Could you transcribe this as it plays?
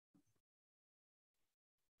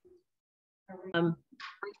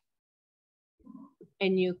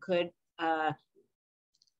And you could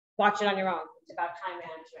watch it on your own. It's about time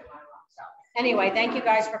management on your own. So anyway, thank you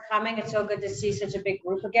guys for coming. It's so good to see such a big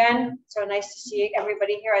group again. So nice to see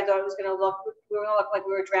everybody here. I thought it was we were gonna look like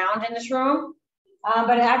we were drowned in this room,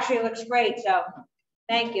 but it actually looks great. So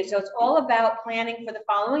thank you. So it's all about planning for the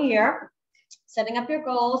following year, setting up your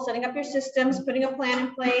goals, setting up your systems, putting a plan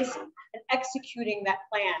in place, and executing that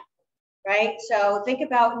plan, right? So think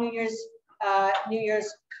about New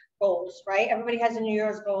Year's goals, right? Everybody has a New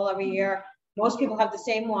Year's goal every year. Most people have the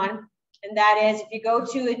same one, and that is if you go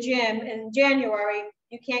to a gym in January,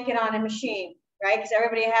 you can't get on a machine, right? Because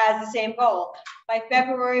everybody has the same goal. By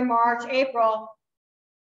February, March, April,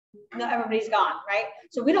 no, everybody's gone, right?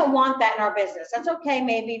 So we don't want that in our business. That's okay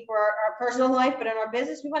maybe for our personal life, but in our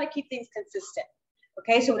business, we want to keep things consistent.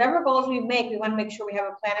 Okay, so whatever goals we make, we want to make sure we have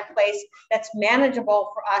a plan in place that's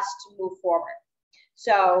manageable for us to move forward.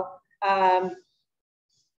 So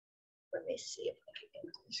let me see if I can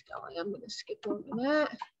get this going. I'm going to skip over that.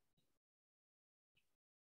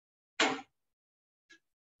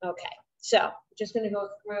 Okay, so I'm just going to go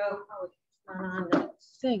through. Oh, it's not on the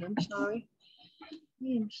thing. I'm sorry.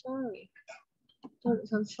 I'm sorry. Oh,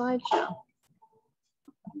 it's on slideshow.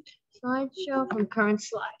 Slideshow from current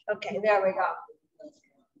slide. Okay, there we go.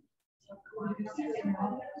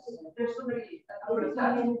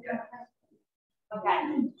 Okay,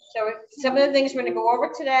 so some of the things we're going to go over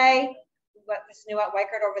today, what was new at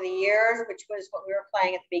Weichert over the years, which was what we were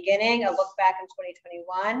playing at the beginning, a look back in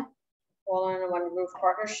 2021, all under one roof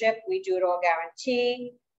partnership, we do it all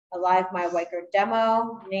guarantee, a live My Weichert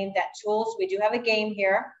demo, name that tool. So we do have a game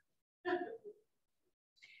here,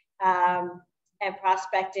 and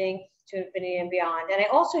prospecting to infinity and beyond. And I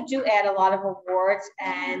also do add a lot of awards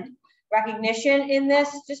and recognition in this,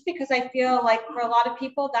 just because I feel like for a lot of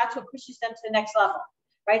people, that's what pushes them to the next level,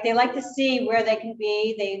 right? They like to see where they can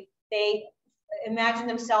be. They imagine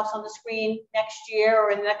themselves on the screen next year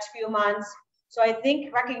or in the next few months. So I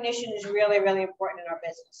think recognition is really, really important in our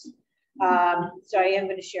business. So I am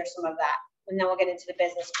going to share some of that, and then we'll get into the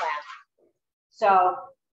business plan. So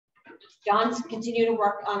John's continue to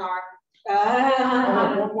work on our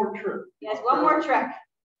one more trick. Yes, one more trick.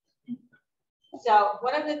 So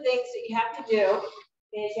one of the things that you have to do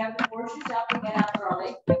is you have to force yourself to get up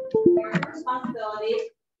early. There's responsibilities.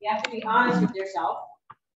 You have to be honest with yourself.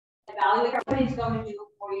 Evaluate what everybody's going to do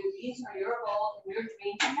for you. These are your goals and your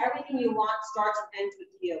dreams. Everything you want starts and ends with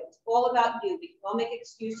you. It's all about you. We all make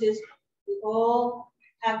excuses. We all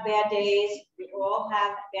have bad days. We all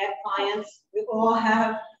have bad clients. We all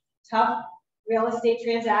have tough real estate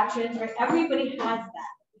transactions, right? Everybody has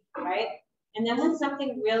that, right? And then when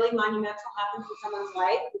something really monumental happens in someone's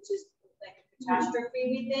life, which is like a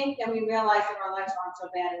catastrophe, we think, then we realize that our lives aren't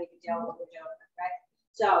so bad and we can deal with what we're dealing with, right?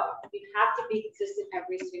 So you have to be consistent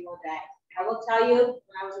every single day. I will tell you,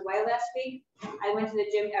 when I was away last week, I went to the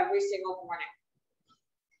gym every single morning.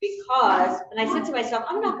 Because, and I said to myself,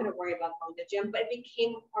 I'm not going to worry about going to the gym, but it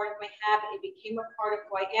became a part of my habit. It became a part of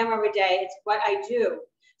who I am every day. It's what I do.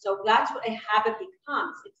 So that's what a habit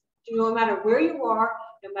becomes. It's, no matter where you are,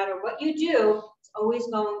 no matter what you do, it's always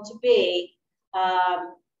going to be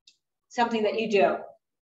something that you do. You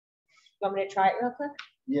want me to try it real quick?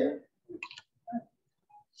 Yeah.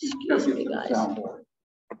 Excuse me, guys.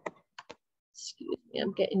 Excuse me,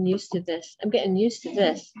 I'm getting used to this. I'm getting used to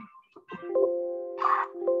this.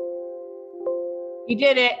 You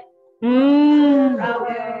did it. You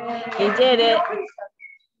did it.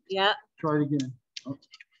 Yeah. Try it again. Oh.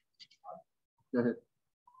 Go ahead.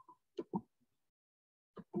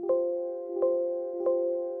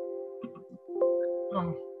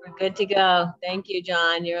 We're good to go. Thank you,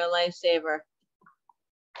 John. You're a lifesaver.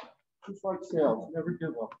 Just like sales, never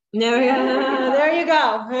give up. There you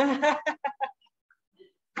go.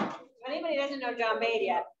 If anybody doesn't know John Bade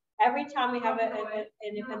yet, every time we have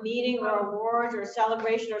a meeting or awards or a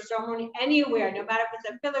celebration or ceremony anywhere, no matter if it's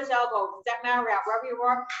at Filler's Elbow, if it's at Marriott, wherever you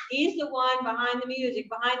are, he's the one behind the music,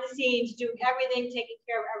 behind the scenes, doing everything, taking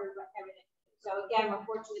care of everything. So again, we're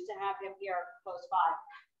fortunate to have him here close by.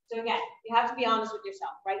 So again, you have to be honest with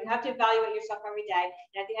yourself, right? You have to evaluate yourself every day.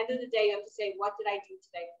 And at the end of the day, you have to say, what did I do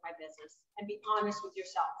today for my business? And be honest with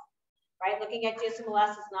yourself, right? Looking at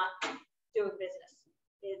GSMLS is not doing business.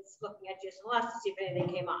 It's looking at GSMLS to see if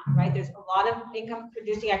anything came on, right? There's a lot of income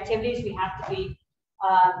producing activities we have to be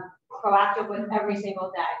proactive with every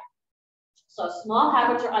single day. So small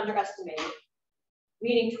habits are underestimated.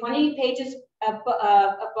 Reading 20 pages a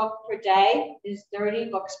book per day is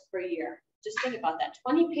 30 books per year. Just think about that,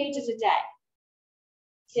 20 pages a day.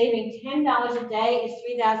 Saving $10 a day is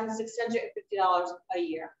 $3,650 a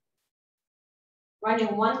year.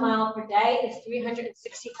 Running 1 mile per day is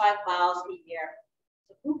 365 miles a year.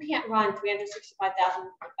 So who can't run 365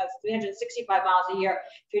 miles a year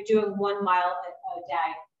if you're doing 1 mile a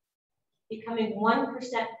day? Becoming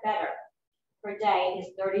 1% better per day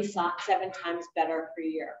is 37 times better per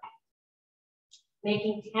year.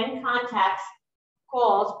 Making 10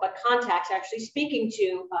 calls, but contacts, actually speaking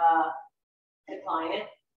to the client,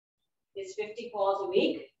 is 50 calls a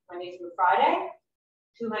week, Monday through Friday,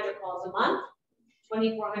 200 calls a month,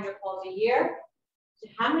 2,400 calls a year. So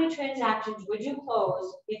how many transactions would you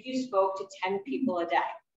close if you spoke to 10 people a day?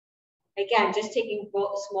 Again, just taking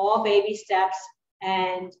small baby steps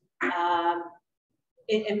and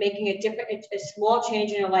making a small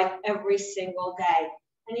change in your life every single day.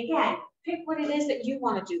 And again, pick what it is that you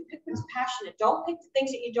want to do. Pick what's passionate. Don't pick the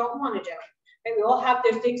things that you don't want to do. Right? We all have,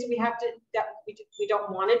 there's things that we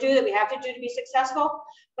don't want to do, that we have to do to be successful,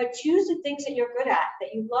 but choose the things that you're good at,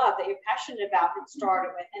 that you love, that you're passionate about, and start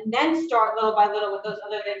it with, and then start little by little with those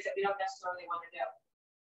other things that we don't necessarily want to do.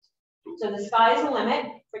 So the sky is the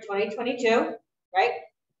limit for 2022, right?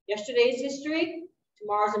 Yesterday's history,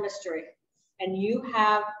 tomorrow's a mystery. And you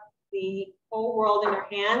have the whole world in your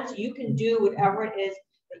hands. You can do whatever it is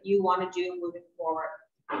that you want to do moving forward.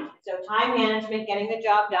 So time management, getting the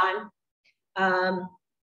job done,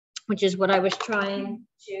 which is what I was trying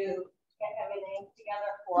to get everything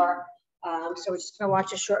together for. So we're just going to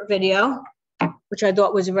watch a short video, which I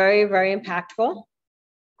thought was very, very impactful.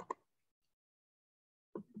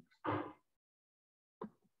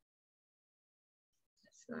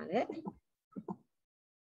 That's not it.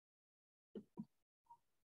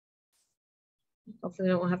 Hopefully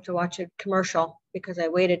I don't have to watch a commercial because I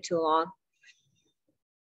waited too long.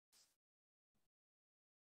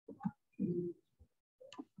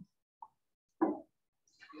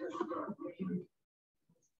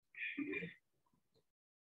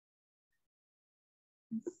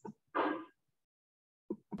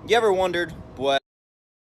 You ever wondered what?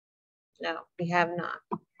 No, we have not.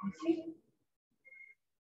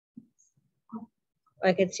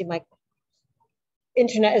 I can see my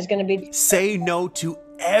internet is going to be. Say no to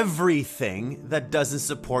everything that doesn't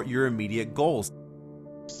support your immediate goals.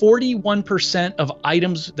 41% of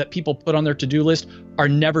items that people put on their to-do list are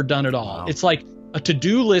never done at all. Wow. It's like a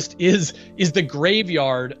to-do list is the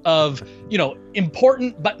graveyard of,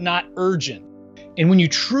 important but not urgent. And when you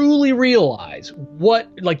truly realize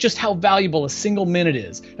just how valuable a single minute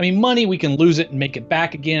is, I mean, money, we can lose it and make it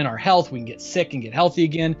back again. Our health, we can get sick and get healthy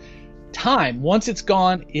again. Time, once it's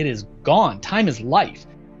gone, it is gone. Time is life.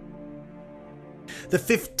 The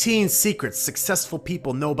 15 secrets successful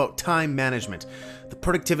people know about time management. The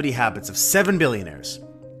productivity habits of 7 billionaires,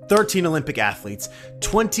 13 Olympic athletes,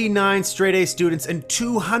 29 straight-A students, and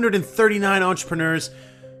 239 entrepreneurs.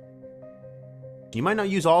 You might not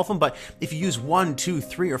use all of them, but if you use 1, 2,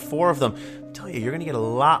 3, or 4 of them, I'm telling you, you're going to get a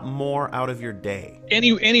lot more out of your day.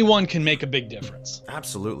 Anyone can make a big difference.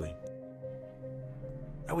 Absolutely.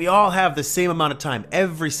 We all have the same amount of time.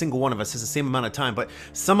 Every single one of us has the same amount of time, but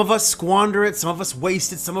some of us squander it, some of us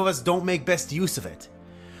waste it, some of us don't make best use of it.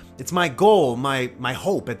 It's my goal, my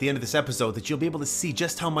hope at the end of this episode that you'll be able to see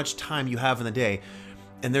just how much time you have in the day.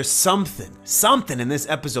 And there's something in this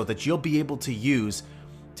episode that you'll be able to use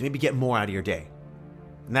to maybe get more out of your day.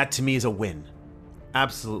 And that to me is a win.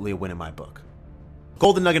 Absolutely a win in my book.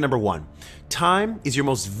 Golden nugget number 1. Time is your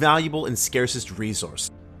most valuable and scarcest resource.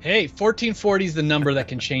 Hey, 1440 is the number that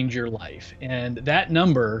can change your life. And that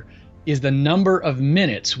number is the number of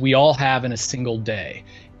minutes we all have in a single day.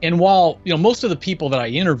 And while, most of the people that I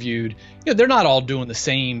interviewed, they're not all doing the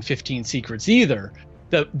same 15 secrets either.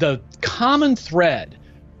 The common thread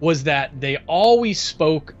was that they always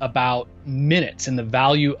spoke about minutes and the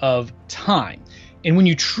value of time. And when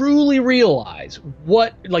you truly realize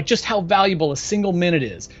just how valuable a single minute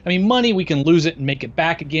is, I mean, money, we can lose it and make it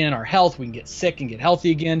back again. Our health, we can get sick and get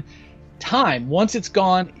healthy again. Time, once it's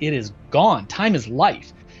gone, it is gone. Time is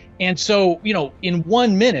life. And so, in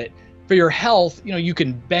 1 minute for your health, you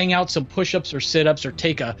can bang out some push-ups or sit-ups or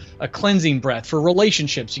take a cleansing breath. For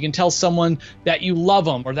relationships, you can tell someone that you love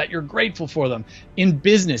them or that you're grateful for them. In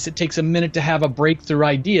business, it takes a minute to have a breakthrough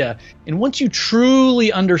idea. And once you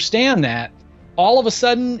truly understand that, all of a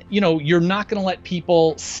sudden, you're not going to let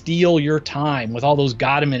people steal your time with all those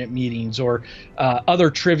got-a-minute meetings or other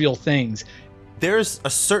trivial things. There's a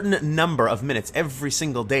certain number of minutes every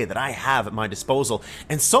single day that I have at my disposal,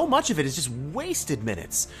 and so much of it is just wasted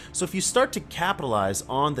minutes. So if you start to capitalize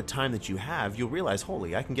on the time that you have, you'll realize,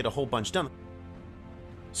 holy, I can get a whole bunch done.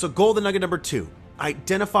 So golden nugget number 2,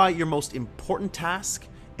 identify your most important task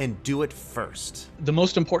and do it first. The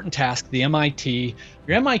most important task, the MIT,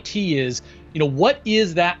 your MIT is, what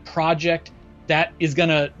is that project that is going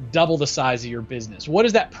to double the size of your business? What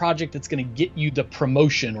is that project that's going to get you the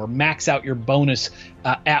promotion or max out your bonus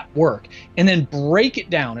at work? And then break it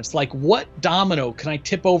down. It's like, what domino can I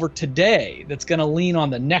tip over today that's going to lean on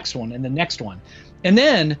the next one and the next one? And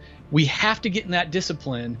then we have to get in that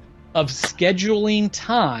discipline of scheduling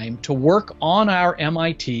time to work on our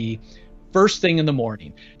MIT first thing in the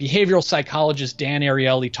morning. Behavioral psychologist Dan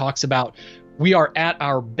Ariely talks about we are at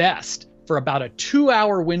our best for about a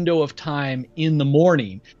 2-hour window of time in the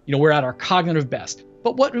morning. We're at our cognitive best.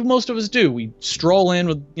 But what do most of us do? We stroll in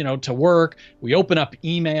with, to work, we open up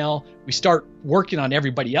email, we start working on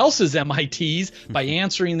everybody else's MITs by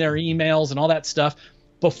answering their emails and all that stuff.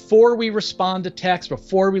 Before we respond to text,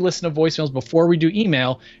 before we listen to voicemails, before we do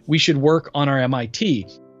email, we should work on our MIT.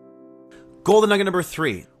 Golden nugget number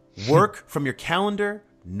 3, work from your calendar,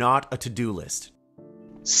 not a to-do list.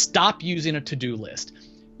 Stop using a to-do list.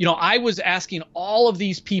 I was asking all of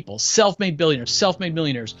these people, self-made billionaires, self-made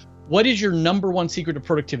millionaires, what is your number one secret to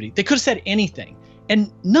productivity? They could have said anything.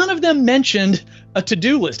 And none of them mentioned a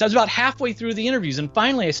to-do list. I was about halfway through the interviews, and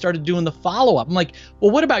finally I started doing the follow-up. I'm like, well,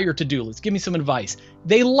 what about your to-do list? Give me some advice.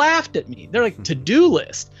 They laughed at me. They're like, to-do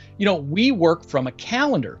list? We work from a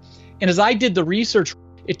calendar. And as I did the research,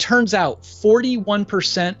 it turns out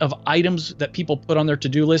 41% of items that people put on their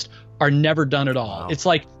to-do list are never done at all. Wow. It's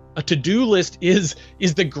like a to-do list is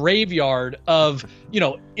the graveyard of,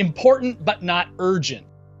 important but not urgent.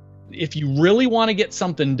 If you really want to get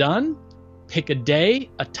something done, pick a day,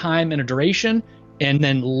 a time, and a duration, and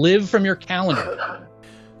then live from your calendar.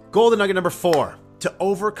 Golden nugget number 4, to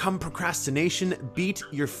overcome procrastination, beat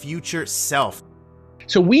your future self.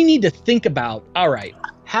 So we need to think about, all right,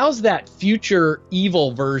 how's that future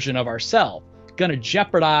evil version of ourselves going to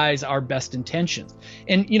jeopardize our best intentions?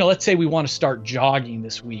 And, let's say we want to start jogging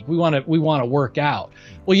this week. We want to work out.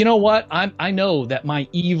 Well, you know what? I know that my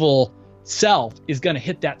evil self is going to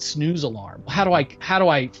hit that snooze alarm. How do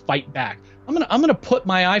I fight back? I'm gonna put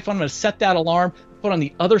my iPhone, I'm gonna set that alarm, put on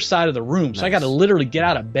the other side of the room. So I got to literally get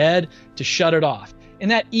out of bed to shut it off.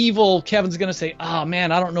 And that evil Kevin's gonna say, oh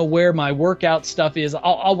man, I don't know where my workout stuff is.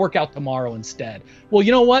 I'll work out tomorrow instead. Well,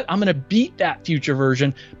 you know what? I'm gonna beat that future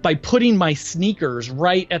version by putting my sneakers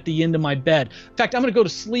right at the end of my bed. In fact, I'm gonna go to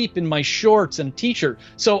sleep in my shorts and a t-shirt.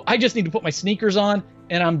 So I just need to put my sneakers on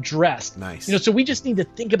and I'm dressed. Nice. So we just need to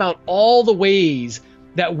think about all the ways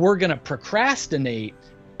that we're gonna procrastinate,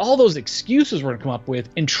 all those excuses we're gonna come up with,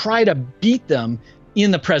 and try to beat them in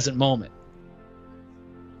the present moment.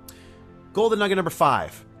 Golden nugget number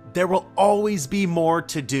 5, there will always be more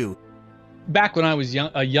to do. Back when I was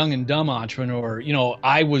a young and dumb entrepreneur,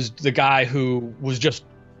 I was the guy who was just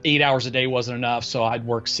 8 hours a day wasn't enough. So I'd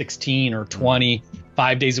work 16 or 20,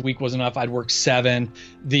 5 days a week wasn't enough. I'd work 7.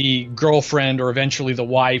 The girlfriend or eventually the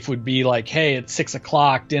wife would be like, hey, it's 6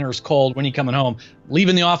 o'clock, dinner's cold, when are you coming home?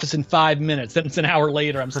 Leaving the office in 5 minutes. Then it's an hour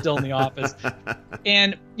later, I'm still in the office.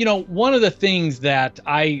 And, one of the things that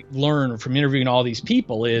I learned from interviewing all these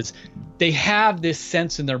people is they have this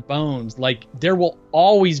sense in their bones, like there will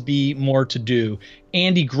always be more to do.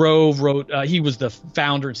 Andy Grove wrote, he was the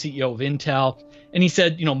founder and CEO of Intel. And he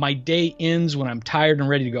said, my day ends when I'm tired and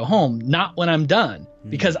ready to go home, not when I'm done,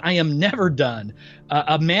 because I am never done.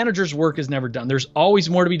 A manager's work is never done. There's always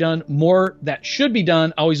more to be done, more that should be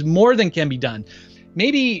done, always more than can be done.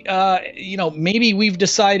 Maybe, maybe we've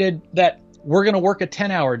decided that we're going to work a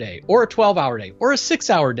 10-hour day or a 12-hour day or a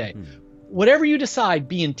 6-hour day. Whatever you decide,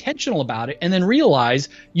 be intentional about it, and then realize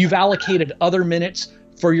you've allocated other minutes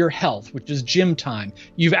for your health, which is gym time.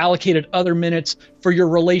 You've allocated other minutes for your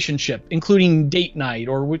relationship, including date night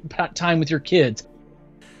or time with your kids.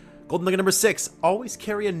 Golden nugget number 6, always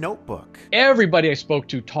carry a notebook. Everybody I spoke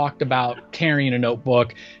to talked about carrying a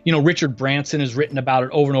notebook. Richard Branson has written about it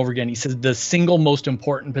over and over again. He says the single most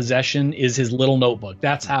important possession is his little notebook.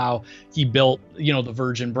 That's how he built, the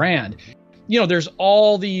Virgin brand. There's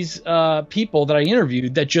all these people that I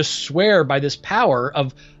interviewed that just swear by this power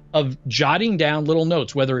of jotting down little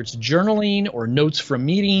notes, whether it's journaling or notes from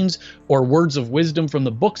meetings or words of wisdom from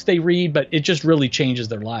the books they read, but it just really changes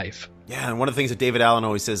their life. Yeah, and one of the things that David Allen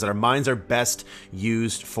always says that our minds are best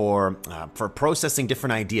used for processing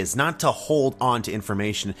different ideas, not to hold on to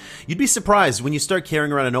information. You'd be surprised when you start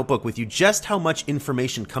carrying around a notebook with you just how much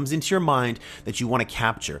information comes into your mind that you want to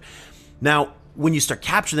capture. Now, when you start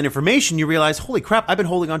capturing that information, you realize, holy crap, I've been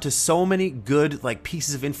holding on to so many good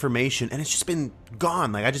pieces of information and it's just been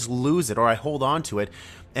gone. I just lose it or I hold on to it,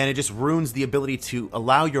 and it just ruins the ability to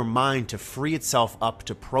allow your mind to free itself up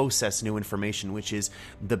to process new information, which is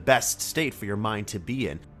the best state for your mind to be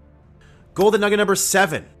in. Golden nugget number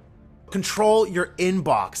 7, control your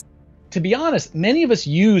inbox. To be honest, many of us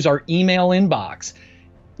use our email inbox.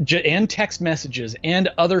 and text messages and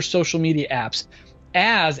other social media apps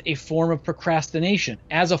as a form of procrastination,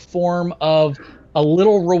 as a form of a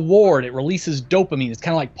little reward. It releases dopamine. It's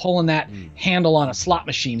kind of like pulling that handle on a slot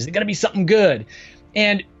machine. Is it going to be something good?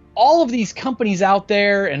 And all of these companies out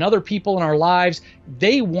there and other people in our lives,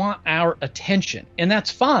 they want our attention, and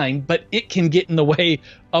that's fine, but it can get in the way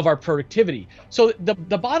of our productivity. So the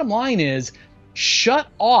bottom line is, shut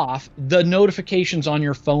off the notifications on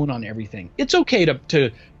your phone on everything. It's okay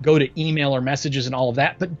to go to email or messages and all of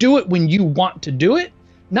that, but do it when you want to do it,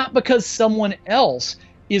 not because someone else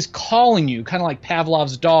is calling you, kind of like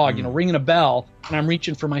Pavlov's dog, you know, ringing a bell and I'm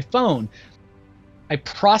reaching for my phone. I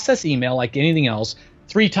process email like anything else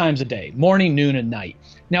 3 times a day, morning, noon, and night.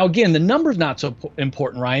 Now, again, the number's not so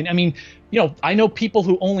important, Ryan. I mean, you know, I know people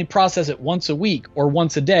who only process it once a week or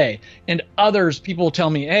once a day, and others, people tell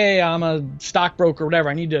me, hey, I'm a stockbroker or whatever,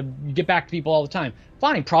 I need to get back to people all the time.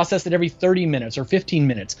 Fine, process it every 30 minutes or 15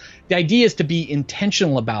 minutes. The idea is to be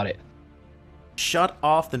intentional about it. Shut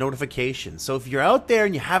off the notifications. So if you're out there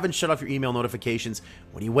and you haven't shut off your email notifications,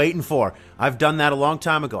 what are you waiting for? I've done that a long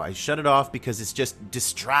time ago. I shut it off because it's just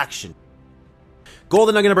distraction.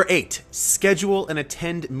 Golden nugget number 8, schedule and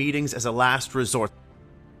attend meetings as a last resort.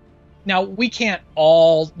 Now, we can't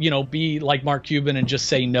all, you know, be like Mark Cuban and just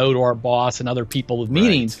say no to our boss and other people with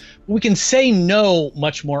meetings. Right. We can say no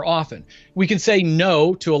much more often. We can say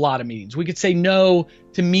no to a lot of meetings. We could say no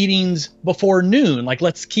to meetings before noon. Like,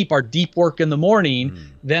 let's keep our deep work in the morning,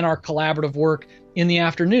 then our collaborative work in the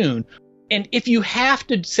afternoon. And if you have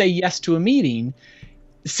to say yes to a meeting,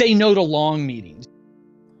 say no to long meetings.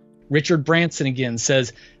 Richard Branson again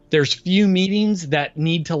says, there's few meetings that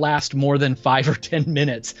need to last more than 5 or 10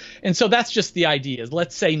 minutes. And so that's just the idea, is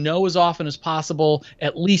let's say no as often as possible,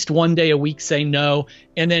 at least one day a week say no,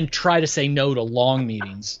 and then try to say no to long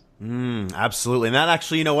meetings. Absolutely. And that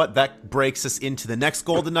actually, you know what, that breaks us into the next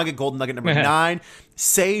golden nugget number 9.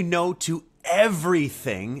 Say no to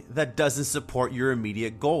everything that doesn't support your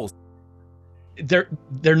immediate goals.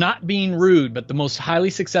 They're not being rude, but the most highly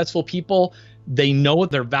successful people, they know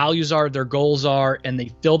what their values are, their goals are, and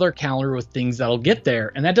they fill their calendar with things that'll get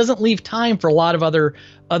there. And that doesn't leave time for a lot of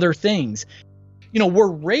other things. You know,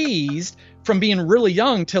 we're raised from being really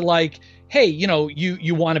young to like, hey, you know,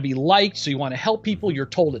 you want to be liked, so you want to help people. You're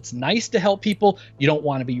told it's nice to help people. You don't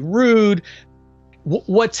want to be rude.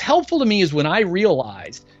 What's helpful to me is when I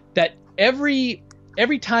realized that every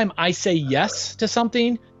time I say yes to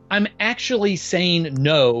something, I'm actually saying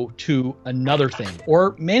no to another thing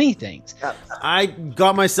or many things. I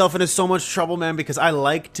got myself into so much trouble, man, because I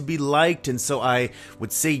like to be liked. And so I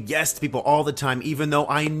would say yes to people all the time, even though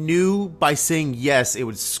I knew by saying yes, it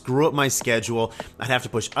would screw up my schedule. I'd have to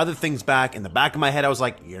push other things back. In the back of my head, I was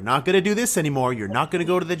like, you're not going to do this anymore. You're not going to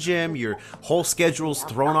go to the gym. Your whole schedule's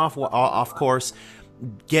thrown off course.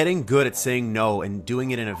 Getting good at saying no and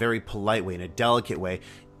doing it in a very polite way, in a delicate way,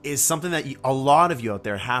 is something that a lot of you out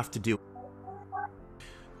there have to do.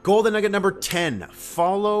 Golden nugget number 10,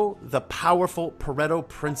 follow the powerful Pareto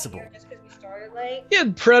principle. Just because we started late. Yeah,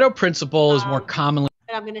 Pareto principle is more commonly.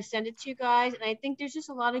 And I'm going to send it to you guys. And I think there's just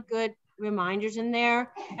a lot of good reminders in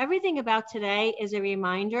there. Everything about today is a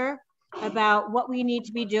reminder about what we need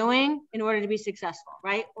to be doing in order to be successful,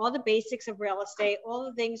 right? All the basics of real estate, all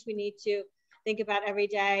the things we need to think about every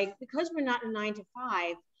day. Because we're not a 9 to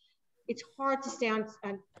 5, it's hard to stay on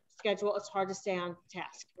schedule. It's hard to stay on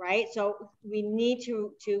task, right? So we need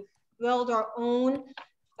to build our own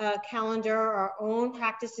calendar, our own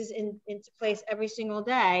practices into place every single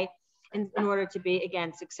day in order to be,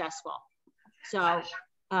 again, successful. So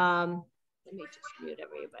let me just mute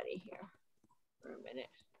everybody here for a minute.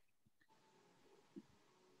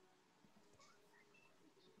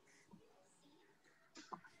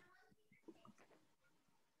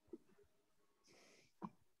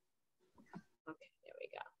 Okay, there we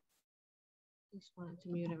go. Just wanted to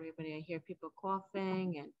mute everybody. I hear people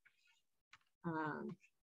coughing and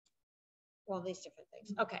all these different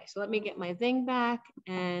things. Okay, so let me get my thing back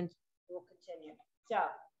and we'll continue. So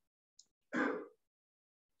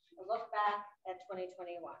we'll look back at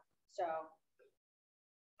 2021. So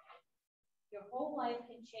your whole life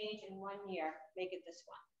can change in 1 year. Make it this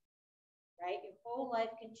one, right? Your whole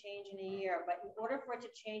life can change in a year, but in order for it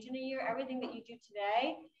to change in a year, everything that you do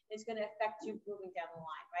today is going to affect you moving down the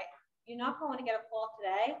line, right? You're not going to get a call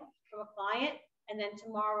today from a client and then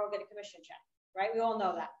tomorrow get a commission check, right? We all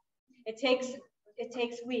know that. It takes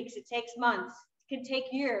weeks, it takes months, it can take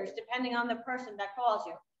years, depending on the person that calls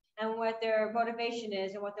you and what their motivation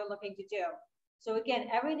is and what they're looking to do. So again,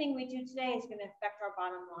 everything we do today is going to affect our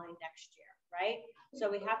bottom line next year, right? So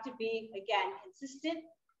we have to be, again, consistent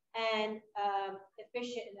and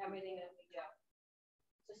efficient in everything that we do.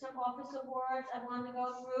 So some office awards I wanted to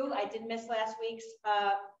go through. I did miss last week's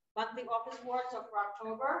monthly office awards, so for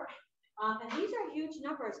October. And these are huge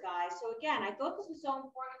numbers, guys. So again, I thought this was so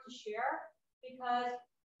important to share because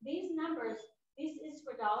these numbers, this is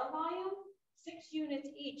for dollar volume, 6 units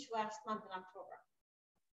each last month in October.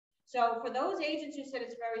 So for those agents who said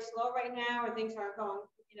it's very slow right now or things aren't going,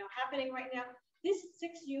 happening right now, this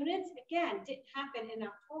 6 units, again, didn't happen in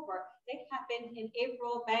October. They happened in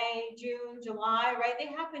April, May, June, July, right? They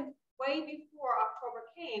happened way before October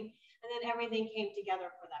came, and then everything came together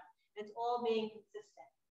for them. It's all being consistent.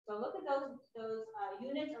 So look at those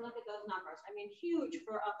units and look at those numbers. I mean, huge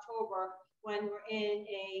for October when we're in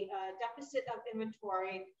a deficit of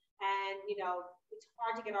inventory and, it's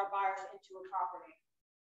hard to get our buyers into a property.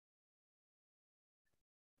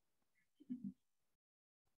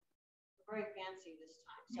 Very fancy this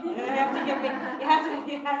time, so you have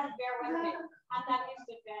to bear with me. I'm not used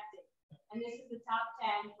to fancy. And this is the top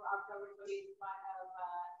 10 for October 2021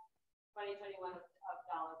 of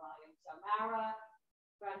dollar volume. So Mara,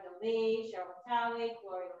 Brenda Lee, Cheryl Talley,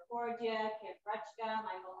 Gloria LaForgia, Kim Brechka,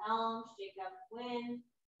 Michael Elms, Jacob Quinn,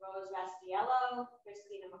 Rose Rastiello,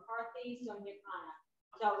 Christina McCarthy, Sonia Khanna.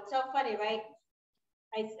 So it's so funny, right?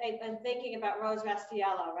 I'm thinking about Rose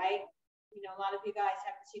Rastiello, right? A lot of you guys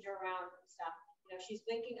haven't seen her around and stuff. She's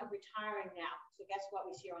thinking of retiring now. So guess what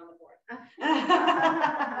we see her on the board?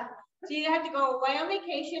 So you have to go away on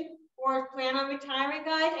vacation or plan on retiring,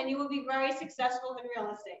 guys, and you will be very successful in real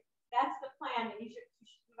estate. That's the plan that you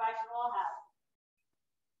guys should all have.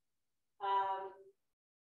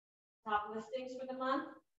 Top listings for the month.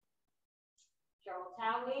 Cheryl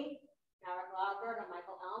Talley, Mara Glauberg, and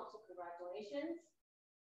Michael Elms, so congratulations.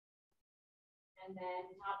 And then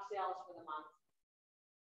top sales for the month.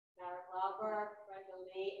 Mara Glauberg, Brenda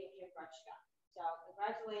Lee, and Kim Brechka. So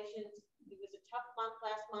congratulations. It was a tough month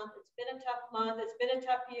last month. It's been a tough month. It's been a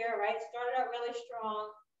tough year, right? It started out really strong.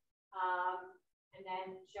 And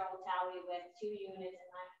then Cheryl Talley with 2 units and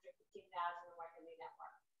 915,000 in Western Lee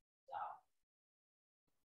network. So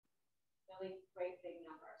really great big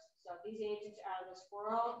numbers. So these agents are out of this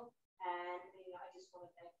world, and I just want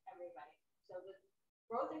to thank everybody. So the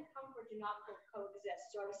growth and comfort do not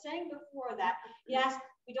coexist. So I was saying before that, yes,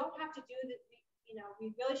 we don't have to do the,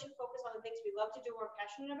 we really should focus on the things we love to do, we're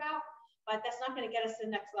passionate about, but that's not going to get us to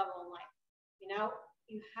the next level in life. You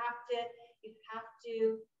have to,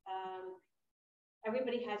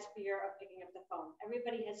 everybody has fear of picking up the phone.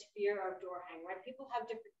 Everybody has fear of door hang, right? People have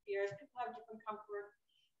different fears. People have different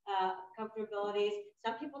comfortabilities.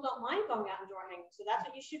 Some people don't mind going out and door hanging. So that's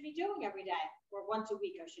what you should be doing every day, or once a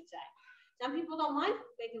week, I should say. Some people don't mind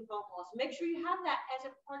making phone calls. Make sure you have that as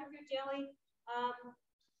a part of your daily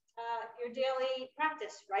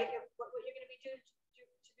practice, right? What you're going to be doing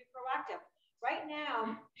to be proactive. Right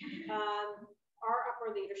now, our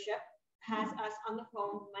upper leadership has us on the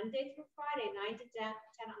phone Monday through Friday, 9 to 10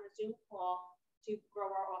 on a Zoom call to grow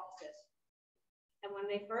our offices. And when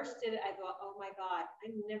they first did it, I thought, oh my God,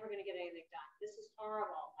 I'm never going to get anything done. This is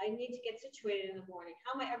horrible. I need to get situated in the morning.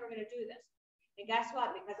 How am I ever going to do this? And guess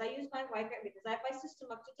what? Because I use my Wi-Fi, because I have my system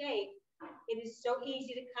up to date, it is so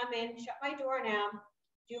easy to come in, shut my door now,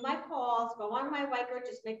 do my calls, go on my Wi-Fi,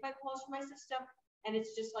 just make my calls from my system, and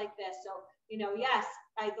it's just like this. So, yes,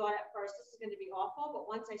 I thought at first this is going to be awful, but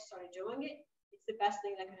once I started doing it, it's the best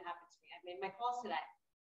thing that could happen to me. I made my calls today.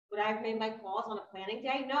 Would I have made my calls on a planning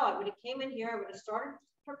day? No, I would have came in here, I would have started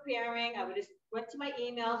preparing, I would have went to my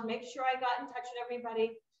emails, make sure I got in touch with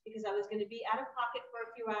everybody, because I was going to be out of pocket for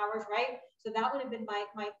a few hours, right? So that would have been my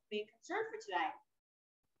main concern for today.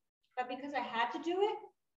 But because I had to do it,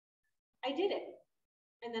 I did it.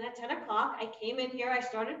 And then at 10 o'clock, I came in here, I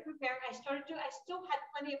started preparing, I still had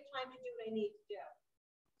plenty of time to do what I need to do.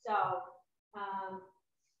 So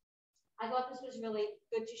I thought this was really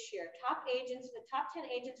good to share. Top agents, the top 10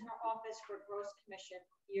 agents in our office for gross commission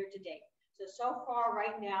year to date. So far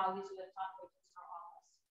right now, these are the top agents in our office.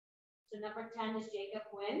 So number 10 is Jacob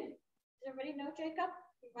Quinn. Does everybody know Jacob?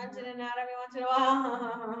 He runs in and out every once in a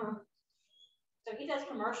while. So he does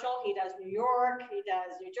commercial, he does New York, he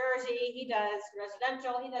does New Jersey, he does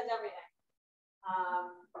residential, he does everything.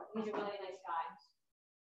 He's a really nice guy.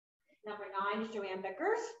 Number 9 is Joanne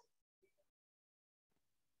Bickers.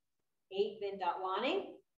 8, Vin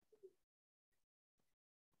Dotwani.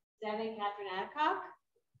 7, Catherine Adcock.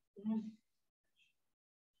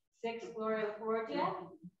 6, Gloria LaForgia.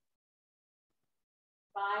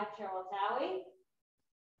 5, Cheryl Talley.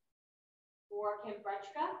 4, Kim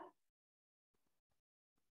Brechka.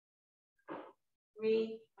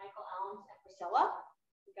 3, Michael Elms and Priscilla.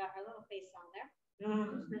 We got her little face on there.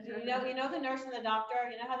 You know the nurse and the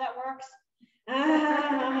doctor. You know how that works.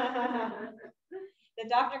 The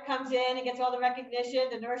doctor comes in and gets all the recognition.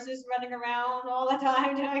 The nurses running around all the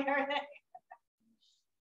time doing everything.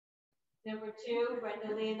 Number 2, Brenda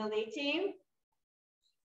Lee and the lead team.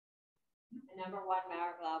 And number 1,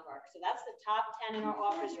 Mara Glauberg. So that's the top 10 in our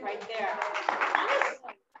office right there.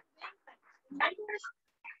 Honestly,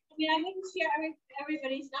 I mean, I wouldn't share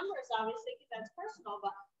everybody's numbers, obviously, because that's personal,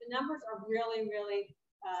 but the numbers are really, really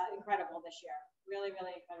incredible this year. Really,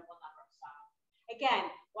 really incredible numbers. So, again,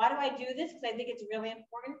 why do I do this? Because I think it's really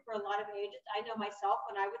important for a lot of agents. I know myself,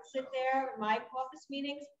 when I would sit there in my office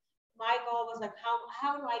meetings, my goal was like,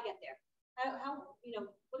 how do I get there? How you know,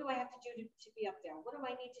 what do I have to do to be up there? What do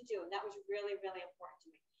I need to do? And that was really, really important to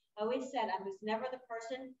me. I always said I was never the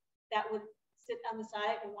person that would sit on the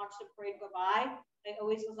side and watch the parade go by. I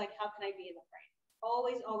always was like, how can I be in the parade?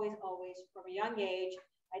 Always, always, always, from a young age,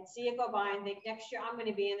 I'd see it go by and think, next year I'm going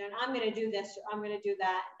to be in there and I'm going to do this or I'm going to do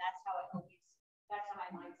that. And that's how my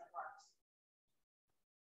mindset works.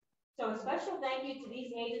 So a special thank you to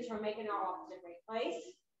these agents for making our office a great place.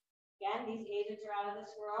 Again, these agents are out of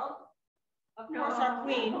this world. Of course, our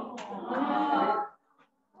queen.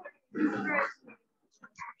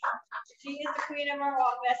 She is the queen of our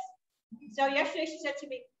office. So yesterday she said to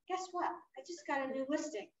me, guess what? I just got a new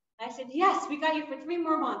listing. I said, yes, we got you for 3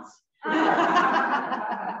 more months.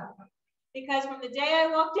 Because from the day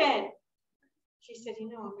I walked in, she said, you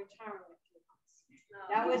know, I'm retiring in 2 months.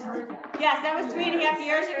 That was, yes, that was 3.5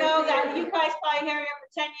 years ago. That you guys probably hear her for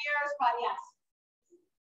 10 years, but yes.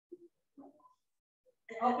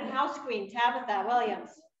 Open house queen, Tabitha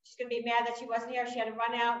Williams. She's going to be mad that she wasn't here. She had to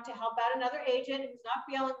run out to help out another agent who's not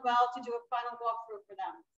feeling well to do a final walkthrough for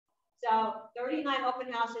them. So 39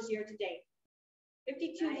 open houses year to date.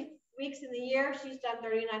 52 weeks in the year, she's done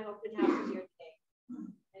 39 open houses year to date.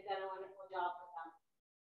 They've done a wonderful job with them.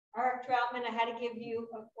 Eric Troutman, I had to give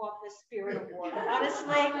you an office spirit award.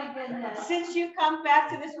 Honestly, since you come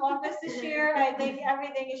back to this office this year, I think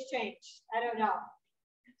everything has changed. I don't know.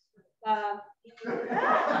 What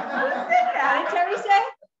did Terry say?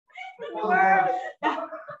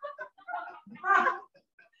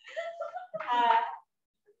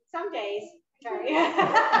 Some days, Terry.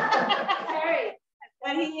 Terry,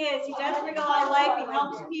 but he does bring a lot of life. He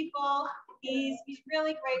helps people. He's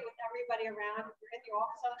really great with everybody around. If you're in your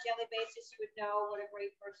office on a daily basis, you would know what a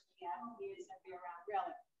great person he is to be around.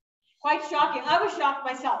 Really, quite shocking. I was shocked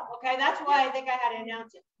myself. Okay, that's why I think I had to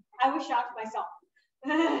announce it. I was shocked myself.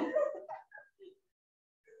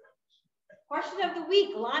 Question of the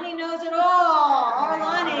week. Lonnie knows it all. Our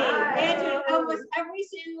Lonnie answered almost every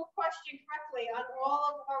single question correctly on all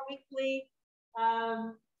of our weekly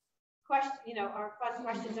questions. You know, our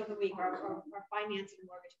questions of the week, our finance and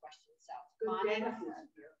mortgage questions. So, Lonnie.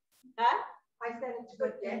 Huh? I said it's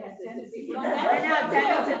good. Dennis is the biggest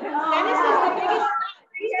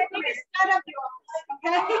nut of the office.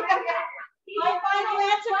 Okay. My final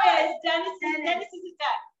answer is Dennis is a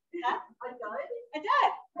dud. Huh? A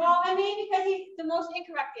dud. Well, I mean, because he's the most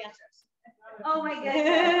incorrect answers. Oh my goodness.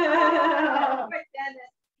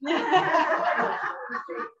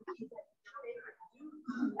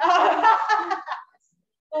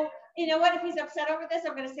 Well, you know what? If he's upset over this,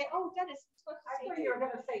 I'm going to say, "Oh, Dennis." I thought you were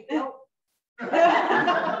going to say no.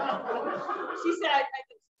 She said, I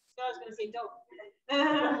was going to say dope.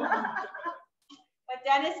 But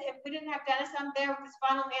Dennis, if we didn't have Dennis on there with his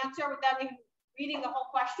final answer without even reading the whole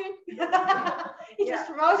question, he just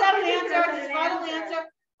throws out an answer, his final answer,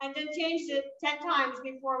 and then changed it 10 times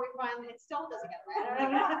before we finally, it still doesn't get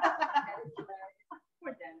right.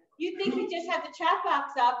 You'd think he just had the chat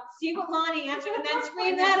box up, see what Lonnie answered, and then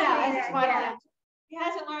scream that out as his final answer. He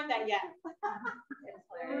hasn't learned that yet.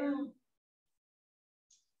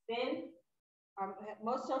 Then, our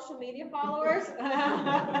most social media followers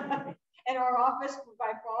in our office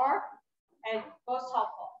by far, and most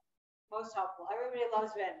helpful. Most helpful. Everybody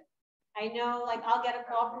loves Vin. I know, like, I'll get a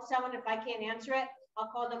call from someone. If I can't answer it,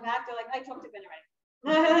 I'll call them back. They're like, I talked to Vin already.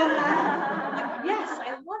 I'm like, yes,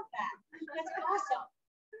 I love that. That's awesome.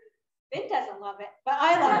 Vin doesn't love it, but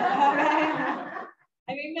I love it.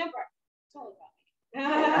 I remember. It's all about me.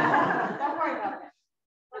 Don't worry about it.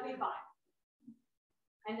 It'll be fine.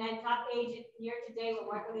 And then top agent year to date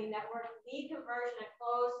with Marketing Network, lead conversion and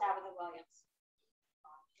close, Tabitha Williams.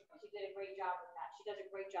 She did a great job with that. She does a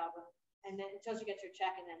great job with, and then until she gets her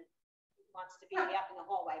check and then wants to be up in the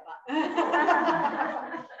hallway, but.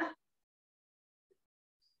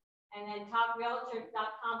 And then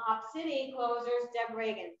TopRealtor.com Op-City closers, Deb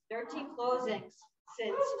Reagan, 13 closings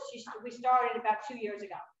since we started about 2 years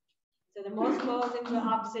ago. So the most closings are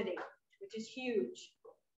Op-City, which is huge.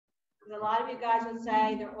 Because a lot of you guys would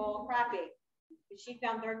say they're all crappy, but she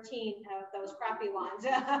found 13 of those crappy ones.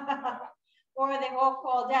 or they all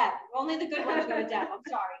call Deb. Only the good ones go to Deb. I'm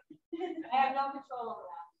sorry. I have no control over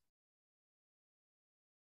that.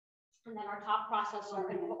 And then our top processor,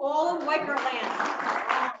 all in Whiker land.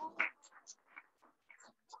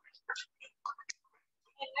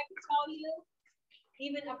 And I can tell you,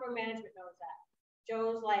 even upper management knows that.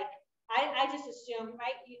 Joe's like, I just assume,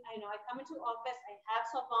 right? I know I come into office, I have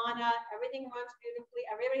Silvana, everything runs beautifully,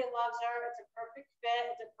 everybody loves her, it's a perfect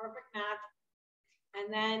fit, it's a perfect match.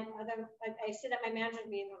 And then I sit at my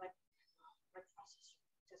management meeting, they're like, my processor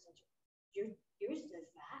doesn't, yours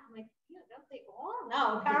does that? I'm like, yeah, don't they all?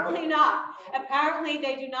 No, apparently not. Apparently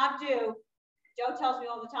they do not do. Joe tells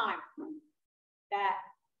me all the time that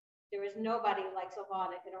there is nobody like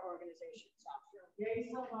Silvana in our organization. So.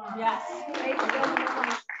 Yes.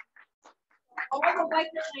 All the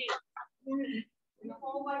Whiker land. The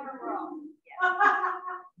whole Whiker world.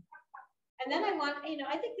 And then I want,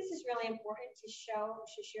 I think this is really important to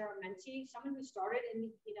share a mentee, someone who started in,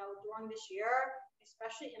 during this year,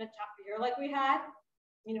 especially in a tough year like we had.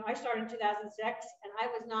 I started in 2006 and I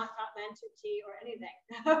was not top mentee or anything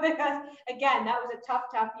because again, that was a tough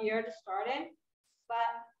year to start in.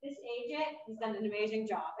 But this agent has done an amazing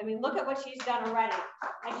job. I mean, look at what she's done already.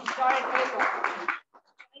 And she started April.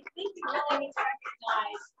 I think you really need to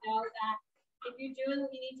recognize, that if you're doing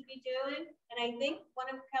what you need to be doing, and I think one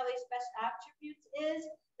of Kelly's best attributes is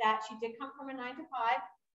that she did come from a 9 to 5.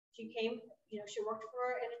 She came, she worked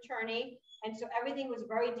for an attorney, and so everything was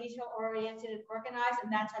very detail oriented and organized,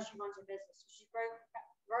 and that's how she runs her business. So she's very,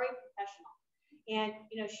 very professional. And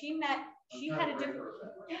she had a different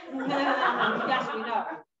yes, we know.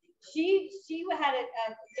 She had a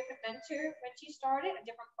different mentor when she started, a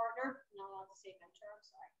different partner. I'm not allowed to say mentor, I'm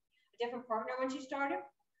sorry. A different partner when she started.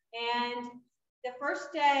 And the first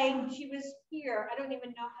day she was here, I don't even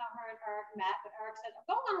know how her and Eric met, but Eric said, I'm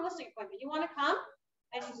going on a listing appointment. You want to come?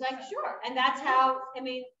 And she's like, sure. And that's how,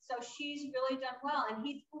 so she's really done well. And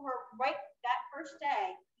he threw her right that first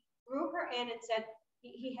day, threw her in and said,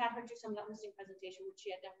 he had her do some listing presentation, which she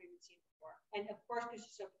had never even seen before. And of course, because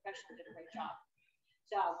she's so professional, did a great job.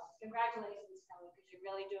 So congratulations, Kelly, because you're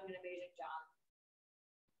really doing an amazing job.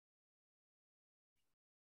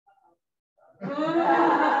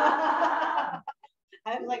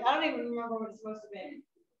 I was like, I don't even remember what it's supposed to be.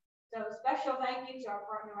 So special thank you to our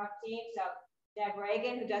partner up team. So Deb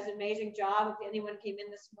Reagan, who does an amazing job. If anyone came in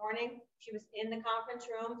this morning, she was in the conference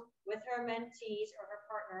room with her mentees or her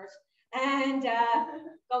partners and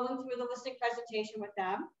going through the listing presentation with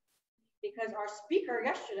them, because our speaker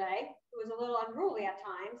yesterday, who was a little unruly at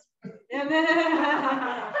times,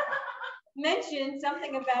 mentioned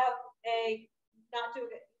something about not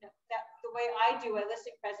doing it, that the way I do a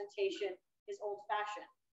listing presentation is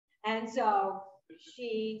old-fashioned. And so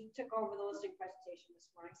she took over the listing presentation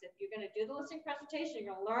this morning, said, you're going to do the listing presentation,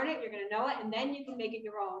 you're going to learn it, you're going to know it, and then you can make it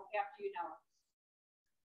your own after you know it.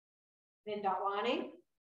 Vin Dotwani,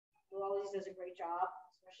 who always does a great job,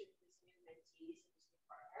 especially with his new mentees and his new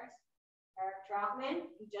partners. Eric Troutman,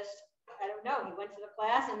 who just, I don't know, he went to the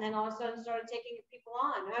class and then all of a sudden started taking people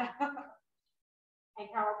on. And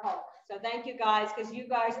Carol Polk. So thank you guys, because you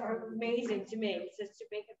guys are amazing to me. It's just to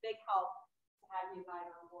make a big help to have you guys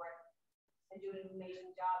on board and doing an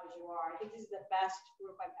amazing job as you are. I think this is the best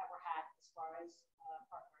group I've ever had as far as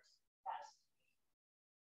partners. Best.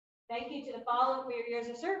 Thank you to the following for your years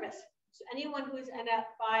of service. So anyone who's in a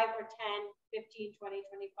 5 or 10, 15, 20, 25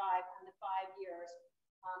 on the 5 years,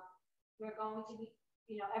 we're going to be,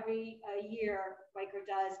 every year, Whiker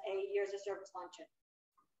does a years of service luncheon.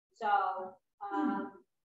 So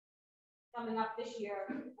coming up this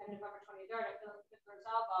year, on November 23rd, at Philip Pittsburgh's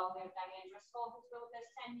elbow, we have Diane Driscoll, who's been with us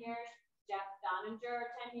 10 years, Jeff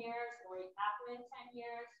Doninger, 10 years, Lori Kaplan, 10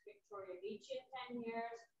 years, Victoria Beechin, 10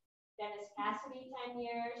 years, Dennis Cassidy, 10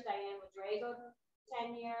 years, Diane Ladrago,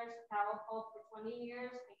 10 years, Carol Polk for 20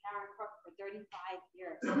 years, and Karen Crook for 35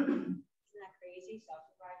 years. Isn't that crazy? So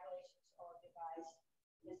congratulations to all of you guys.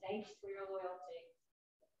 And thanks for your loyalty.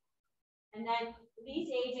 And then these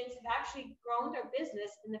agents have actually grown their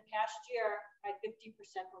business in the past year by 50%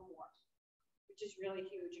 or more, which is really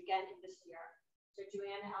huge, again, in this year. So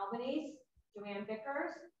Joanna Albanese, Joanne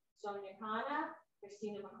Vickers, Sonia Khanna,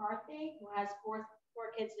 Christina McCarthy, who has four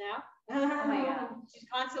kids now. Oh my God. She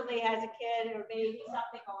constantly has a kid or baby,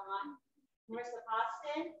 something going on. Marissa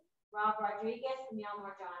Poston, Rob Rodriguez, and Neil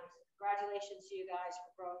Marjani. So congratulations to you guys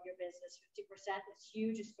for growing your business. 50% is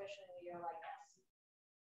huge, especially in a year like this.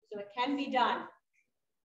 So it can be done.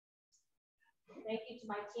 Thank you to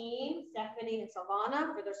my team, Stephanie and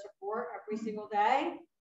Silvana, for their support every single day.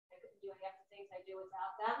 I couldn't do half the things I do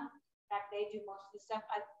without them. In fact, they do most of the stuff.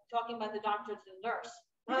 I'm talking about the doctor to the nurse.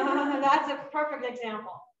 That's a perfect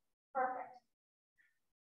example. Perfect.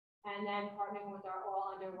 and then partnering with our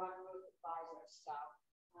All Under One Roof advisors. So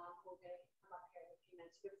we're going to come up here in a few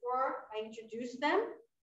minutes. Before I introduce them,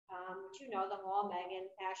 which you know them all, Megan,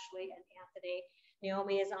 Ashley, and Anthony.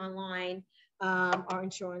 Naomi is online, our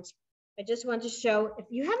insurance. I just wanted to show, if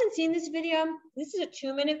you haven't seen this video, this is a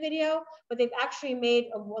 2-minute video, but they've actually made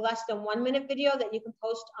a less than 1-minute video that you can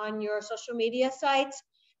post on your social media sites.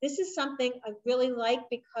 This is something I really like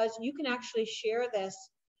because you can actually share this.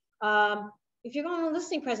 If you're going on a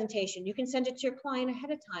listing presentation, you can send it to your client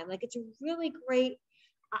ahead of time. Like, it's a really great,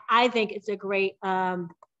 I think it's a great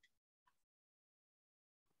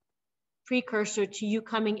precursor to you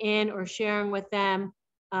coming in or sharing with them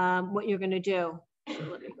what you're going to do. So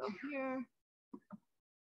let me go here.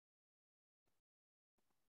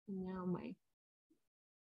 Now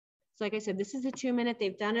so like I said, this is a 2-minute.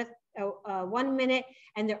 They've done it 1 minute,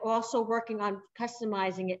 and they're also working on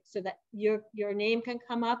customizing it so that your name can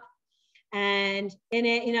come up. And in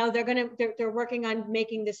it, you know, they're working on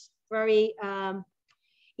making this very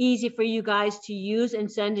easy for you guys to use and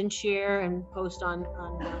send and share and post on.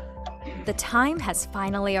 The time has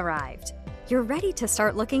finally arrived. You're ready to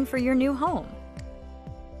start looking for your new home.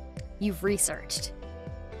 You've researched,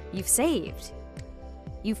 you've saved,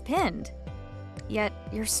 you've pinned, yet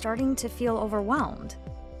you're starting to feel overwhelmed.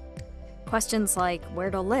 Questions like where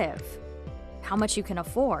to live, how much you can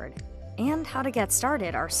afford, and how to get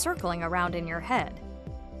started are circling around in your head.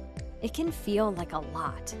 It can feel like a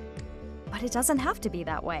lot, but it doesn't have to be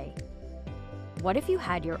that way. What if you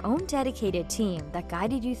had your own dedicated team that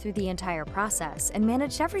guided you through the entire process and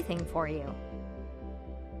managed everything for you?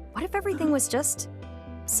 What if everything was just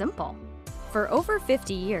simple? For over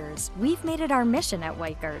 50 years, we've made it our mission at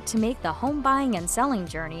Weichert to make the home buying and selling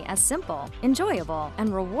journey as simple, enjoyable,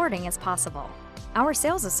 and rewarding as possible. Our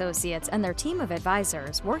sales associates and their team of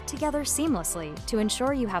advisors work together seamlessly to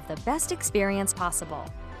ensure you have the best experience possible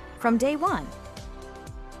from day one.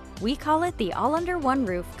 We call it the All Under One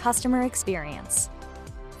Roof customer experience.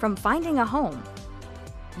 From finding a home,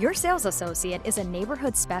 your sales associate is a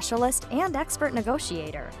neighborhood specialist and expert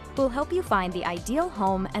negotiator who will help you find the ideal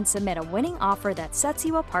home and submit a winning offer that sets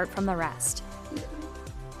you apart from the rest.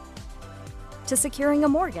 To securing a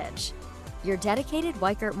mortgage, your dedicated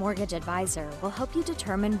Weichert mortgage advisor will help you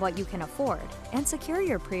determine what you can afford and secure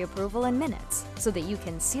your pre-approval in minutes so that you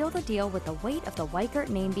can seal the deal with the weight of the Weichert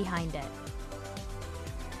name behind it.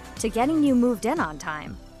 To getting you moved in on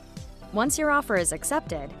time. Once your offer is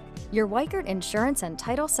accepted, your Weichert Insurance and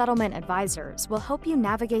Title Settlement advisors will help you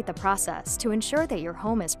navigate the process to ensure that your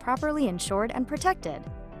home is properly insured and protected,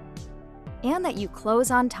 and that you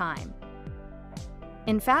close on time.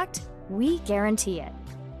 In fact, we guarantee it.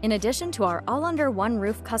 In addition to our All Under One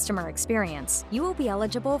Roof customer experience, you will be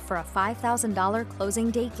eligible for a $5,000 closing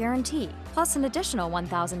date guarantee, plus an additional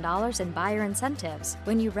 $1,000 in buyer incentives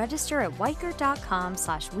when you register at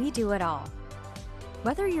weichert.com/WeDoItAll.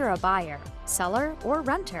 Whether you're a buyer, seller, or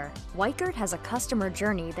renter, Weichert has a customer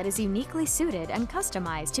journey that is uniquely suited and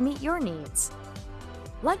customized to meet your needs.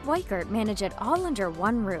 Let Weichert manage it all under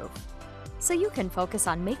one roof, so you can focus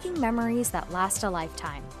on making memories that last a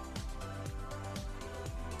lifetime.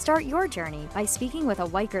 Start your journey by speaking with a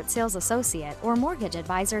Weichert sales associate or mortgage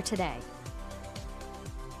advisor today.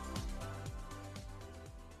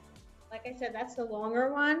 Like I said, that's the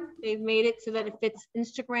longer one. They've made it so that it fits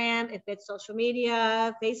Instagram, it fits social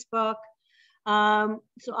media, Facebook.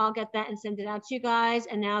 So I'll get that and send it out to you guys.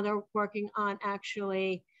 And now they're working on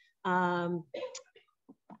actually,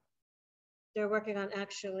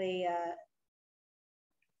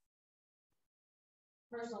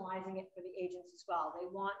 personalizing it for the agents as well. They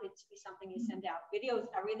want it to be something you send out. Video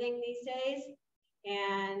is everything these days.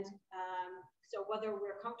 And so whether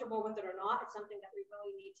we're comfortable with it or not, it's something that we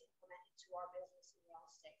really need to implement into our business in real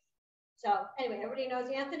estate. So anyway, everybody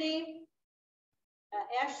knows Anthony,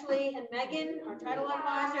 Ashley, and Megan are title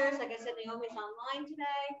advisors. Like I said, Naomi's online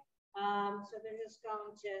today. So they're just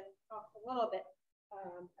going to talk a little bit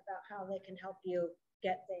about how they can help you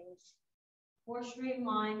get things more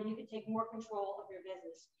streamlined, and you can take more control of your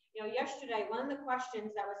business. You know, yesterday, one of the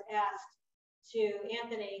questions that was asked to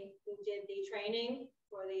Anthony, who did the training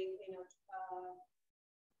for the,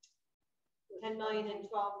 10 million in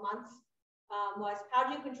 12 months, was how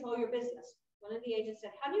do you control your business? One of the agents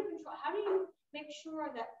said, how do you make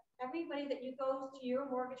sure that everybody that you go to your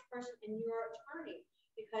mortgage person and your attorney,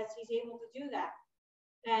 because he's able to do that.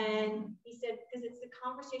 And he said, because it's the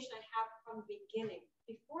conversation I have from the beginning.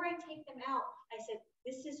 Before I take them out, I said,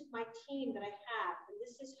 this is my team that I have, and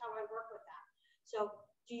this is how I work with them. So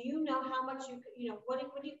do you know how much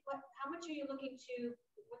how much are you looking to,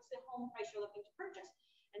 what's the home price you're looking to purchase?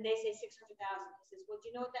 And they say 600,000. He says, well, do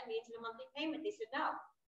you know what that means in a monthly payment? They said, no.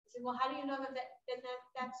 I said, well, how do you know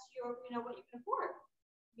that's your, what you can afford?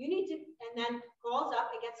 You need to, and then calls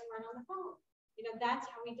up and gets him right on the phone. That's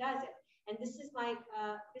how he does it. And this is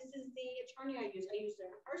this is the attorney I use. I use her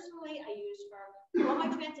personally. I use her for all my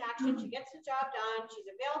transactions. She gets the job done. She's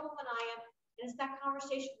available when I am. And it's that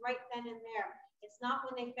conversation right then and there. It's not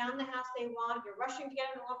when they found the house they want, you're rushing to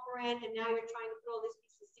get an offer in, and now you're trying to put all these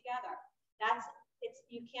pieces together.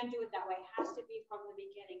 You can't do it that way. It has to be from the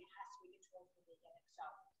beginning. It has to be controlled from the beginning. So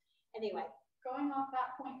anyway. Going off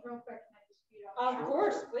that point real quick, can I just speed up? Of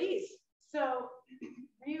course, please. So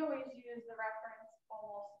we always use the reference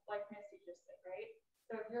almost like Missy just said, right?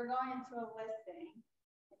 So if you're going into a listing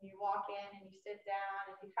and you walk in and you sit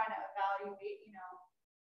down and you kind of evaluate,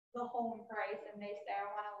 the home price, and they say, I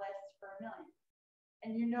want to list for $1 million.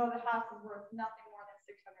 And the house is worth nothing more than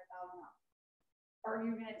 $600,000. Are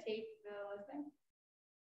you going to take the listing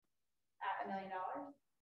at $1 million?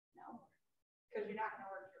 No, because you're not going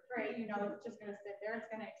to work for free. It's just going to sit there.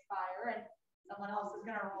 It's going to expire, and someone else is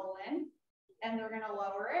going to roll in, and they're going to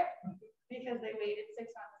lower it because they waited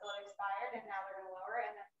 6 months till it expired, and now they're going to lower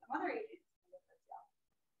it, and then some other agent is going to get this down.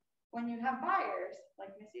 When you have buyers,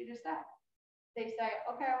 like Missy just said, they say,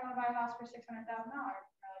 okay, I want to buy a house for $600,000. You're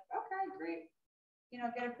like, okay, great.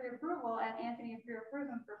 Get a pre-approval, and Anthony pre-approves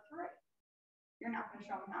them for $3. You're not going to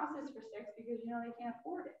show them houses for $6 because they can't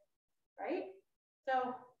afford it, right?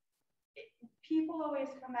 So people always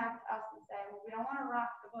come back to us and say, well, we don't want to rock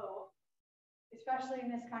the boat, especially in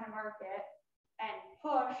this kind of market, and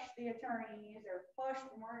push the attorneys or push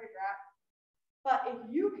the mortgage rep. But if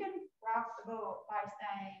you can rock the boat by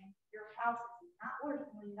saying your house is not worth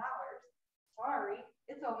 $1 million, sorry,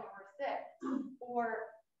 it's only worth $6. Or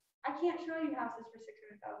I can't show you houses for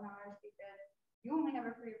 $600,000 because you only have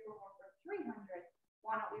a pre-approval for $300.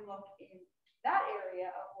 Why don't we look in that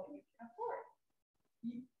area of what you can afford?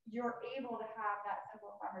 You're able to have that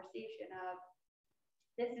simple conversation of,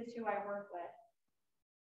 this is who I work with.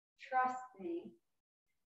 Trust me.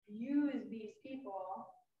 Use these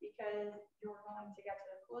people because you're going to get to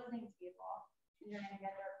the closing table and you're going to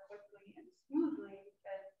get there quickly and smoothly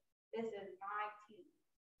because this is my team.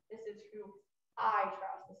 This is who I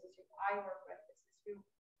trust. This is who I work with. This is who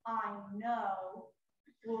I know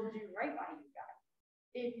will do right by you guys.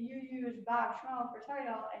 If you use Bob Schmo for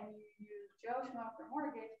title and you use Joe Schmo for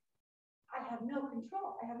mortgage, I have no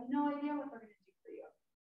control. I have no idea what they're going to do for you.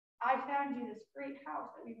 I found you this great house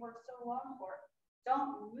that we've worked so long for.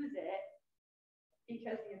 Don't lose it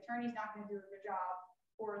because the attorney's not going to do a good job,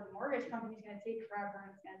 or the mortgage company's going to take forever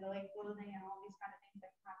and it's going to delay closing and all these kind of things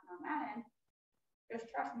that can happen on that end. Just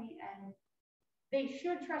trust me, and they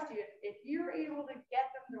should trust you. If you're able to get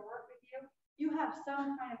them to work with you, you have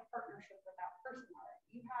some kind of partnership with that person already.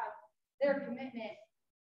 You have their commitment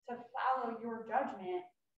to follow your judgment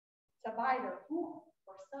to buy their home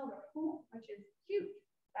or sell their home, which is huge.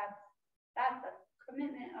 That's a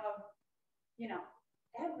commitment of,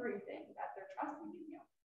 everything that they're trusting in you.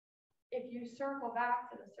 If you circle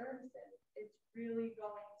back to the services, it's really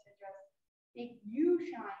going to just make you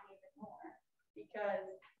shine even more because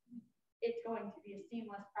it's going to be a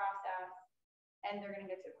seamless process and they're going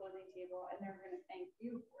to get to the closing table and they're going to thank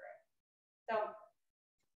you for it. So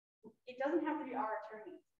it doesn't have to be our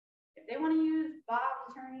attorney. If they want to use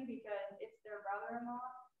Bob's attorney because it's their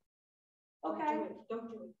brother-in-law, okay.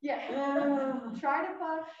 Don't do it. Yeah. Try to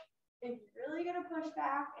push. If you're really going to push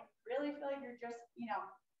back and you really feel like you're just,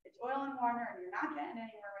 it's oil and water and you're not getting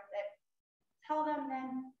anywhere with it, tell them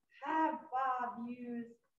then have Bob use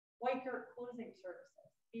Weichert closing services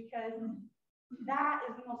because that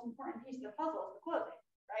is the most important piece of the puzzle is the closing,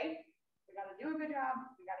 right? We got to do a good job.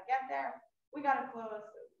 We got to get there. We got to close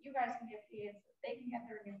so you guys can get paid so they can get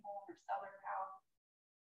their new home or sell their house.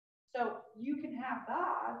 So you can have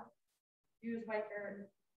Bob use Weichert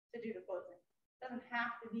to do the closing. It doesn't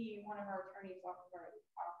have to be one of our attorneys off of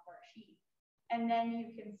our sheet. And then you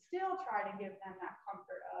can still try to give them that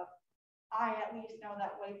comfort of, I at least know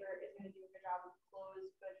that Weichert is going to do a good job of close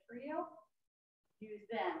good for you. Use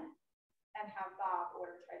them and have Bob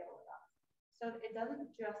order title with us. So it doesn't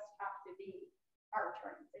just have to be our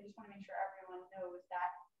attorneys. I just want to make sure everyone knows that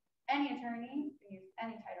any attorney can use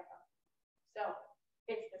any title company. So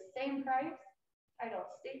it's the same price. Title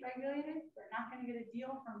is state regulated. They're not going to get a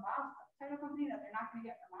deal from Bob's title company that they're not going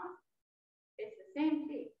to get from us. It's the same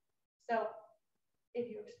fee. So if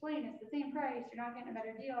you explain it's the same price, you're not getting a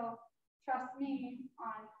better deal, trust me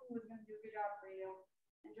on who is going to do a good job for you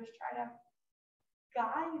and just try to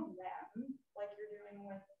guide them like you're doing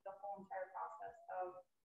with the whole entire process of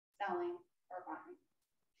selling or buying.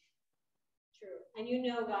 True. And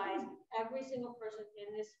guys, every single person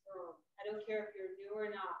in this room, I don't care if you're new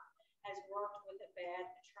or not, has worked with a bad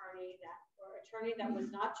attorney that was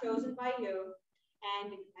not chosen by you,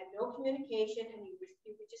 and you had no communication, and you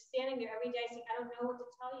were just standing there every day saying, I don't know what to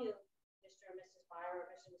tell you, Mr. and Mrs. Buyer or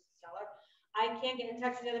Mr. and Mrs. Seller. I can't get in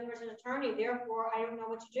touch with the other person's attorney, therefore I don't know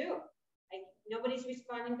what to do. Nobody's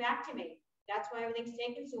responding back to me. That's why everything's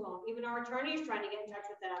taking so long. Even our attorney is trying to get in touch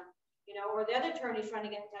with them, you know, or the other attorney is trying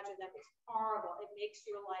to get in touch with them. It's horrible. It makes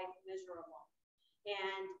your life miserable.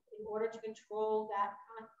 And in order to control that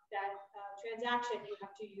transaction, you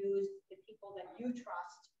have to use the people that you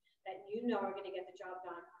trust, that you know are going to get the job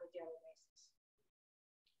done on a daily basis.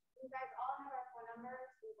 You guys all have our phone numbers.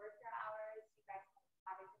 We work your hours. You guys can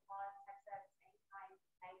obviously call us, text us anytime,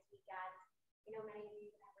 nights, weekends. You know, many of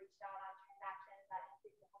you have reached out on transactions that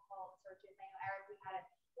include difficult searches. I know, Eric, we had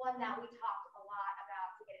one that we talked a lot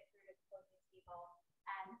about to get it through to closing people.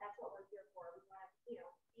 And that's what we're here for. We want to, you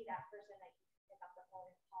know, be that person that you can pick up the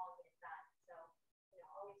phone and call and get it done. So, you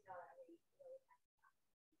know, always know that we really have that.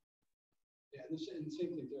 Yeah, and the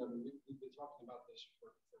same thing there. I mean, we've been talking about this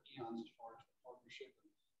for eons as far as the partnership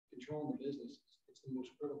and controlling the business. It's the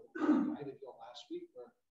most critical thing. I had a deal last week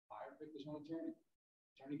where buyer picked his own attorney.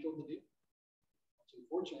 Attorney killed the deal. It's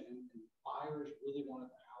unfortunate, and buyers really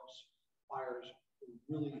wanted the house. Buyers who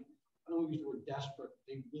really, I don't want to use the word desperate,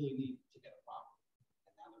 they really need to get a property.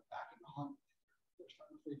 And now they're back in the hunt. They're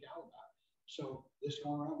starting to freak out about it. So this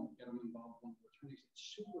going around, we'll get them involved with one of the attorneys.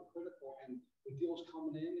 It's super critical. And with deals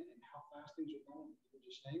coming in and how fast things are going, you were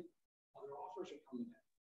just saying, other offers are coming in.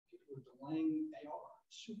 People are delaying AR.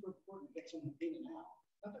 It's super important to get someone in and out.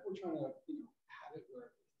 Not that we're trying to, you know, have it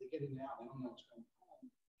where they get in and out, they don't know what's going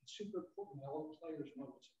on. It's super important that all the players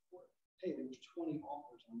know what's important. Hey, there was 20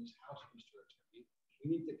 offers on this house, Mr. Attorney. We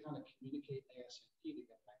need to kind of communicate ASAP to get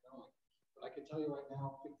that going. But I can tell you right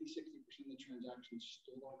now, 50, 60% of the transactions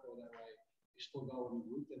still don't go that way. They still go in the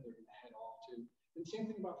route that they're going to head off to. And same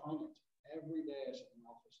thing about finance. Every day I sit in the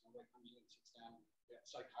office, nobody comes in and sits down. We have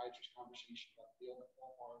psychiatrist conversation about the deal that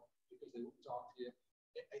fall apart because they won't talk to you.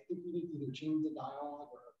 I think we need to either change the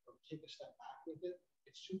dialogue or take a step back with it.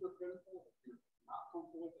 It's super critical. If you're not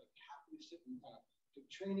comfortable with it, like happy to sit and kind of do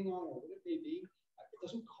training on it or what it may be, it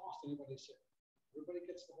doesn't cost anybody to sit. Everybody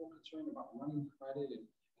gets the whole concern about running credit and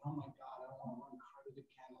oh my God, I don't want to run credit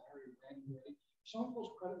again. Larry ran ready. Someone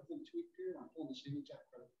pulls credit within a 2-week period, I'm pulling the same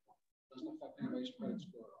exact credit report. Doesn't affect anybody's credit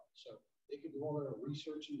score at all. So they can do all their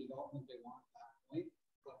research and development they want at that point.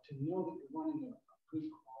 But to know that you're running a good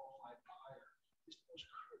qualified buyer is the most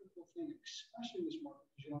critical thing, especially in this market,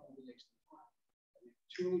 because you don't want to waste the time. I mean,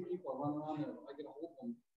 too many people are running around there. I get a hold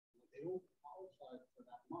of them, they don't qualify for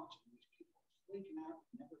that much. And these people are flaking out,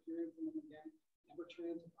 never hearing from them again, never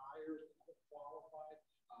turn into buyers, never qualified.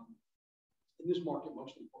 In this market,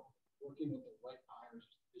 most important, working with the right buyers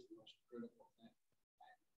is the most critical thing.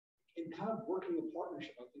 And kind of working the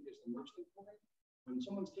partnership, I think, is the most important. When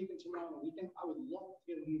someone's taking someone on a weekend, I would love to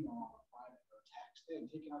get an email on a Friday or a text. Hey, I'm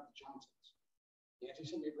taking out the Johnsons. Nancy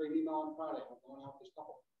sent me a great email on Friday. I'm going out with this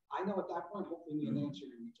couple. I know at that point, hopefully me and Nancy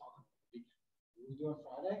are going to be talking about the weekend. What we do on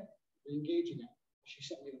Friday, we're engaging it. She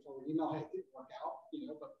sent me the forward email. Hey, it didn't work out, you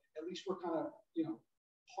know, but at least we're kind of, you know,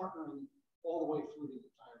 partnering all the way through the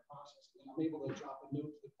entire process. And I'm able to drop a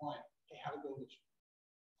note to the client. Hey, how to go this way.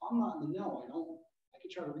 I'm not in the know. I can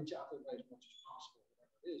try to reach out to everybody as much as possible,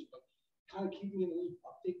 whatever it is, but kind of keeping in the loop,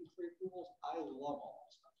 updating pre-approvals. I love all that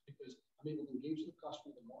stuff because I'm able to engage the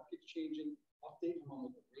customer. The market's changing, update them on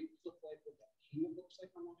what the rates look like, what that payment looks like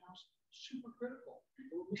on the house. Super critical.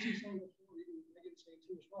 We're missing something before, even Megan saying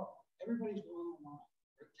too as well. Everybody's going online.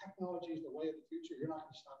 Technology is the way of the future. You're not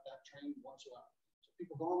going to stop that train whatsoever. So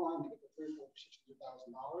people go online, they get the $300,000,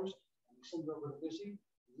 $600,000, and they send it over to Missy.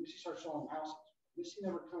 And Missy starts selling houses. Missy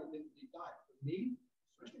never kind of did the deep dive. For me,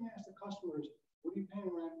 first thing I ask the customer is, what are you paying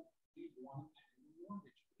rent? Do you want to pay your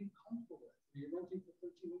mortgage? What are you comfortable with? You're renting for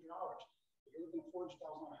 $1,300. If you're looking at $400,000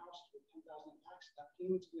 houses with $10,000 in tax, that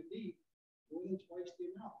payment's going to be more than twice the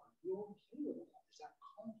amount. Are you okay with that? Is that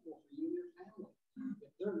comfortable for you and your family?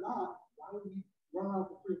 If they're not, why would we run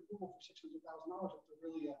around for pre-approval for $600,000 if they're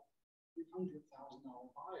really a $300,000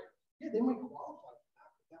 buyer? Yeah, they might qualify for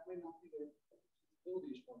that, but that might not be their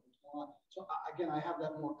abilities for what's going on. So again, I have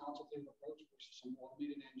that more consultative approach versus some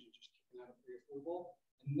automated engine just kicking out a pre-approval.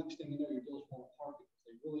 And the next thing you know, your deal's falling apart because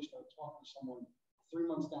they really start talking to someone 3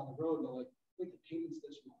 months down the road and they're like, wait, the payment's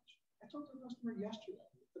this much. I talked to a customer yesterday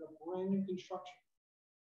who did a brand new construction.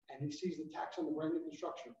 And he sees the tax on the brand new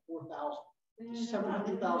construction of $4,000.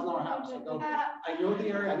 $700,000 house. I go, I know the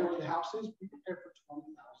area, I know where the house is. We prepare for $20,000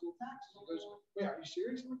 in taxes. He goes, wait, are you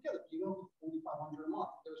serious? I'm like, yeah, you know, $4,500 a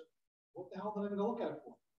month. He goes, what the hell did I go look at it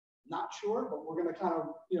for? Not sure, but we're going to kind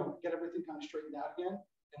of, you know, get everything kind of straightened out again.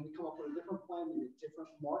 and we come up with a different plan, maybe a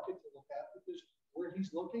different market to look at, because where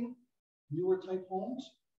he's looking, newer type homes,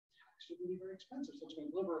 taxes are going to be very expensive. So it's going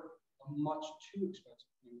to deliver a much too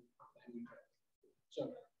expensive thing than we pay.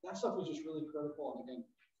 So that stuff is just really critical. And again,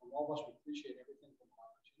 from all of us, we appreciate everything from an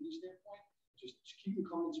opportunity standpoint. Just keep them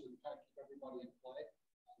coming so we can kind of keep everybody in play,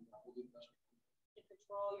 and we'll do the best we can. To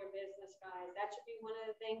control your business, guys. That should be one of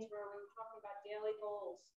the things where we're talking about daily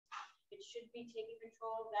goals. It should be taking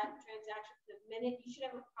control of that transaction. The minute you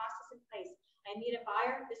should have a process in place. I need a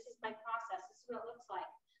buyer. This is my process. This is what it looks like.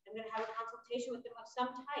 I'm going to have a consultation with them of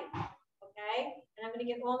some type. Okay, and I'm going to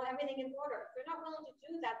get everything in order. If they're not willing to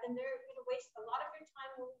do that, then they're going to waste a lot of your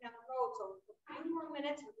time moving down the road. So a few more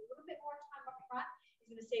minutes with a little bit more time up front is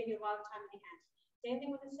going to save you a lot of time in the end. Same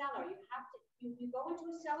thing with the seller. You have to, you go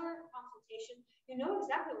into a seller consultation, you know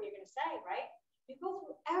exactly what you're going to say, right? You go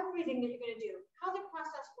through everything that you're going to do, how the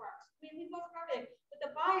process works. I mean, we go through everything. With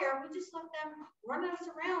the buyer, we just let them run us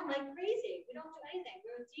around like crazy. We don't do anything.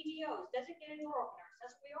 We're DDOs, designated door openers.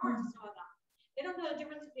 That's what we are to some of them. They don't know the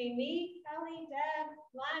difference between me, Kelly, Deb,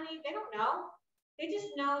 Lonnie. They don't know. They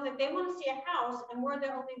just know that they want to see a house and we're the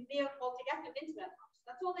only vehicle to get them into that house.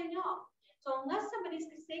 That's all they know. So unless somebody's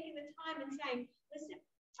taking the time and saying, listen,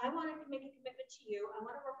 I want to make a commitment to you. I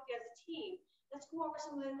want to work with you as a team. Let's go over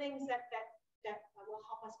some of the things that will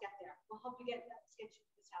help us get there. Will help you get to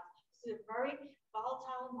this house. This is a very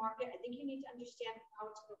volatile market. I think you need to understand how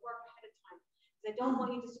it's going to work ahead of time. Because I don't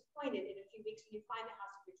want you disappointed in a few weeks when you find the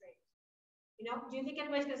house of your dreams. You know, do you think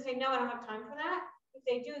anybody's going to say, no, I don't have time for that? If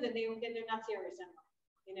they do, then they're not serious anymore.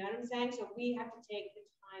 You know what I'm saying? So we have to take the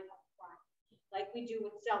time up front, like we do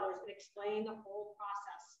with sellers, and explain the whole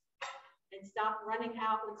process. And stop running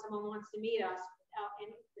out when someone wants to meet us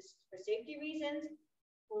for safety reasons,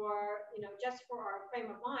 or just for our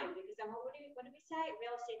frame of mind. Because then what do we say?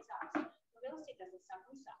 Real estate sucks. Well, real estate doesn't suck.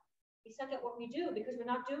 We suck. We suck at what we do because we're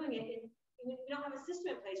not doing it. We don't have a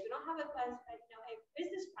system in place. We don't have a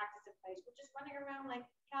business practice in place. We're just running around like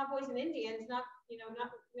cowboys and Indians, not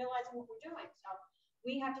realizing what we're doing. So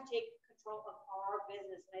we have to take control of our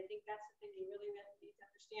business, and I think that's the thing you really need to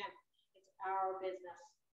understand. It's our business.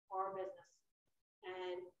 Our business.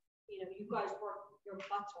 And you guys work your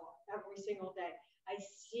butts off every single day. I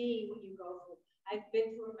see what you go through. I've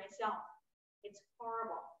been through it myself. It's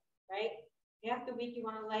horrible, right? Half the week you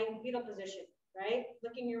want to lay in fetal position, right?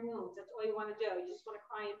 Licking your wounds. That's all you want to do. You just want to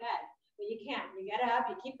cry in bed. But you can't. You get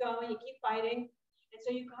up, you keep going, you keep fighting. And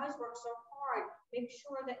so you guys work so hard. Make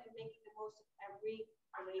sure that you're making the most of every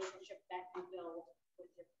relationship that you build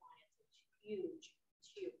with your clients. It's huge.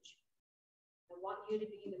 It's huge. I want you to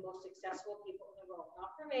be the most successful people in the world.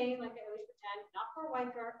 Not for me, like I always pretend, not for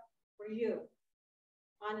Wiker, for you.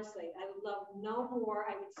 Honestly, I would love no more.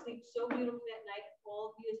 I would sleep so beautifully at night if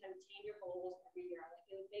all of you have attained your goals every year. Like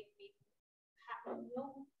it would make me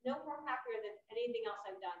no more happier than anything else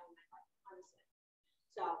I've done in my life, honestly.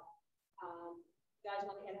 So, you guys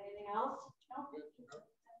want to add anything else? No?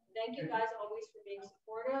 Thank you guys always for being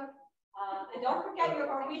supportive. And don't forget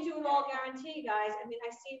our We Do It All guarantee, guys. I mean,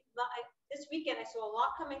 this weekend I saw a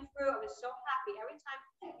lot coming through. I was so happy. Every time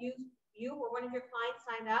you or one of your clients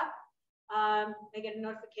signed up, they get a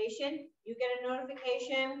notification. You get a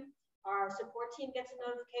notification. Our support team gets a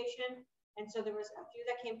notification. And so there was a few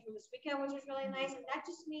that came through this weekend, which was really nice. And that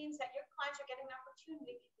just means that your clients are getting an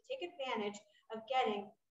opportunity to take advantage of getting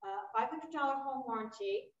a $500 home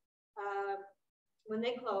warranty when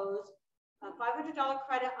they close, a $500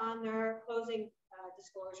 credit on their closing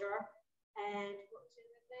disclosure, and what was the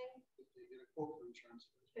other thing? They get a quote for insurance.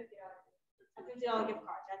 $50 gift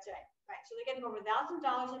card. That's right. Right. So they're getting over $1,000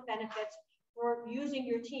 in benefits for using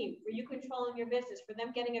your team, for you controlling your business, for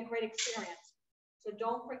them getting a great experience. So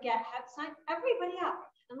don't forget, sign everybody up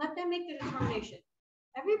and let them make the determination.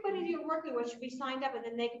 Everybody you're working with should be signed up, and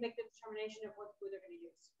then they can make the determination of who they're going to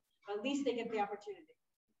use. But at least they get the opportunity.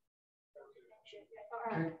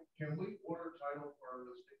 Can we order title for our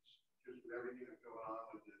listings just with everything that's going on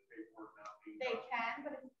with the paperwork not being They done? can,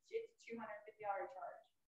 but it's $250 charge.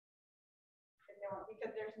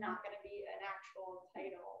 Because there's not going to be an actual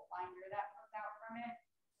title binder that comes out from it.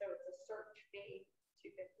 So it's a search fee,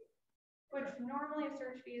 $250. Which normally a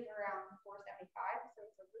search fee is around $475. So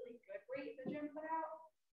it's a really good rate that Jim put out.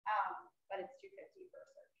 But it's $250 for a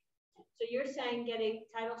search. So you're saying get a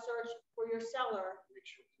title search for your seller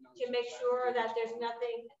to make sure that there's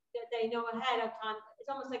nothing that they know ahead of time. It's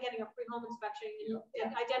almost like getting a free home inspection and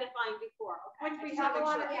identifying before. Okay. Which we have a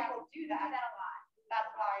lot of people do that. A lot. That's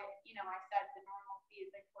why, I said the normal fee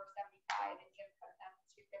is like $475 and Jim put them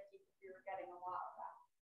 $250 because we were getting a lot of that.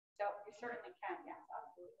 So you certainly can, yes,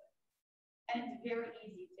 absolutely. And it's very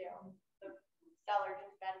easy too. The seller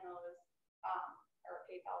just Venmos or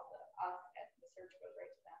PayPal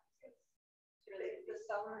If the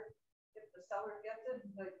seller gets it,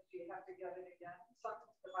 like, do you have to get it again?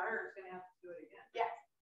 Sometimes the buyer is gonna have to do it again. Yes,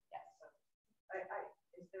 yes. So,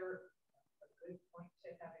 is there a good point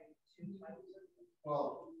to having two titles?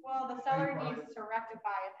 Well, the seller needs to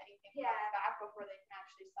rectify if anything comes back before they can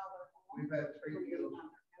actually sell their home. We've had 3 deals.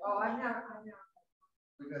 Oh, I'm not.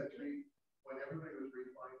 We've had 3, when everybody was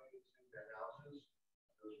refinancing their houses,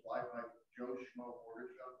 it was like Joe Schmo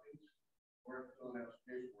mortgage companies, weren't filling out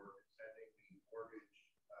paperwork and sending the mortgage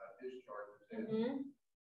discharges in.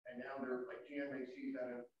 And now they're like GMAC's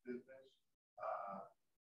out of business.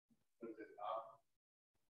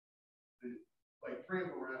 Like 3 of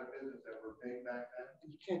them were out of business that were big back then. And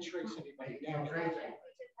you can't trace anybody You can't down. trace anybody.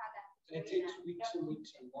 And it takes weeks and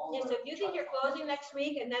weeks and long. Yeah, so if you think you're closing next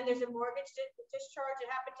week and then there's a mortgage discharge, it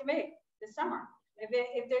happened to me this summer. If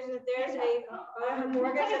there's a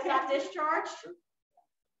mortgage that's not discharged,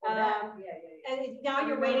 and now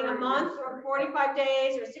you're waiting a month or 45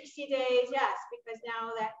 days or 60 days, yes, because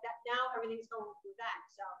now now everything's going through that.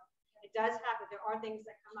 So it does happen. There are things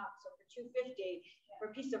that come up. So for $250, for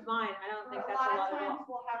peace of mind, I don't think that's a lot of at all. times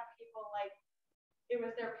we'll have people like, it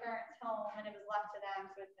was their parents' home and it was left to them,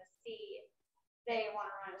 so it's a C. They want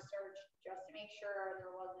to run a search just to make sure there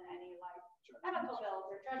wasn't any like medical bills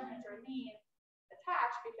or judgments or liens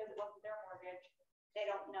attached because it wasn't their mortgage. They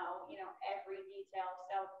don't know, every detail.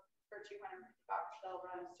 So for $250, they'll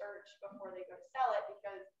run a search before they go to sell it,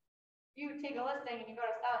 because you take a listing and you go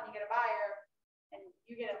to sell it and you get a buyer and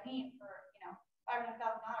you get a lien for, $500,000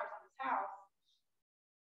 on this house.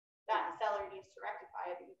 That seller needs to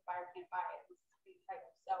rectify it because the buyer can't buy it.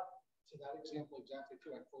 So to that example exactly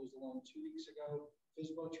too, I closed a loan 2 weeks ago,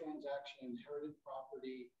 FSBO transaction, inherited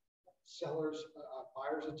property, seller's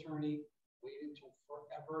buyer's attorney waited until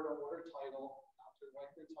forever to order title, not to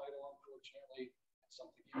wipe their title, unfortunately, and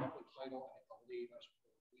something came up with title and it delayed us for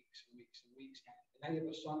weeks and weeks and weeks. And now you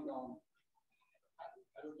have a son going,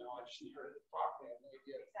 I don't know, I just inherited the property, I have no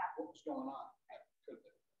idea what was going on.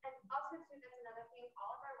 And also too, that's another thing,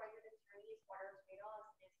 all of our registered attorneys order title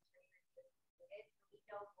is attorney we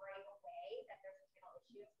know right away that there's a title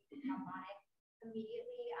issue, so we can jump on it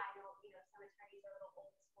immediately. I know, some attorneys are a little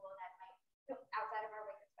old school that might, outside of our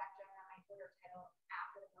WIC spectrum, that might order title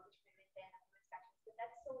after the mortgage commitment and home inspections, but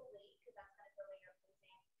that's so late because that's going to delay your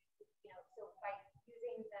closing. So by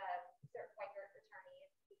using the certified attorney,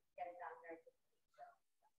 we can get it done very quickly. So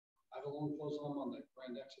I have a loan closed on Monday.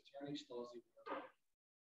 Brand X attorney still has the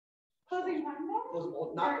closing Monday?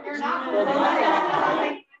 You're not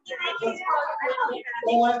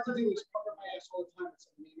all I have to do is cover my ass all the time and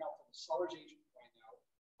send an email to the seller's agent right now,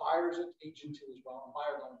 buyer's agent too as well, and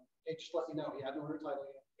buyer going, hey, just let me know. He hadn't ordered title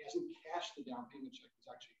yet. He hasn't cashed the down payment check. He's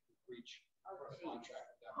actually in breach of a contract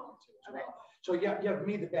at that point too as well. So you have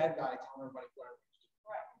me, the bad guy, telling everybody what I was doing.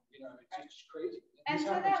 Right. It's just crazy. And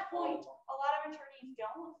to that point, a lot of attorneys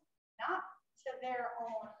don't, not to their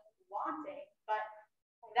own wanting, but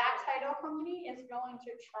that title company is going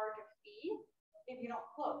to charge a fee if you don't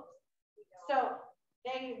close. So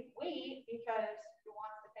they wait because who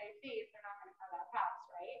wants to pay a fee if they're not going to have that house,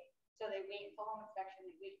 right? So they wait until home inspection,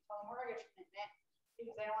 they wait until mortgage commitment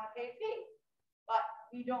because they don't want to pay a fee. But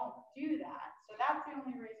we don't do that. So that's the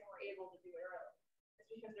only reason we're able to do it early. Is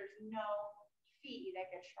because there's no fee that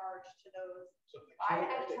gets charged to those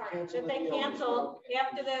buyers. If they cancel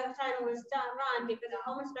after the title is run because of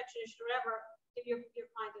home inspection issue or whatever, if your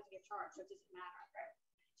client doesn't get charged, so it doesn't matter, right?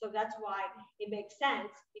 So that's why it makes sense,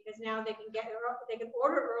 because now they can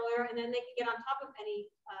order earlier, and then they can get on top of any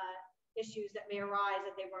issues that may arise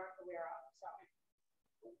that they weren't aware of. So.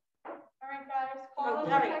 All right, guys.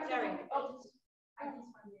 Terry. I just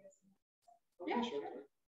wanted to say. Yeah, sure.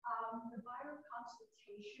 The buyer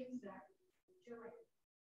consultations that we're doing,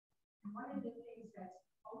 one of the things that's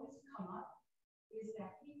always come up is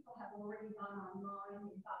that people have already gone online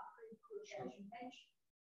and got pre-approved, as you mentioned,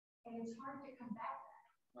 and it's hard to come back.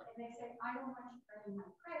 And they say, I don't want you earning my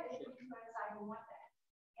credit because I don't want that.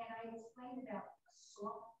 And I explained about a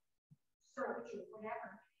slow search or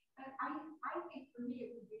whatever. But I think for me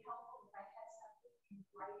it would be helpful if I had something in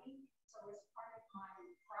writing. So as part of my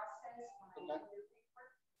process, when I do the paper,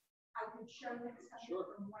 I could show them something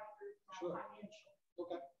from White Group Financial.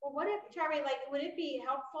 Okay. Well, what if, Terry, would it be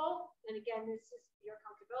helpful, and again, this is your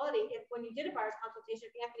comfortability, if when you did a buyer's consultation,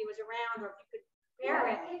 if Anthony was around, or if you could compare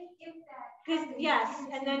it? Because yes,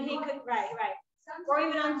 and then he could, right. Or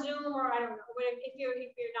even on Zoom, or I don't know, if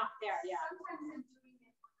you're not there, yeah. Sometimes I'm doing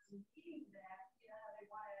it when I'm meeting them, they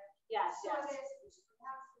want to yes. this,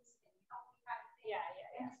 pronounce this, and help me kind of thing. Yeah.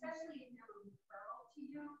 And especially if they're a referral to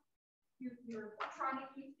you, you're trying to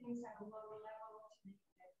keep things at a lower level to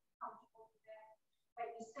make it comfortable for them, but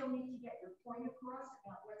you still need to get your point across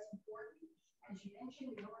about what's important. As you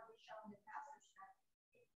mentioned, we already shown the passage that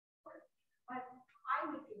it's important. But I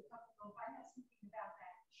would feel comfortable if I had something about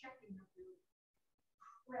that checking of your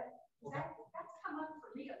credit. That's come up for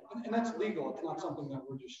me a lot. And that's legal. It's not something that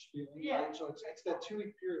we're just spewing, right? So it's that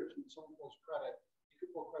 2-week period when someone pulls credit. You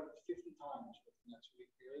could pull credit 50 times within that 2-week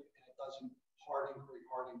period, and it doesn't hard inquiry.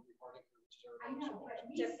 I know, but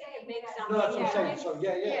Just make No, something. that's what I'm saying. So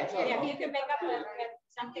yeah. If you can make up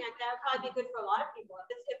something like that, would probably be good for a lot of people.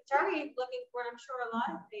 If Terry's looking for it, I'm sure a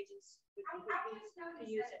lot of agents would I just noticed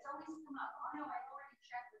use that it. it's always come up. Oh, no, I've already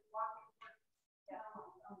checked with walking. I know.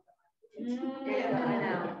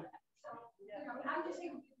 So, I just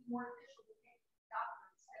think it would be more efficient to take the doctor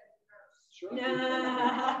instead of the nurse. Sure.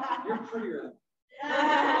 You're prettier.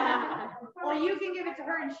 Well, you can give it to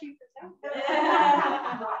her and she presents it.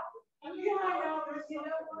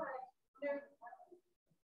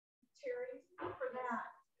 Terry, for that,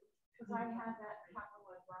 because I had that happen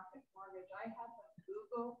with Rocket Mortgage, I had to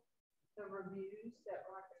Google the reviews that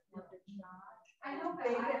Rocket Mortgage got. I know that.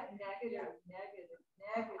 They get negative.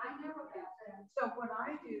 I never got that. So what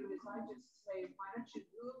I do is I just say, why don't you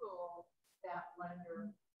Google that lender,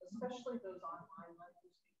 especially those online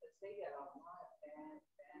lenders, because they get a lot of bad.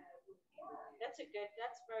 That's a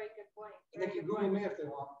very good point. And they can Google me if they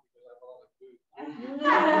want, because I have a lot of food.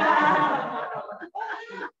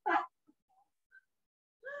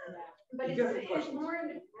 But it's more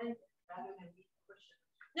independent rather than be pushing.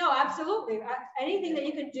 No, absolutely. Anything that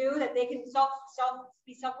you can do that they can be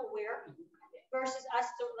self-aware versus us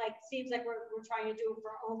to seems like we're trying to do it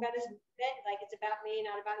for our own benefit, like it's about me,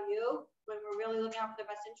 not about you, when we're really looking out for the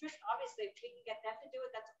best interest. Obviously, if we can get them to do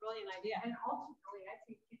it, that's a brilliant idea. And ultimately, I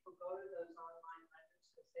think people go to those online lenders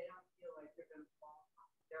because they don't feel like they're going to fall.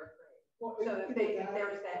 They're afraid. Well, So that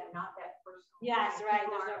there's that, not that personal. Yes, right.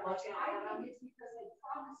 People There's no aren't personal. I think it's because they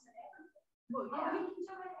promise and everything. Well, Oh, yeah. we can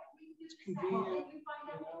do it. We can do It's this. convenient, You find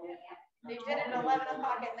out what we get. They did it at 11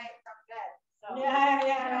 o'clock at night from bed. So.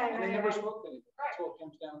 Yeah. And they never spoke to anybody. That's what it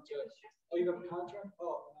comes down to. Oh, you have a contract?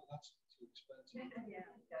 Oh, no, that's too expensive.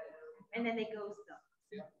 And then they ghost them.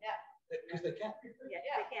 Yeah. Because they can't. Yes,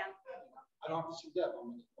 they can. I don't have to see Deb.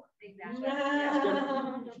 I'm in the corner. Exactly.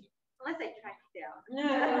 Unless they track you down.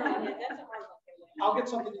 That's a hard one. I'll get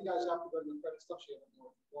something you guys have to go to the credit stuff. So you have a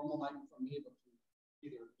more formal night from me, but through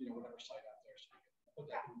either, whatever site out there. So you can put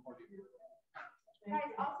that in more detail.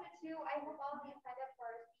 Guys, also too, I hope all of you signed up for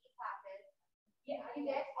our PE classes. Yeah, you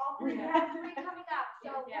did. All three. We have 3 coming up.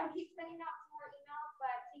 So we'll keep sending out some more emails,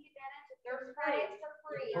 but take advantage of those credits for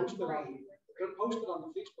free. They're posted on the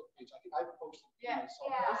Facebook page. I think I've posted. Yeah.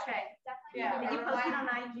 Okay. Definitely. Yeah. And you posted on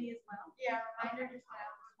IG as well. Yeah, reminder just went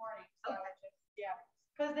out this morning. So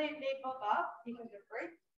because they book up because they're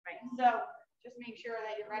free. Right. So just make sure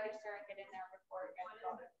that you register and get in there before it gets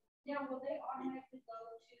going. Now, will they automatically go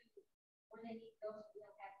to where they need those? To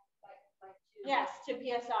Yes, to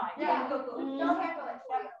PSI. Yeah, they'll handle it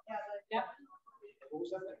for you. Yep. What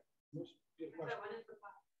was that? Good question.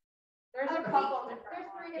 There's a couple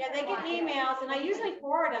different ones. Yeah, they get emails, and I usually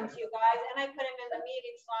forward them to you guys, and I put them in the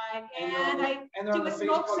meeting slide, and I do a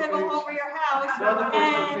smoke signal over your house,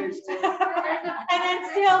 and then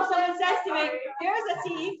still someone says to me, "There's a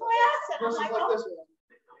CE class," and I'm like, "Oh,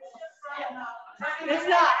 it's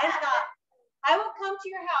not. I will come to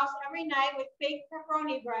your house every night with baked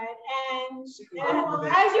pepperoni bread, and as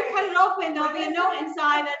you cut it open, there'll be a note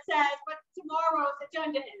inside that says what tomorrow's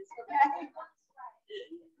agenda is." Okay.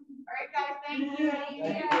 All right, guys, thank you.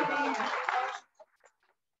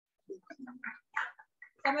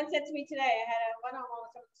 Someone said to me today, I had a one-on-one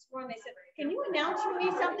with someone this morning, they said, "Can you announce for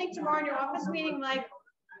me something tomorrow in your office meeting?" Like,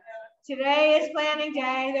 today is planning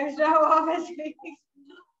day, there's no office meeting.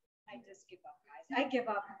 I just give up, guys. I give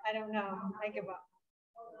up. I don't know. I give up.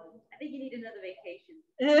 I think you need another vacation.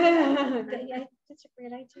 That's a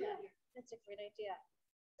great idea. That's a great idea.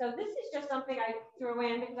 So this is just something I threw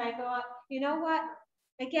in because I thought, you know what?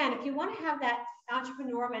 Again, if you want to have that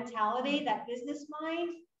entrepreneur mentality, that business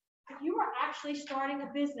mind, if you are actually starting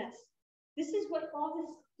a business, this is what all the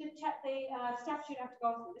steps you have to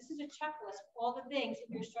go through. This is a checklist of all the things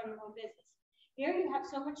if you're starting your own business. Here you have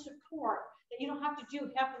so much support that you don't have to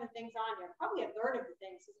do half of the things on here. Probably a third of the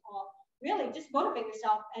things is all really just motivate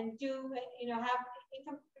yourself and do, have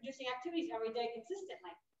income producing activities every day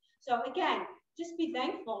consistently. So again, just be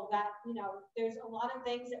thankful that, there's a lot of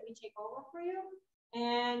things that we take over for you,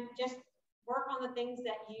 and just work on the things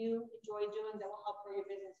that you enjoy doing that will help grow your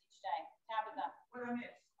business each day. Tabitha. What I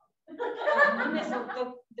miss? You missed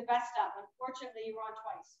the best stuff. Unfortunately, you were on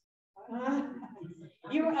twice.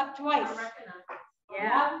 You were up twice.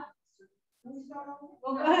 Yeah.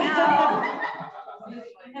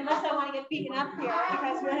 And unless I want to get beaten up here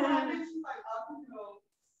because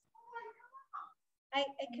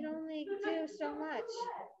I can only do so much.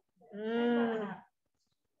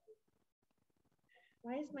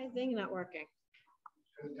 Why is my thing not working?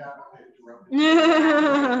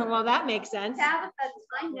 Well, that makes sense. Tabitha,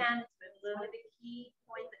 time management was one of the key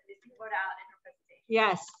points that Missy brought out in her presentation.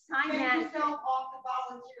 Yes. Time management.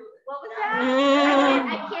 What was that?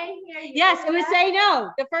 I can't hear you. Yes, it was say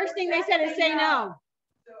no. The first thing they said is say no.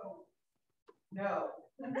 No.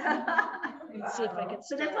 Let's see if I can.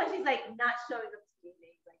 So that's why she's like not showing up to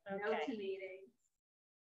meetings, like no Okay. to meetings.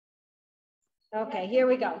 Okay, here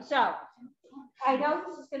we go. So I know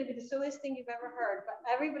this is going to be the silliest thing you've ever heard, but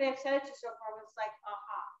everybody I've said it to so far was like,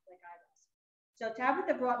 aha, like I was. So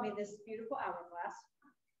Tabitha brought me this beautiful hourglass,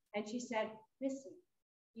 and she said, Missy,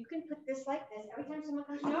 you can put this like this. Every time someone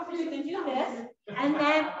comes to your office, you can do this, and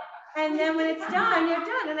then when it's done, you're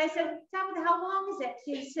done. And I said, Tabitha, how long is it?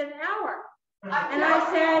 She said an hour. And I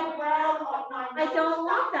said, I don't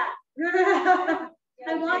want that.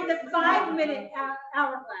 I want the 5-minute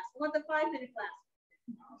hourglass. I want the 5-minute class.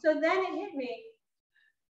 So then it hit me.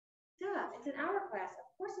 Duh, it's an hourglass. Of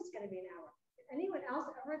course it's going to be an hour. Did anyone else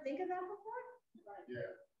ever think of that before?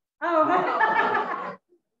 Yeah. Oh,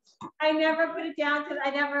 I never put it down because I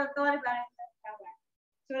never thought about it that way.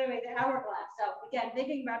 So anyway, the hourglass. So again,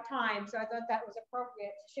 thinking about time. So I thought that was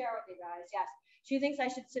appropriate to share with you guys. Yes. She thinks I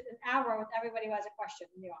should sit an hour with everybody who has a question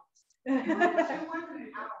in the office. It wasn't an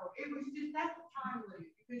hour. It was just, that's the time limit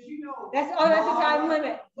because you know. That's the time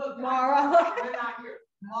limit. Look, Mara. We're not here.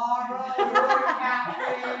 Mara, you're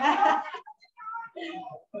Catherine.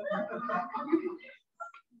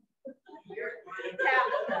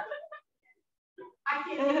 Tabitha. I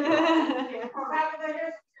can't do it. Tabitha,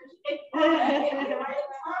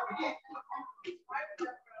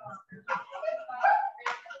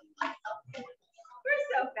 We're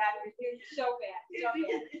so bad. So bad.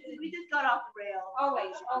 We just got off the rails.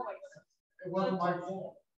 Always, always. It wasn't my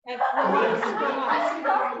fault. And for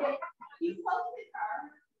once. You posted her.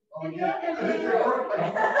 Oh, yeah. It's your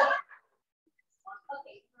birthday.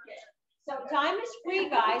 So time is free,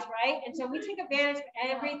 guys, right? And so we take advantage of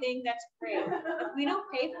everything that's free. If we don't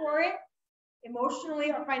pay for it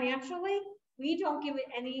emotionally or financially, we don't give it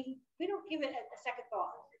a second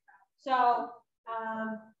thought. So,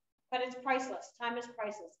 but it's priceless. Time is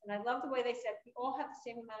priceless. And I love the way they said we all have the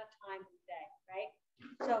same amount of time in the day, right?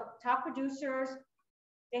 So top producers,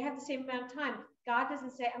 they have the same amount of time. God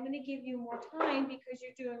doesn't say, I'm going to give you more time because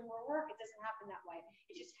you're doing more work. It doesn't happen that way.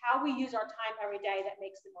 It's just how we use our time every day that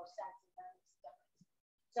makes the most sense. And that makes the difference.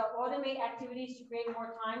 So automate activities to create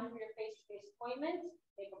more time for your face-to-face appointments.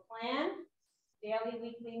 Make a plan, daily,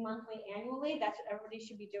 weekly, monthly, annually. That's what everybody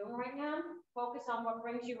should be doing right now. Focus on what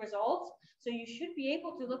brings you results. So you should be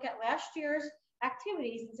able to look at last year's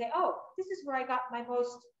activities and say, oh, this is where I got my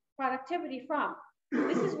most productivity from.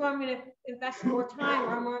 This is where I'm going to invest more time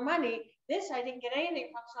or more money. This I didn't get anything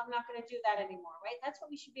from, so I'm not going to do that anymore, right? That's what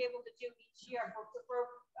we should be able to do each year for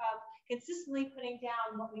consistently putting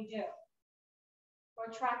down what we do, or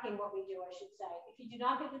tracking what we do, I should say. If you do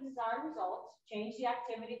not get the desired results, change the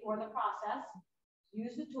activity or the process,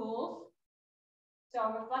 use the tools. So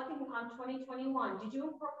reflecting on 2021, did you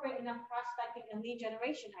incorporate enough prospecting and lead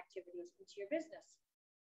generation activities into your business?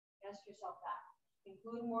 Ask yourself that.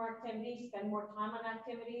 Include more activities, spend more time on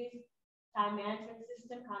activities, time management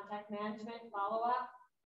system, contact management, follow-up.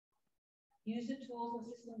 Use the tools and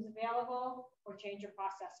systems available, or change your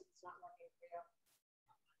process if it's not working for you.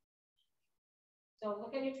 So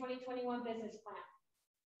look at your 2021 business plan.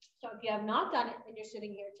 So if you have not done it and you're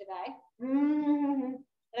sitting here today, and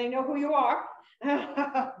I know who you are,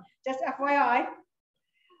 just FYI,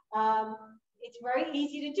 it's very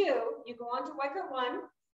easy to do. You go on to Weichert One,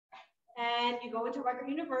 and you go into Weichert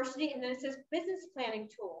University, and then it says business planning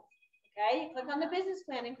tool. Okay, you click on the business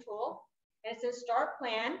planning tool, and it says start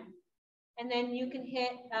plan, and then you can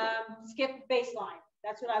hit skip baseline.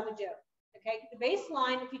 That's what I would do. Okay, the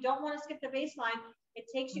baseline, if you don't want to skip the baseline, it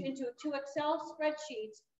takes you into 2 Excel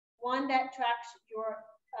spreadsheets, one that tracks your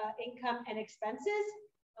income and expenses,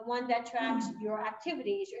 and one that tracks your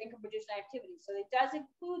activities, your income producing activities. So it does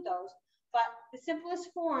include those, but the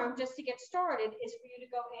simplest form just to get started is for you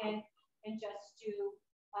to go in and just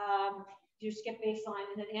do skip baseline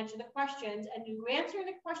and then answer the questions, and you answer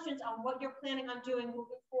the questions on what you're planning on doing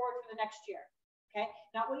moving forward for the next year. Okay,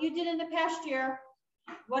 not what you did in the past year.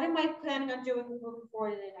 What am I planning on doing moving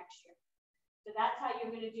forward in the next year? So that's how you're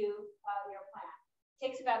going to do your plan. It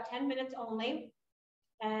takes about 10 minutes only,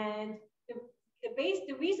 and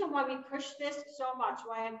the reason why we push this so much,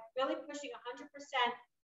 why I'm really pushing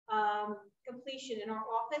 100% completion in our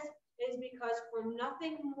office, is because for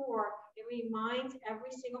nothing more, it reminds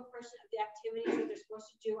every single person of the activities that they're supposed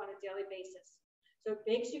to do on a daily basis. So it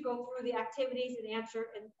makes you go through the activities and answer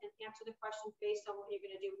the questions based on what you're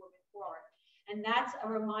going to do moving forward. And that's a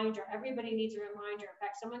reminder. Everybody needs a reminder. In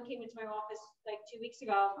fact, someone came into my office like 2 weeks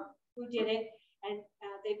ago who did it, and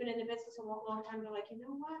they've been in the business a long time. They're like, you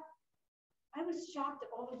know what? I was shocked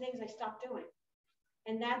at all the things I stopped doing.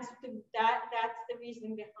 And that's the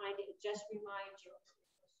reasoning behind it. It just reminds you of what you're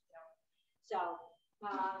supposed to do. So,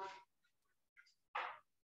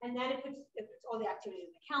 and then it puts all the activities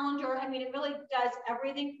in the calendar. I mean, it really does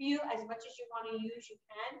everything for you. As much as you want to use, you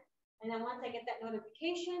can. And then once I get that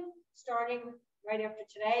notification, starting right after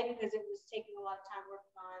today, because it was taking a lot of time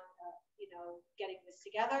working on, getting this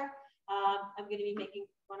together, I'm going to be making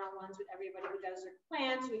one-on-ones with everybody who does their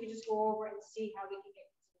plans, so we can just go over and see how we can get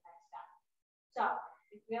to the next step. So,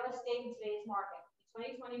 real estate in today's market.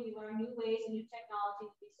 In 2020, we learned new ways and new technology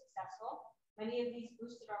to be successful. Many of these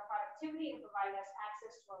boosted our productivity and provided us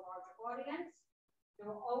access to a larger audience. There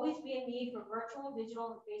will always be a need for virtual,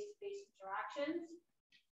 digital, and face-to-face interactions.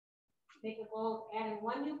 Make a goal of adding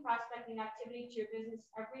one new prospecting activity to your business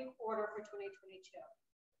every quarter for 2022.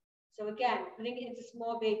 So again, putting it into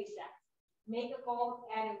small baby steps. Make a goal of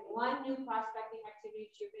adding one new prospecting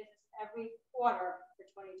activity to your business every quarter for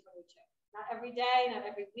 2022. Not every day, not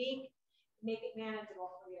every week. Make it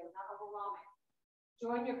manageable for you, not overwhelming.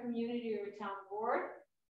 Join your community or your town board.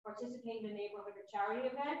 Participate in a neighborhood or charity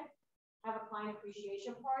event. Have a client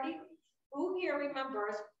appreciation party. Who here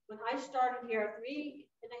remembers when I started here 3.5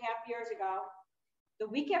 years ago? The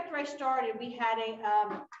week after I started, we had a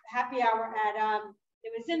happy hour at,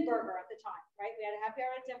 it was Zinburger at the time, right? We had a happy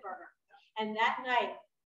hour at Zinburger. And that night,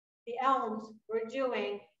 the Elms were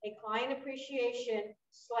doing a client appreciation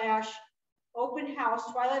 / open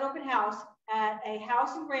house, twilight open house at a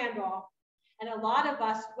house in Randolph. And a lot of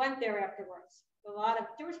us went there afterwards. There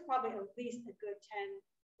was probably at least a good 10,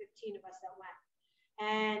 15 of us that went.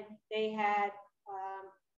 And they had,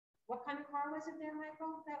 what kind of car was it there,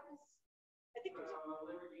 Michael? That was, I think it was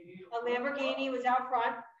a Lamborghini was out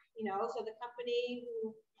front, so the company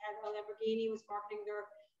who had a Lamborghini was marketing their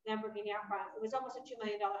Lamborghini out front. It was almost a $2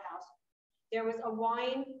 million house. There was a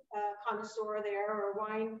wine connoisseur there, or a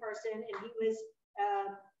wine person, and he was,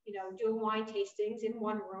 doing wine tastings in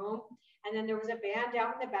one room. And then there was a band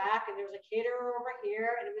out in the back, and there was a caterer over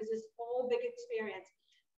here, and it was this whole big experience.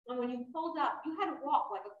 And when you pulled up, you had to walk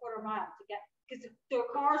like a quarter mile to get, because the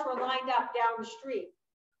cars were lined up down the street.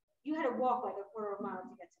 You had to walk like a quarter mile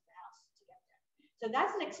to get to the house to get there. So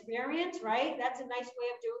that's an experience, right? That's a nice way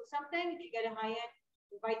of doing something. If you get a high-end,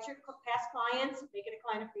 invite your past clients, make it a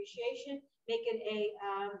client appreciation, make it a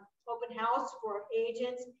open house for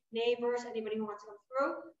agents, neighbors, anybody who wants to come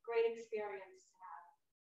through. Great experience to have.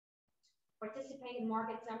 Participate in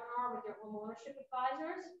market seminar with your home ownership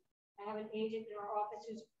advisors. I have an agent in our office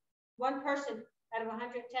who's one person out of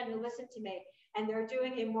 110 who listened to me, and they're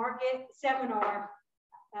doing a market seminar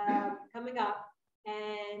coming up.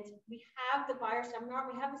 And we have the buyer seminar,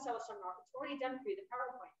 we have the seller seminar. It's already done for you, the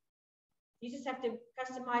PowerPoint. You just have to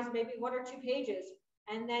customize maybe 1 or 2 pages,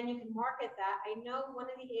 and then you can market that. I know one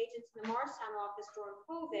of the agents in the Morristown office during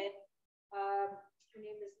COVID, her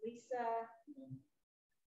name is Lisa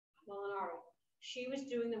Molinari. She was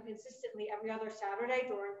doing them consistently every other Saturday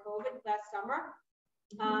during COVID last summer.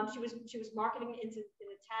 She was marketing it in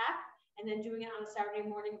a TAP, and then doing it on a Saturday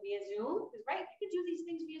morning via Zoom. Because right, you can do these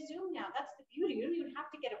things via Zoom now. That's the beauty. You don't even have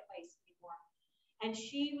to get a place anymore. And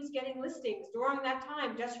she was getting listings during that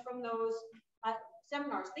time just from those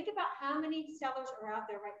seminars. Think about how many sellers are out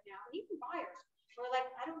there right now, and even buyers who are like,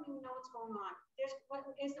 I don't even know what's going on.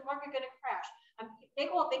 Is the market going to crash?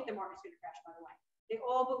 They all think the market's going to crash, by the way. They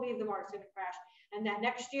all believe the market's going to crash, and that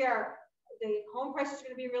next year the home price is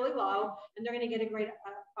going to be really low, and they're going to get a great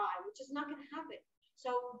buy, which is not going to happen.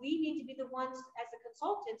 So we need to be the ones as the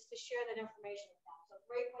consultants to share that information with them. So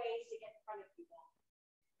great ways to get in front of people.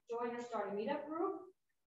 Join or start a meetup group.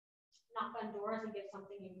 Knock on doors and give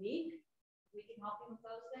something unique. We can help you with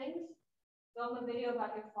those things. Film a video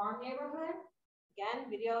about your farm neighborhood. Again,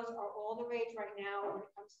 videos are all the rage right now when it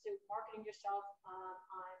comes to marketing yourself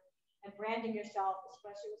and branding yourself,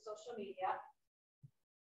 especially with social media.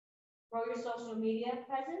 Grow your social media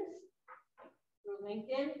presence through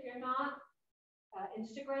LinkedIn if you're not,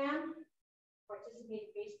 Instagram,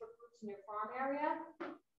 participate in Facebook groups in your farm area,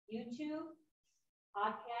 YouTube,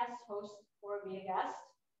 podcasts, host or be a guest,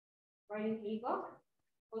 write an ebook,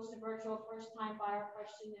 host a virtual first-time buyer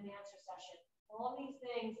question and answer session. All these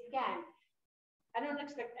things, again, I don't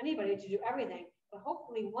expect anybody to do everything, but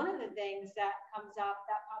hopefully one of the things that comes up,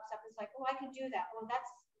 that pops up is like, oh, I can do that. Well,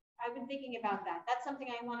 I've been thinking about that. That's something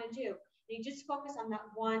I want to do. And you just focus on that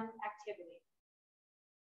one activity.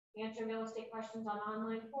 Answer real estate questions on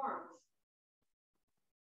online forums.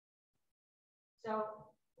 So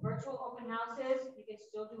virtual open houses, you can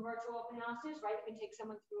still do virtual open houses, right? You can take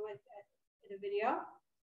someone through it in a video.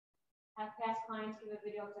 Have past clients give a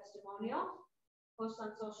video testimonial. Post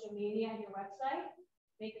on social media and your website.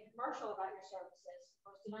 Make a commercial about your services.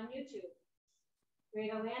 Post it on YouTube.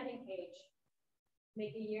 Create a landing page.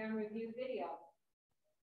 Make a year in review video.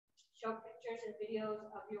 Show pictures and videos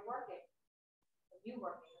of your working. Of you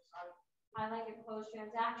working, sorry. Highlight your closed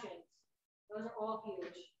transactions. Those are all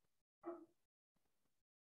huge.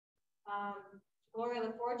 Gloria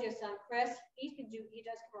LaForge's son, Chris, he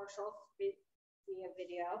does commercials via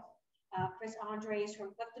video. Chris Andre is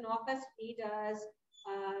from Clifton office. He does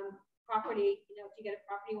property, if you get a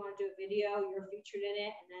property, you want to do a video, you're featured in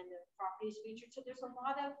it, and then the property is featured. So there's a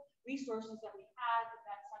lot of resources that we have if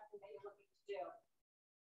that's something that you're looking to do.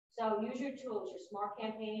 So use your tools, your smart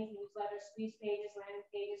campaigns, newsletters, squeeze pages, landing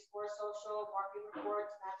pages, for social, marketing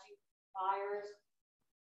reports, matching buyers,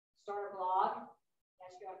 start a blog,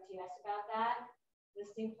 ask your FTS about that,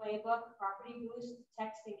 listing playbook, property boost,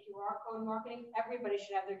 texting, QR code marketing. Everybody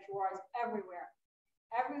should have their QRs everywhere.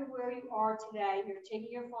 Everywhere you are today, you're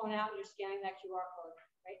taking your phone out and you're scanning that QR code,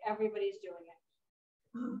 right? Everybody's doing it.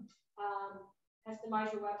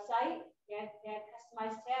 Customize your website, add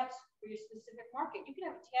customized tabs for your specific market. You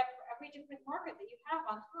can have a tab for every different market that you have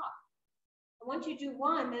on top. And once you do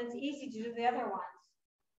one, then it's easy to do the other ones.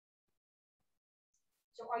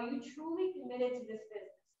 So are you truly committed to this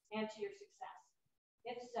business and to your success?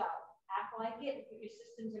 If so, act like it and put your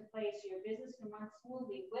systems in place so your business can run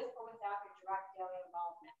smoothly with or without your direct daily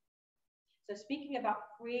involvement. So speaking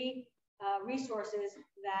about free resources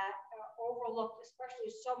that are overlooked,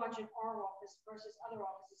 especially so much in our office versus other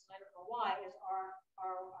offices, and I don't know why, is our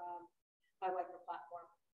MyWiper platform.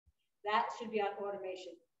 That should be on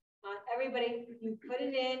automation. Everybody, you put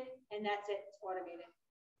it in and that's it, it's automated.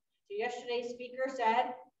 So yesterday's speaker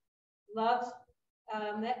said, loves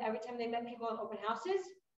that every time they met people in open houses,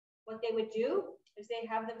 what they would do is they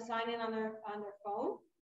have them sign in on their phone,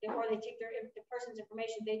 or they take the person's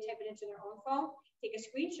information, they type it into their own phone, take a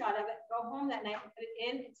screenshot of it, go home that night and put it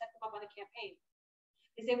in and set them up on a campaign.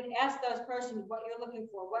 Because they would ask those persons what you're looking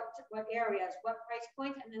for, what areas, what price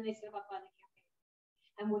points, and then they set them up on the campaign.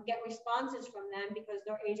 And would get responses from them because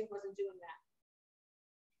their agent wasn't doing that.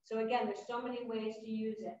 So again, there's so many ways to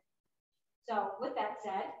use it. So with that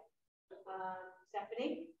said,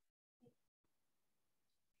 Stephanie.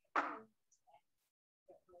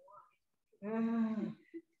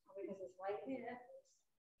 Because it's right here.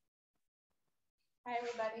 Hi,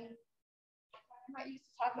 everybody. I'm not used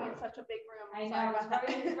to talking in such a big room. I know,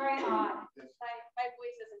 it's very odd. My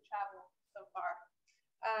voice doesn't travel so far.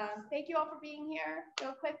 Thank you all for being here.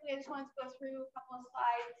 Real quickly, I just wanted to go through a couple of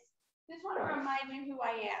slides. Just want to remind you who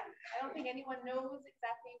I am. I don't think anyone knows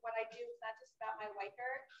exactly what I do. It's not just about my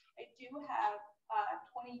Wiker. I do have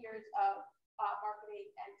 20 years of marketing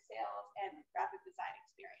and sales and graphic design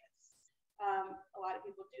experience. A lot of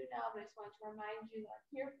people do know, but I just wanted to remind you that I'm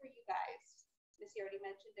here for you guys. Missy already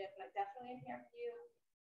mentioned it, but I definitely am here for you.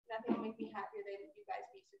 Nothing will make me happier than you guys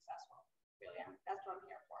be successful. Really am. That's what I'm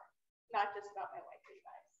here for. Not just about my Wiker, you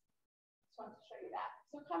guys. Just wanted to show you that.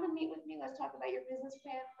 So come and meet with me. Let's talk about your business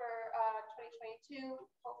plan for 2022.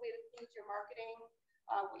 Hopefully it includes your marketing,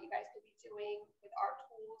 what you guys could be doing with our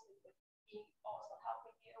tools and with me also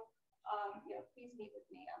helping you. Please meet with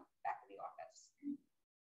me. I'm back in the office.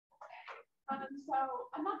 So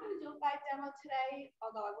I'm not going to do a live demo today,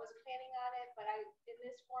 although I was planning on it, but in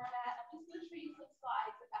this format, I'm just going to show you some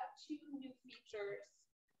slides about 2 new features.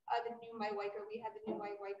 The new MyWiker. We had the new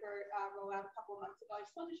MyWiker roll out a couple of months ago. I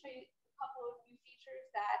just wanted to show you a couple of new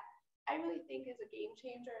features that I really think is a game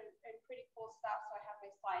changer and pretty cool stuff. So I have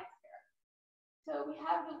my slides here. So we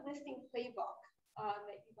have the listing playbook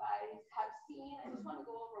that you guys have seen. I just want to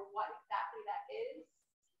go over what exactly that is.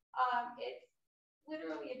 It's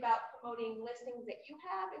literally about promoting listings that you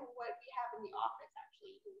have and what we have in the office.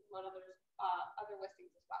 Actually, you can promote other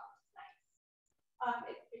listings as well, which is nice.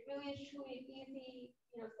 It really is truly easy,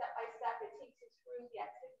 step by step. It takes you through the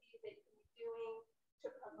activities that you can be doing to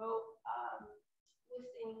promote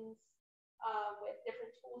listings with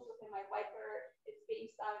different tools within MyWiker. It's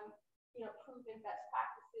based on proven best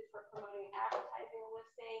practices for promoting and advertising a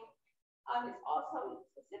listing. It's also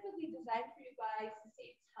specifically designed for you guys to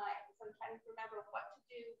save time. Sometimes remember what to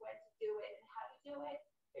do, when to do it, and how to do it.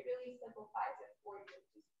 It really simplifies it for you,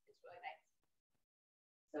 which is really nice.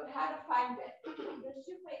 So how to find it? There's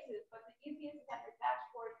 2 places, but the easiest is at your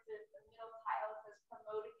dashboard. The middle tile says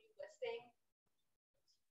promote a new listing.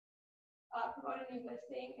 new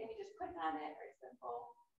listing, and you just click on it, very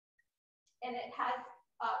simple. And it has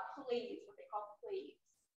plays, what they call plays.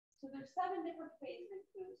 So there's 7 different plays it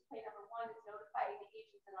includes. Play number 1 is notifying the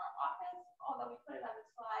agents in our office. Although we put it on the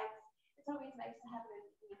slides, it's always nice to have it in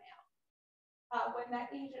an email. When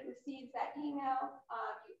that agent receives that email,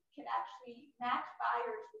 you can actually match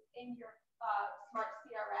buyers within your smart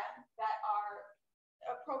CRM that are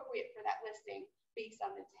appropriate for that listing based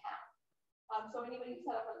on the town. So anybody who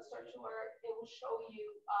set up on the search alert, it will show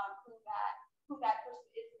you who that person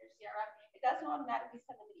is in your CRM. It doesn't automatically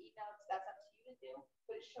send them an email, because that's up to you to do,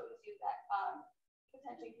 but it shows you that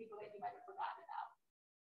potentially people that you might have forgotten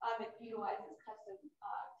about. It utilizes custom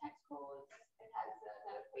text codes. It has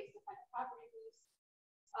another place to find property boost.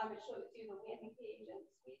 It shows you the landing page and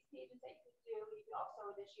squeeze pages that you can do. You can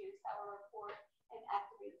also initiate a seller report and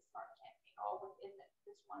activate a smart campaign, all within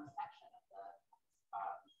this one section of the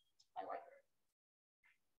my whiteboard.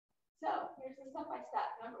 So here's the step-by-step.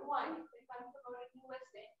 Number 1, you click on promote a new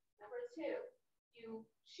listing. Number 2, you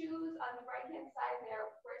choose on the right-hand side there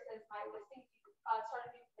where it says my listing. You start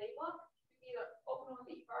a new playbook. You can either open one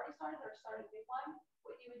that you've already started or start a new one.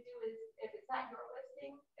 What you would do is, if it's not your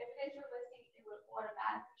listing, if it is your listing, it would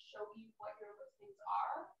automatically show you what your listings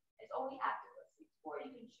are. It's only active listings, or you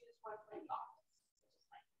can choose one for the office,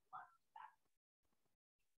 which is nice.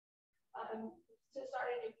 To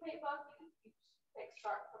start a new playbook, you click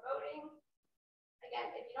start promoting.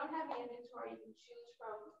 Again, if you don't have the inventory, you can choose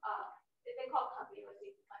from, if they call company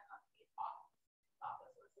listings, it's not company, it's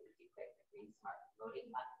office listings. You click the green smart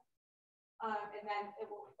promoting button, and then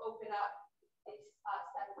it will open up these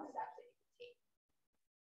 7 steps that you can take.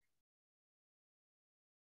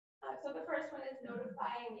 So the first one is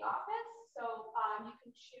notifying the office. So you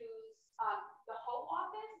can choose the whole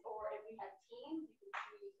office, or if we have teams, you can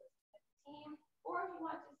choose a specific team, or if you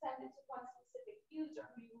want to send it to one specific user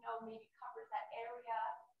who you know maybe covers that area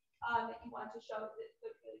that you want to show that looks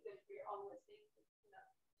really good for your own listing.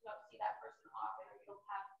 You don't see that person often, or you don't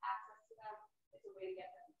have access to them. It's a way to get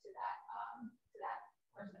them to that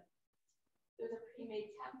person. There's a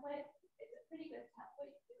pre-made template. It's a pretty good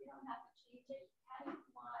template. If you don't have to change it, you can if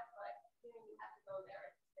you want, but you have to go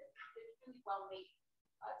there. It's really well made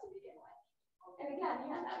to begin with. And again, you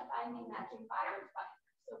have that finding matching buyers button.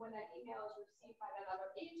 So when that email is received by that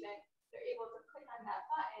other agent, they're able to click on that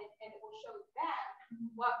button, and it will show them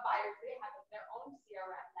what buyers they have in their own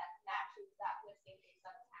CRM that matches that listing based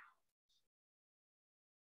on the town.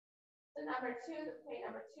 So number 2, the play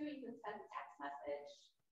number 2, you can send a text message.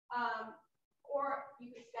 Or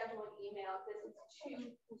you can schedule an email. This is to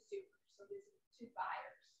consumers, so this is to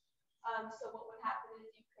buyers. So what would happen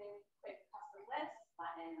is you can click custom list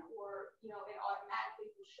button, or it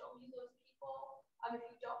automatically will show you those people. If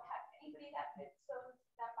you don't have anybody that fits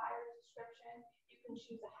that buyer description, you can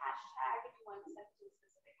choose a hashtag if you want to send to a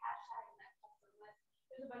specific hashtag in that custom list.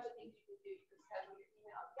 There's a bunch of things you can do. You can schedule your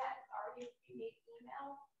email. Again, it's already a pre-made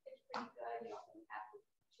email. It's pretty good. You don't even have to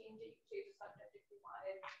change it. You can change the subject if you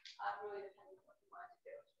wanted. Really depending on what you want to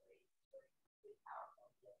do. It's really powerful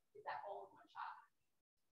to do that all in one shot.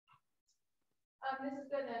 This is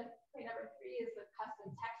good. Then play number 3 is the custom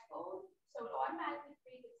text code. So it automatically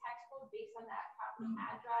creates a text code based on that property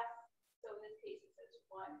address. So in this case, it says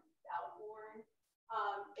 1 Bellbourne.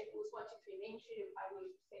 If it was 123 Main Street, I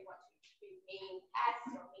would say 123 Main S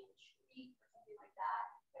or Main Street or something like that.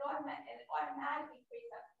 It automatically creates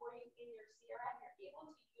that for you in your CRM. You're able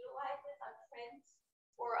to utilize this on print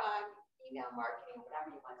or on email marketing,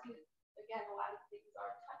 whatever you want to. Again, a lot of things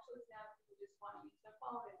are touchless now. People just want to use their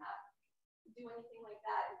phone and not do anything like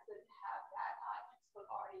that. It's good to have that text code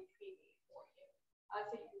already pre-made for you.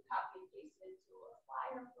 So you can copy and paste it into a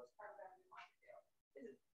flyer, postcard, whatever you want to do. This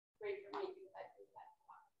is great for me because I do that a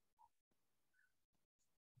lot.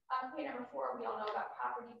 Play number 4, we all know about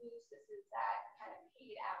Property Boost. This is that kind of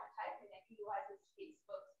paid advertising that utilizes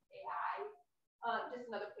Facebook's AI.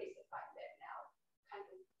 Just another place to find it now. Kind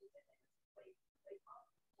of use it as a place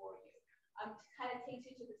for you. Kind of takes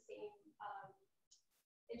you to the same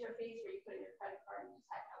interface where you put in your credit card and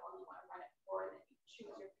decide how long you want to run it for, and then you choose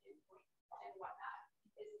your pinpoint and whatnot.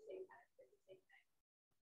 It's the same thing.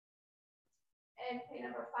 And play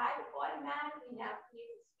number 5, it automatically now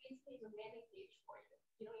creates a squeeze page or landing page for you.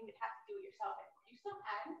 You don't even have to do it yourself anymore. You still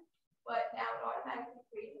can, but now it automatically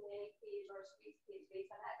creates a landing page or a squeeze page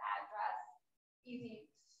based on that address. Easy,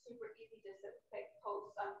 super easy, just a quick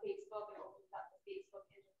post on Facebook, and it opens up the Facebook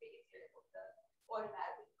interface. You're able to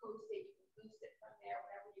automatically post it. You can boost it from there,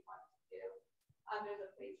 whatever you want to do. There's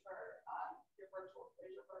a place for your virtual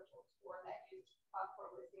tour that uses for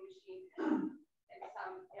a listing machine, and in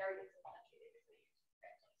some areas of the country they usually use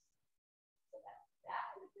Craigslist. So that's that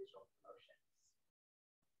and the digital promotions.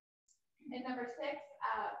 And number six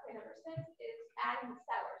is adding the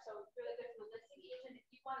seller. So it's really good for the listing agent. If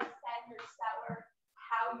you want to send your seller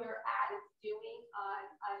how your ad is doing how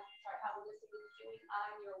the listing is doing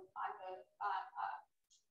on the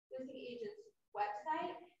listing agent's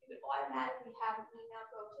website, you could automatically have an email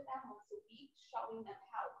go to them once a week showing them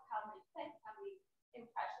how many clicks, how many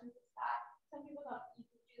impressions it's got. Some people don't, you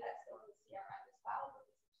can do that still in the CRM as well, but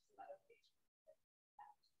this is just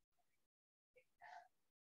another page.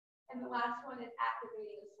 And the last one is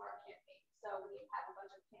activating a smart campaign. So when you have a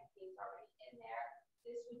bunch of campaigns already in there,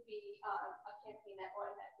 this would be a campaign that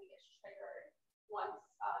automatically gets triggered once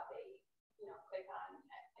they, click on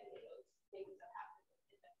any of those things that happen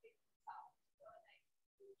in the page itself.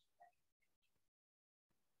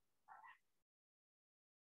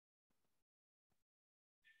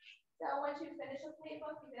 So once you finish a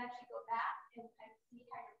playbook, you can actually go back and see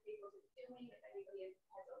how your playbook is doing. If anybody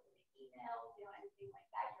has opened an email, anything like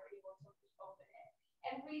that, you're able to just open it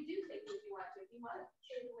and redo things if you want to. If you want to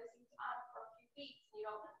save the listings on for a few weeks, you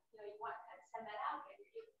want to kind of send that out again,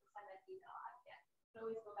 you're able to send that email out again. You can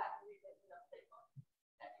always go back and revisit the playbook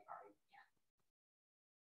that you've already began.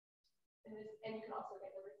 And you can also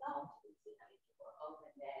get the results. You can see how many people have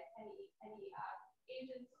opened it, any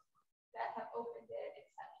agents that have opened it,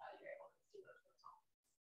 etc. You're able to see those results.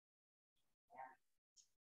 Yeah.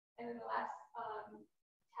 And then the last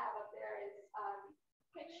tab up there is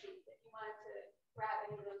quick sheets. If you wanted to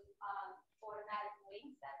grab any of those automatic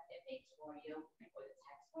links that it makes for you, or the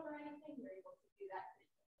text one or anything, you're able to do that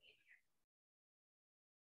pretty quickly in here.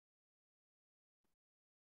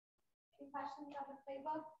 Any questions on the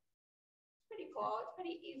playbook? It's pretty cool. It's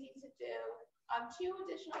pretty easy to do. 2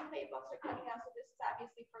 additional playbooks are coming out. So this is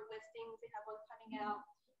obviously for listings. They have one coming out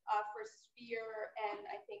for Sphere, and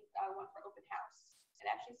I think one for Open House. It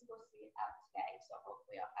actually is supposed to be out today, so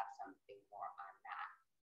hopefully I'll have something more on that.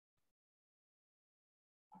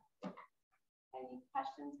 Any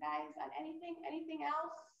questions, guys, on anything? Anything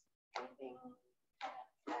else? Anything?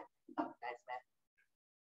 Oh, guys,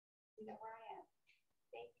 you know where I am.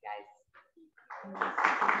 Thank you, guys.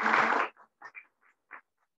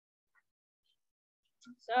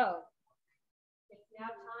 So, it's now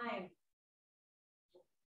time.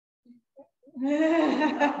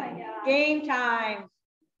 Game time.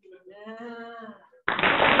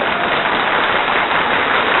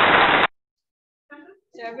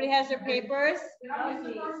 So everybody has their papers?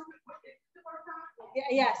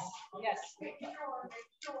 Yes.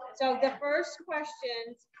 So the first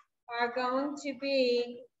questions are going to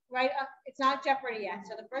be right up. It's not Jeopardy yet.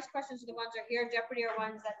 So the first questions are the ones that are here. Jeopardy are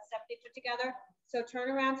ones that Stephanie put together. So turn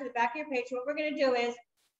around to the back of your page. What we're going to do is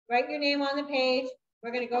write your name on the page.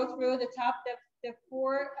 We're going to go through the top. The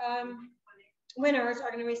 4 winners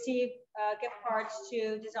are going to receive gift cards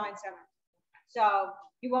to Design Center. So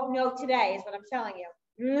you won't know today is what I'm telling you.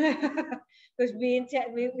 Because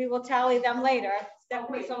we will tally them later.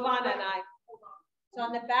 Stephanie, Solana, and I. So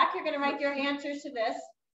on the back, you're going to write your answers to this.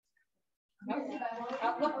 Look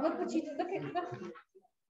what you look at.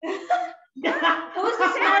 Who's the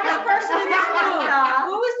smartest person in this room?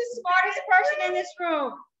 Who is the smartest person in this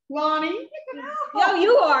room? Lonnie. No,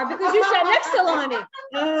 you are, because you sat next to Lonnie.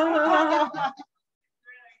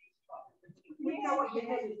 We know what you did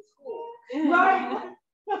in school. Right.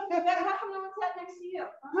 How come no one sat next to you?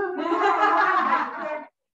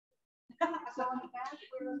 So on the back,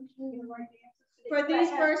 we're going to write the answers to For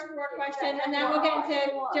these first 4 questions, and then we'll get into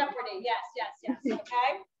Jeopardy. Yes.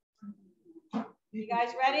 Okay. You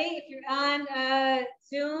guys ready? If you're on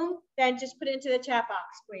Zoom, then just put it into the chat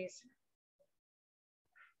box, please.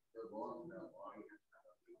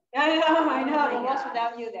 I know. They lost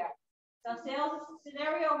without you there. So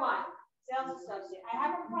scenario 1, sales associate. I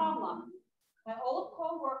have a problem. My old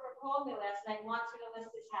co-worker called me last night and wants me to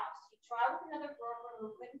list his house. He tried with another broker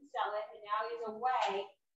who couldn't sell it, and now he's away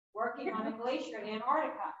working on a glacier in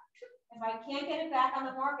Antarctica. If I can't get it back on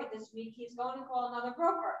the market this week, he's going to call another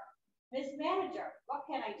broker. Miss Manager, what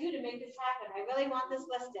can I do to make this happen? I really want this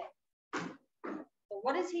listing. So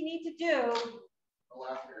what does he need to do?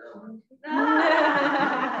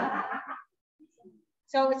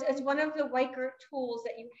 So it's one of the Weicker tools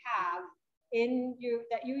that you have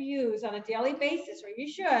that you use on a daily basis, or you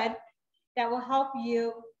should, that will help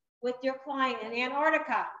you with your client in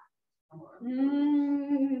Antarctica.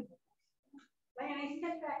 Lanny,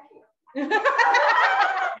 sit back here.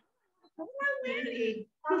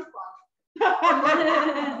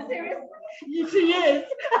 Seriously? She is.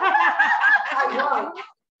 I was.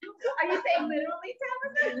 Are you saying literally,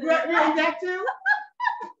 Tabitha? Right, that too?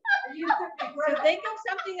 So think of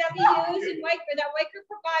something that we use in Weicker, that Weicker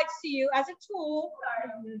provides to you as a tool.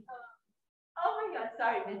 Sorry. Oh my God,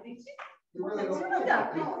 sorry, Missy. You really don't. No,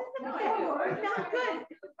 not good.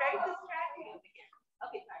 It's very distracting.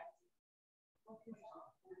 Okay, sorry.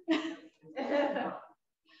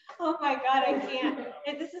 Oh my God, I can't.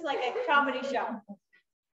 This is like a comedy show.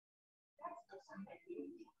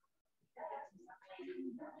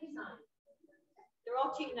 They're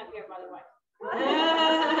all cheating up here, by the way.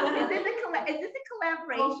 Is this a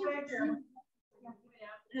collaboration?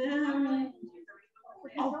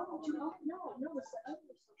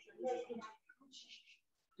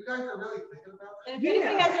 You guys are really thinking about that? And if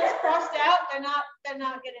anything has those crossed out, they're not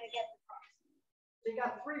gonna get the cross. They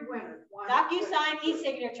got 3 winners. DocuSign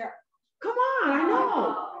e-signature. Come on, I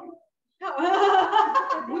know.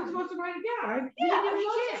 We're supposed to write it down. Yeah,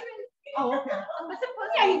 Oh, okay. yeah,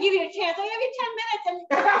 I can give you a chance. I give you 10 minutes and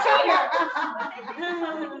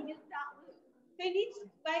they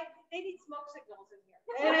need smoke signals in here.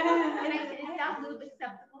 Is that lube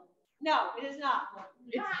acceptable? No, it is not.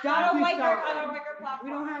 It's on a Dot Wiker platform.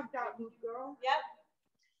 We don't have Dot Loop, girl. Yep.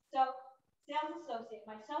 So, sales associate,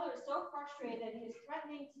 my seller is so frustrated that he is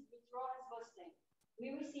threatening to withdraw his listing.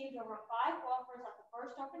 We received over 5 offers at the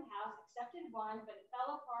first open house, accepted 1, but it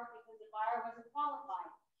fell apart because the buyer wasn't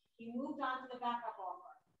qualified. He moved on to the backup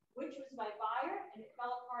offer, which was my buyer, and it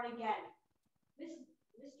fell apart again.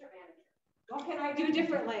 Mr. Manager, what can I do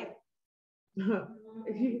differently?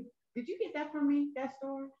 Did you get that from me, that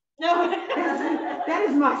story? No. That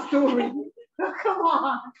is my story. Come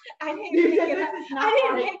on. I didn't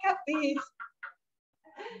pick up these.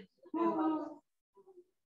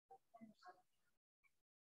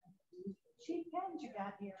 Cheap pens you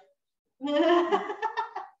got here.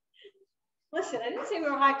 Listen, I didn't say we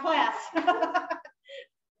were high class.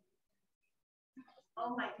 Oh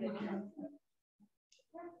my goodness.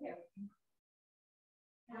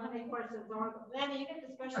 How many questions are there? Lenny, you get the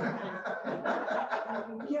special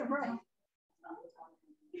one. Yeah, right.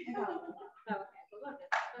 Okay, so look,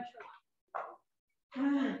 it's a special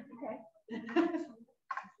one. Okay.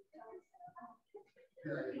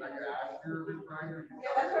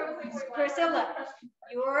 Priscilla,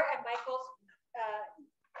 your and Michael's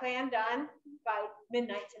plan done by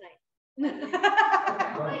midnight tonight.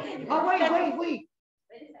 Oh, wait.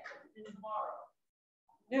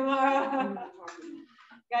 Tomorrow.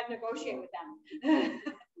 Got to negotiate with them.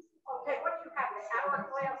 Okay, what do you have? An hour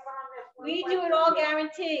class on this? We do it all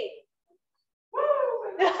guaranteed.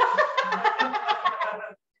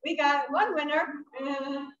 We got 1 winner.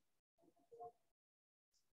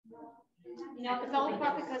 You know, it's only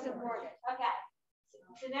part because of mortgage. Okay.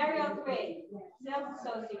 Scenario 3, sales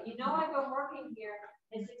associate. You know, I've been working here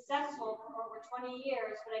and successful for over 20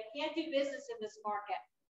 years, but I can't do business in this market.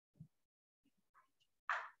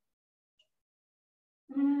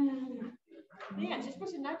 Yeah, just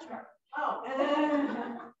push a nudge her. Oh.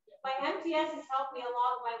 My MTS has helped me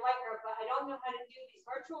along my Wiker, but I don't know how to do these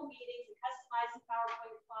virtual meetings and customize the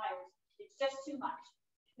PowerPoint flyers. It's just too much.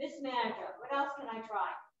 Miss Manager, what else can I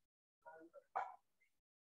try?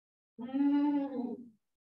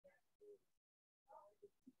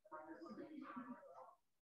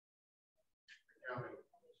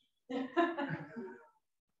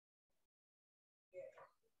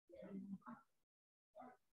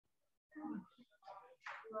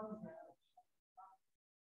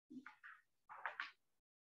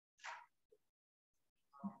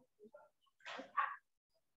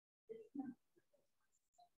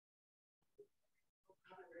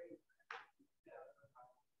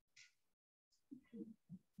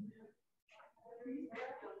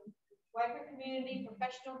 Wiker Community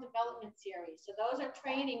Professional Development Series. So those are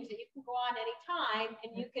trainings that you can go on anytime,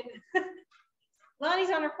 and you can.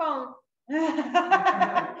 Lonnie's on her phone.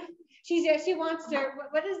 She's there. She wants to.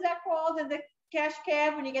 What is that called in the cash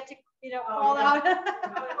cab when you get to, you know, call out?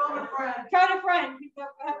 Phone a friend.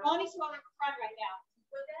 Lonnie's phoning a friend right now.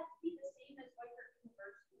 Would that be the same as Wiker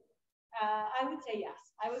University? I would say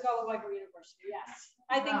yes. I would go with Wiker University. Yes.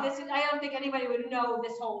 I think this is. I don't think anybody would know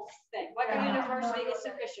this whole thing. Wiker University is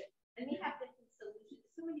sufficient. And we have different solutions.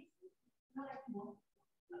 So many.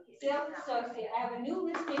 Sales associate. I have a new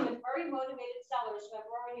listing with very motivated sellers who have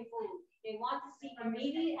already moved. They want to see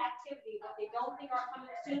immediate activity, but they don't think our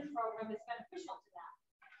coming soon program is beneficial to them.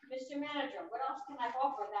 Mr. Manager, what else can I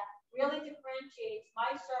offer that really differentiates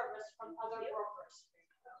my service from other brokers?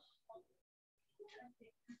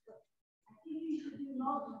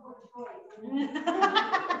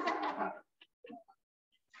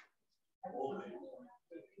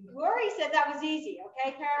 Lori said that was easy,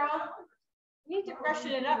 okay, Carol? You need to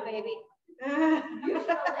freshen it up, baby.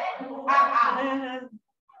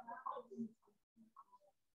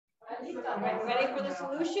 Ready for the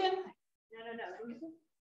solution? No.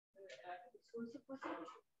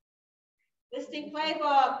 Listing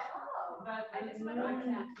playbook.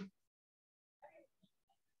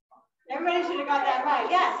 Everybody should have got that right.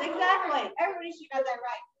 Yes, exactly. Everybody should have got that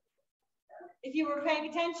right. If you were paying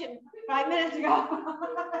attention 5 minutes ago.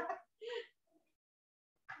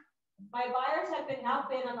 My buyers have been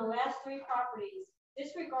outbid on the last 3 properties,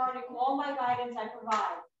 disregarding all my guidance I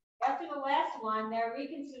provide. After the last one, they're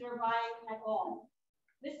reconsider buying at all.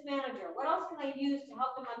 Miss Manager, what else can I use to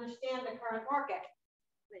help them understand the current market?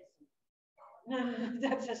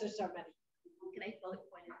 That's just so many. Can I bullet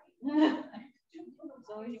point it? As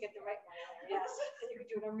long as you get the right one. Yes, you can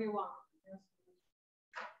do whatever you want.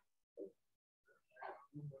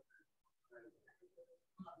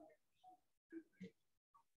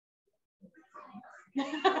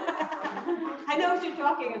 I know what you're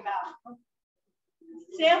talking about.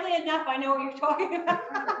 Sadly enough, I know what you're talking about.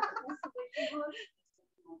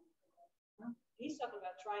 He's talking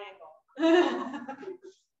about triangle.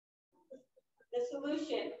 The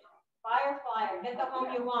solution, buyer flyer, get the home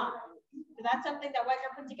you want. So that's something that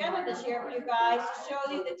Weicker put together this year for you guys to show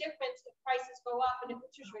you the difference if prices go up and if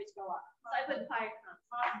interest rates go up. So I put fire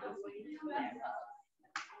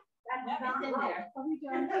That's in there.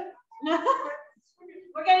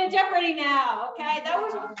 We're getting Jeopardy now, okay?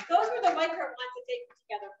 Those were the Weicker ones that they put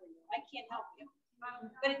together for you. I can't help you.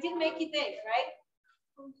 But it did make you think, right?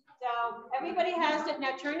 So everybody has it.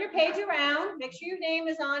 Now turn your page around. Make sure your name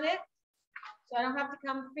is on it. So I don't have to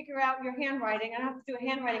come figure out your handwriting. I don't have to do a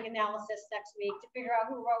handwriting analysis next week to figure out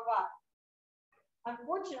who wrote what.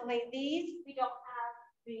 Unfortunately, these, we don't have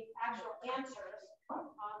the actual answers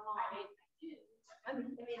online. I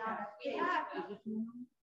mean, we have.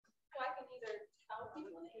 So I can either tell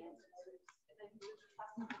people the answers and then you just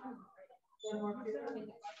have to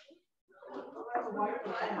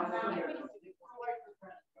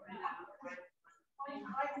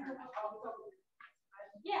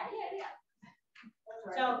yeah.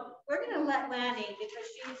 So we're going to let Lanny, because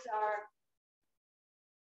she's our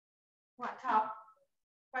top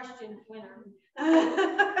question winner,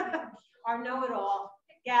 our know-it-all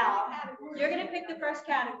gal. You're going to pick the first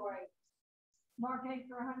category. Marketing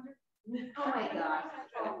for 100. Oh my God.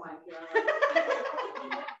 Oh my God.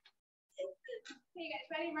 Hey guys,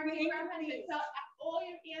 ready? Marketing for 100. So all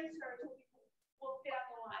your answers will fit on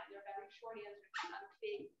the line. They're very short answers, not a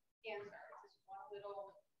big answer. It's just one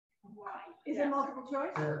little line. Is it multiple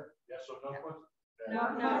choice? Yes or no question?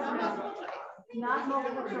 No. Not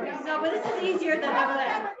multiple choice. No, but this is easier than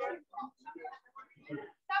that.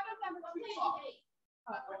 Some of them are multiple.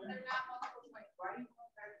 They're not multiple choice.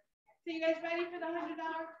 So you guys ready for the $100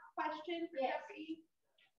 question for Jesse?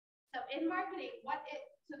 So in marketing,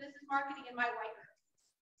 so this is marketing in my Weicker.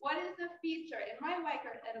 What is the feature in my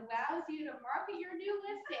Weicker that allows you to market your new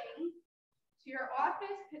listing to your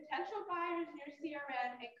office, potential buyers in your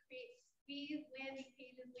CRM, and create speed landing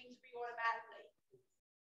pages links for you automatically?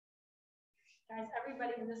 Guys,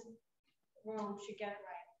 everybody in this room should get it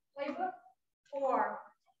right. Playbook? Or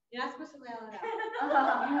you're not supposed to mail it out.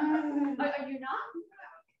 Are you not?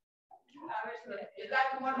 Is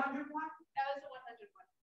that the 100 one? That was the 100 one.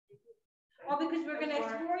 Well, because we're going to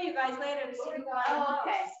explore you guys later to see why. Oh,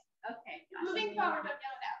 okay. Okay. Moving forward, don't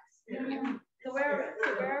know that. So where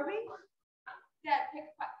are we? Yeah,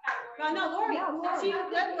 pick category. No, Lori. She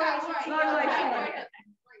led Lori.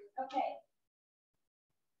 Okay.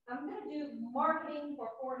 I'm going to do marketing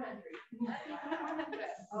for 400.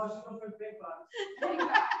 Oh, she's going for big bucks.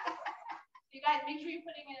 You guys, make sure you're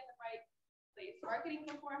putting it in the right place. Marketing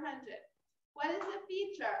for 400. What is the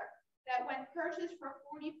feature that when purchased for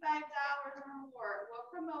 $45 or more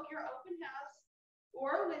will promote your open house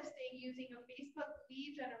or listing using a Facebook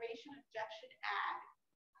lead generation objection ad?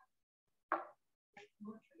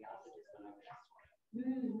 You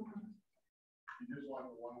just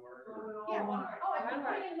want one word? Yeah, one word. Oh, I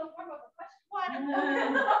put it in the form of a question. One.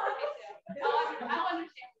 I'll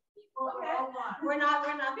understand. Okay. We're not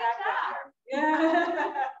that bad.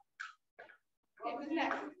 Okay, who's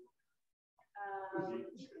next?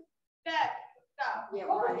 Bev, go. Yeah,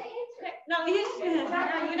 what was the answer? No,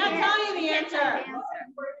 you're not telling you the answer.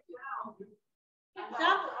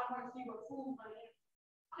 Stop.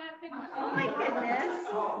 Oh my goodness.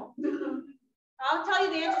 I'll tell you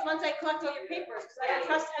the answers once I collect all your papers, because I don't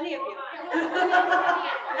trust any of you.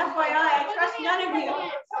 FYI, I trust none of you.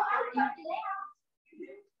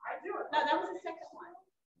 No, that was the second one.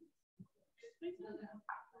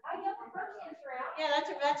 Yeah, that's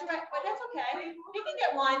right, but that's okay. They can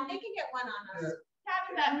get one. They can get one on us.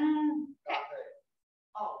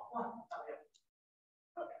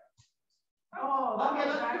 Okay,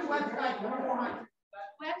 let's do website for 400.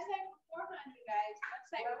 Website for 400, guys.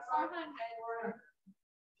 Website for 400.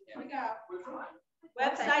 Here we go.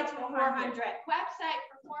 Websites for 400. Website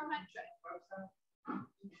for 400.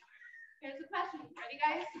 Here's the question. Ready,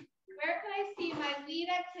 guys? Where can I see my lead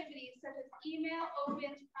activities such as email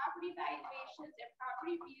opens, property valuations, and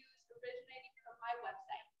property views originating from my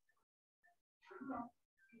website?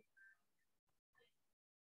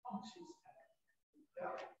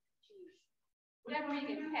 Whatever you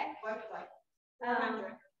can pick. Website.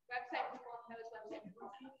 400. Website for 400.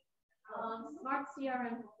 Smart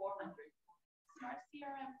CRM for 400. Smart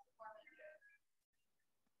CRM for 400.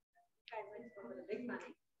 Guys, let's go for the big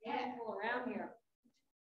money. Yeah, pull around here.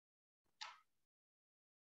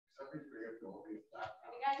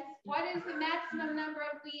 Ready, guys? What is the maximum number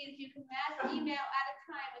of leads you can mass email at a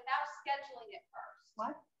time without scheduling it first?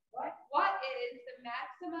 What is the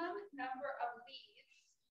maximum number of leads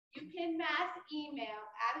you can mass email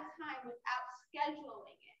at a time without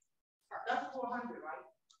scheduling it first? That's 400, right?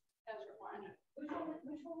 That was for 400.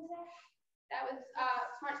 Which one was that? That was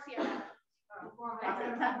Smart CRM. That's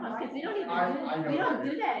a tough one because we don't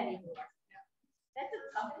do that anymore. That's a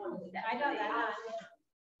tough one. I know that.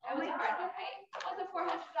 That was a hard one, right? That was a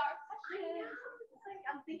 $400 question.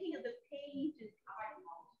 I'm thinking of the page.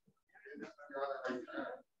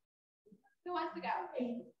 Who wants to go?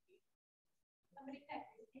 Somebody pick.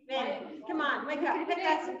 Man, come on, wake up. Pick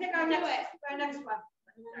our next one.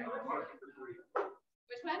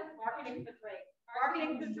 Which one? Marketing for 3.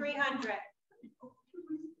 Marketing for 300.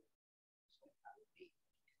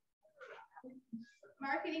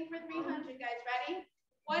 Marketing for 300, guys. Ready?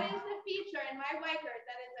 What is the feature in my whiteboard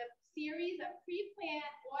that is a series of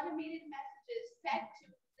pre-planned automated messages sent to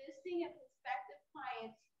existing and prospective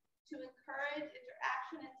clients to encourage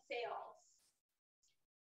interaction and sales?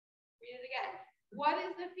 Read it again. What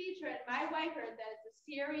is the feature in my whiteboard that is a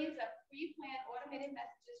series of pre-planned automated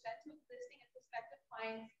messages sent to existing and prospective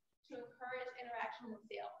clients to encourage interaction and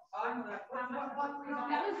sales?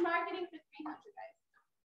 That was marketing for 300, guys.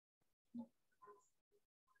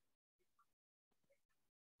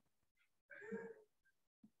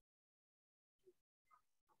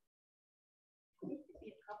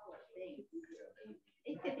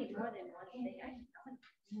 It could be more than one thing.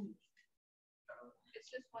 It's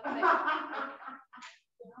just one thing.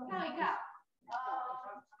 Now you go.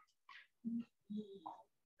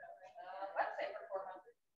 Website for 400.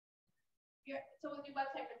 Here, so we'll do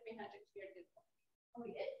website for 300. Oh,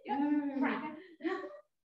 we did? Yeah.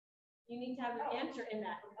 You need to have an answer in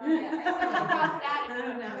that. So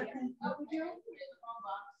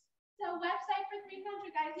website for 300,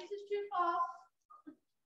 guys. This is true, false.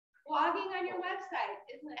 Blogging on your website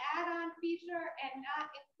is an add-on feature and not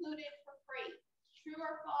included for free. True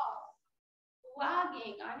or false?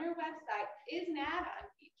 Blogging on your website is an add-on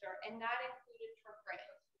feature and not included for free.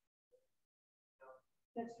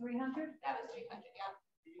 That's 300? That was 300, yeah.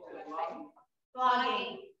 Blogging.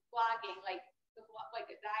 Blogging, like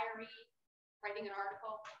a diary, writing an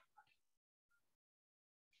article.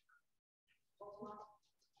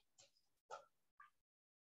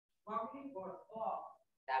 Marketing for blog.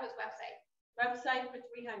 That was website. Website for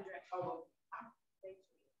 300.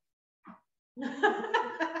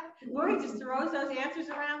 Lori just throws those answers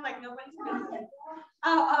around like nobody's business.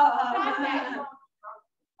 Apps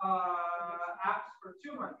for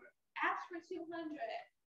 200. Apps for 200.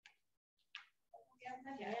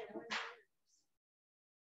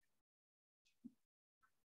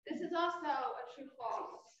 This is also a true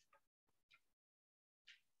false.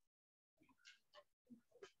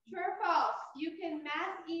 True or false? You can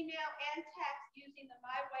mass email and text using the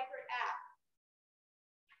My Whiteboard app.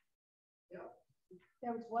 Yep.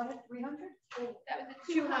 That was what, 300? That was a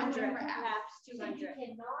 200 for apps. 200. You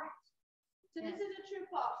cannot. So this is a true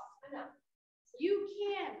false. You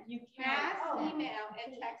can mass email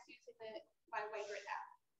and text using the My Whiteboard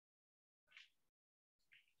app.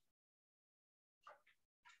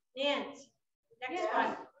 And next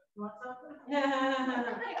one. You want something?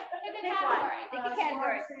 Pick a category. Pick a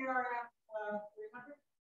category. Smart CRM 300.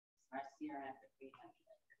 Smart CRM for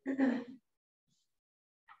 300.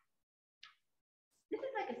 This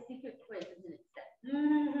is like a secret quiz, isn't it?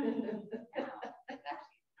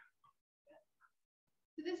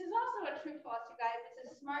 So this is also a true false, you guys.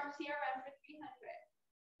 It's a Smart CRM for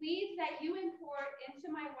 300. Leads that you import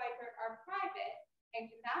into My Whiteboard are private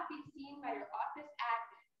and cannot be seen by your office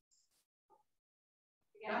admin.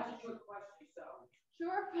 That's a good question, so.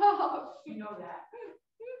 True or false? You know that. True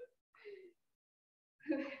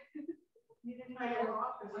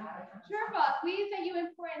or false? Leads that you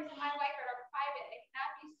import into My Whiteboard are private and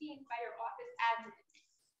cannot be seen by your office admin.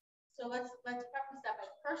 So let's preface that by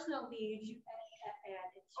personal leads you can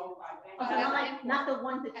add into. Oh, not the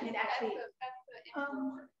ones that you actually. That's the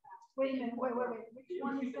Wait a minute, wait. Which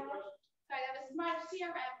one is that? Sorry, that was Smart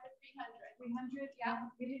CRM for 300. 300? Yeah.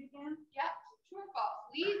 Read it again? Yep. True or false?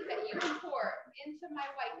 Leads that you import into my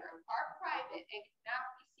Whitener are private and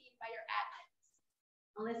cannot be seen by your admins.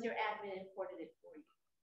 Unless your admin imported it for you.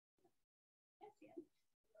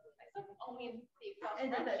 Only in the Excel And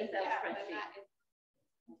then the spreadsheet. Excel Yeah, but spreadsheet. not in-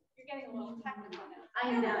 You're getting a little technical now.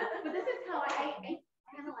 I know, but this is how I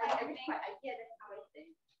kind of like, I get it how I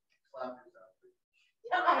think. Slap yourself.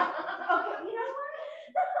 Okay, you know what?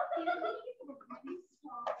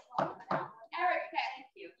 Eric,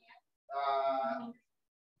 thank you.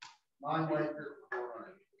 My Whitener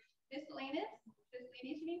 400. Miscellaneous?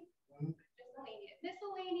 Miscellaneous, you mean? Mhm. Miscellaneous.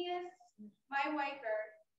 Miscellaneous, my Whitener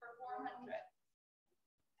for 400.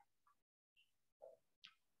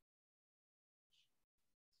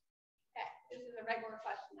 Okay, this is a regular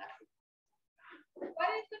question.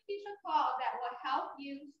 What is the feature called that will help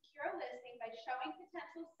you secure a listing by showing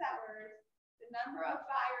potential sellers the number of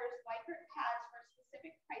buyers Whitener has for a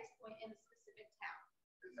specific price point in a specific town?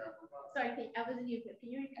 Sorry, I wasn't used to it.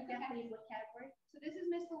 Can you repeat that, please? What category? So this is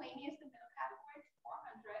miscellaneous, the middle category is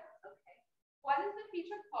 400. Okay. What is the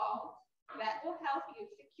feature called that will help you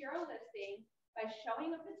secure a listing by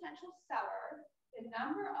showing a potential seller the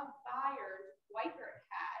number of buyers Whitener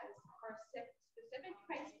has for a specific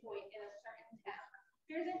price point in a certain town?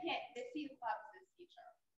 Here's a hint. Missy loves this feature.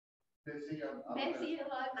 Missy, Missy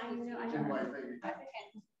loves I this know, feature. That's a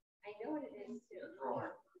hint. I know what it is too.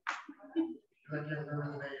 I can't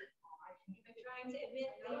remember the name. You've been trying to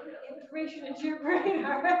admit the information into your brain,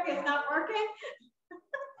 it's not working.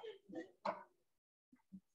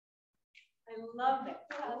 I love it.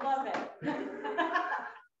 I love it.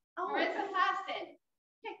 Marissa Hassan.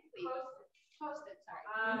 Pick, please. Post it, sorry.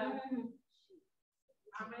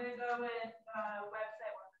 I'm gonna go with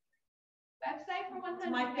website 100. Website for 100.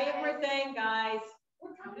 It's my favorite thing, guys.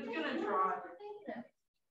 I'm just gonna draw it.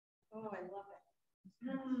 Oh, I love it.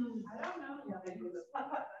 I don't know.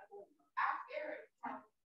 Ask Eric.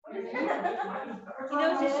 What did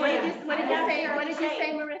you say,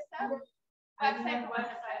 Marissa? Website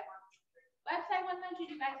 100. Website 100,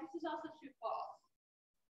 you guys, this is also true false.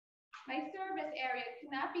 My service area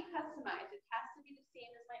cannot be customized. It has to be the same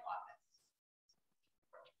as my office.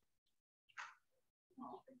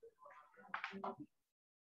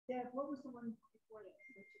 Deb, what was the one before that?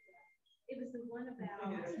 It was the one about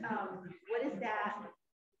what is that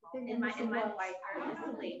in my life, our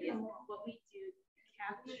miscellaneous, what we do to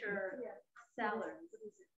capture sellers.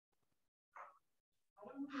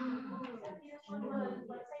 I'm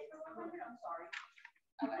sorry.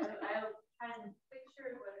 I'll picture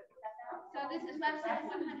what it was. So this is website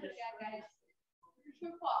 100, guys.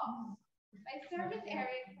 True or false? My service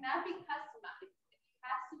area cannot be customized. It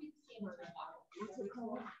has to be the same as my office. What's it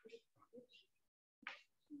called?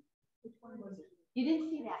 Which one was it? You didn't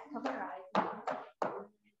see that. Cover your eyes.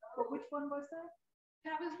 But which one was that?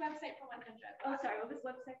 That was website for 100. Oh, sorry. What was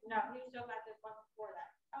website? No, you still got this one before that.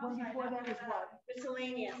 One before that was what?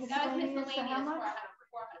 Miscellaneous. That was Miscellaneous, so how miscellaneous much?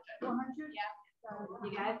 400. 400? Yeah. You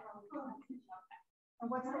got it? And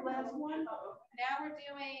what's the last one? Now we're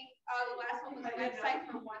doing, the last one was website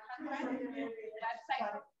for 100. Website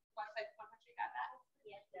for 100, got that?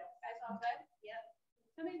 Yes. Guys all good? Yep.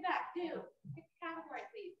 Coming back, pick a category,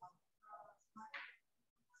 please.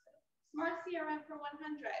 Smart CRM for 100.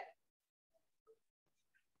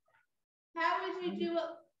 How do you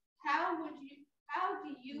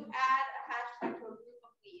add a hashtag to a group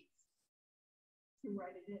of leads? To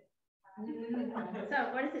write it in.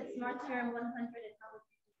 So what is it? Smart CRM 100 and how would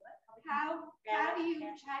you do what? How do you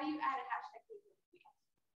add a hashtag to a group of leads?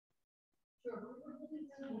 Sure.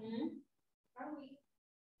 How do we?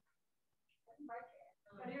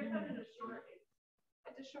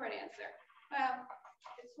 It's a short answer. Well,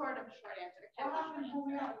 it's sort of a short answer. What happens when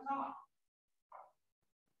we're at the top?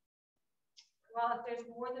 Well, if there's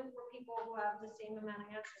more than 4 people who have the same amount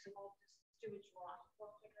of answers, we'll just do what you want.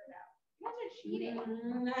 We'll figure it out. You guys are cheating.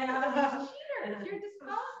 Cheaters, You're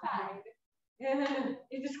disqualified.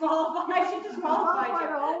 You're disqualified. She disqualified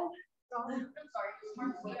you. I'm sorry,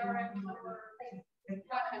 Smart CRM for 100.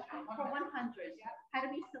 For 100, how do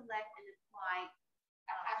we select and apply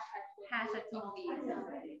A hashtag to all these?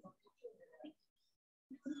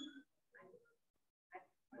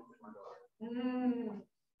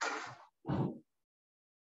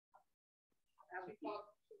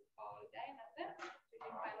 Follow the day, and that's it. We do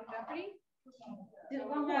Final Jeopardy. Do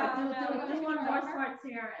one more. Do one more Smart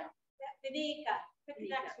CRM. Danica, pick the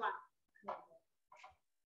next one.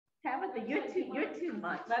 Tabitha, you're too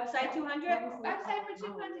much. Website 200? Website for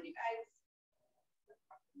 200, you guys.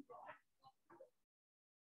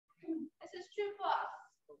 This is true false.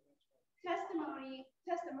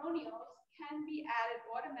 Testimonials can be added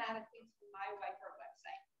automatically to my Whitebird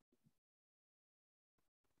website.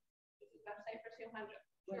 This is website for 200.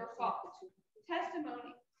 True or false?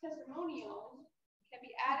 Testimonials can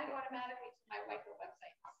be added automatically to my Whitebird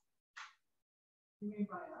website. You mean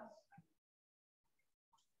by us?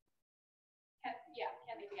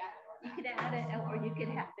 Can they be added automatically? You could add it, or you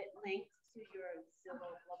could have it linked to your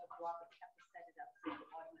Zillow, blah, blah, blah, but you have to set it up so you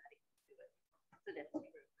automatically do it. So that's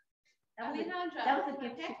true. That was a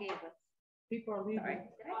gift she gave us. People are leaving.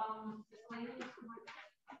 Sorry.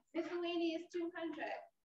 Miscellaneous 200.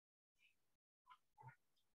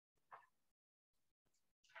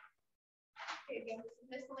 Okay, again, this is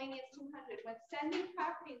miscellaneous 200. When sending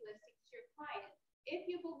property listings to your client, if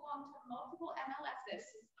you belong to multiple MLSs,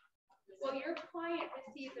 will your client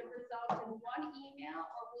receive the results in one email,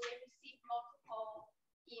 or will they receive multiple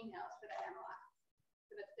emails for that MLS,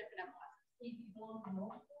 for the different MLSs?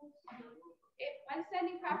 When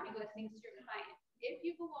sending property listings to your client, if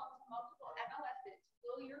you belong to multiple MLSs,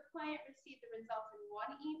 will your client receive the results in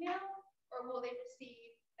one email, or will they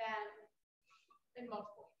receive them in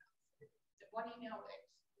multiple emails? One email will they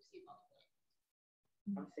receive multiple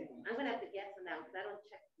emails? I'm going to have to guess on that because I don't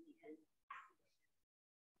check the end.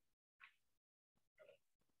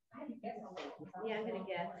 Yeah, I'm going to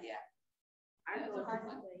guess. Yeah. That was a hard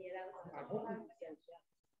one. Yeah, that was a hard one.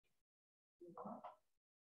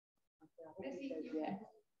 Missy, you pick.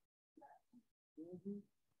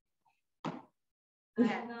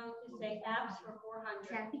 I'm going to say apps for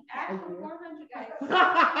 400. Apps for 400, guys.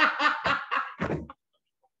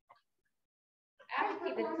 Apps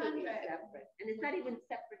for 400. And it's not even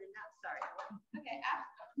separate enough, sorry. Okay,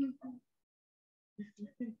 apps.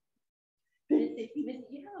 Missy,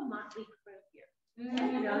 you have a motley crew here.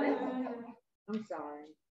 You know this? I'm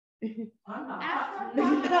sorry. I'm not.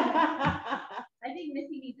 I think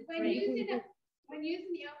Missy needs a When break. using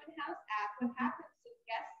the open house app, what happens to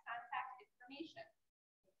guest contact information?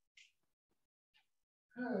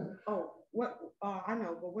 Oh, what? I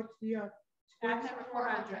know, but what's the App number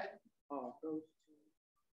 400. Oh, those two.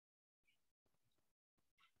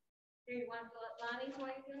 Here, you want to pull up Lonnie's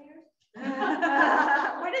while you're doing yours?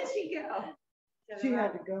 Where did she go? She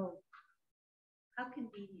had to go. How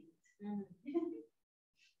convenient.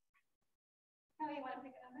 How do you want to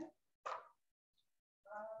pick a number?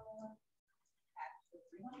 Ask for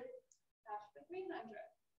 300. Ask for 300.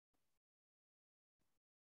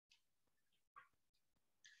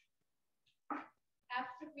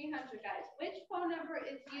 Ask for 300, guys. Which phone number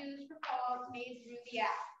is used for calls made through the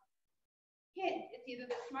app? Hint, it's either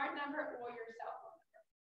the smart number or your cell phone number.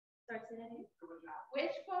 Starts in it.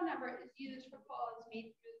 Which phone number is used for calls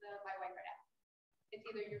made through the My Whitebird app? It's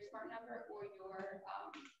either your smart number or your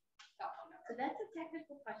cell phone number. So that's a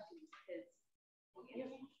technical question because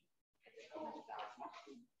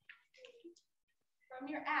from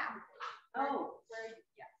your app. Oh. Where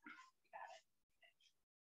yeah, you got it.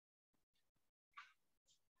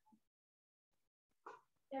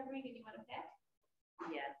 Deborah, do you want to pick?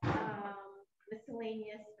 Yes.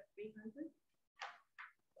 Miscellaneous for 300.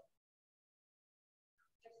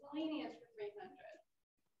 Miscellaneous for 300.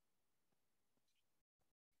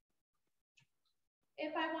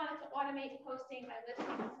 If I wanted to automate posting my listings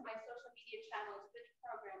to my social media channels, which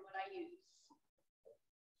program would I use?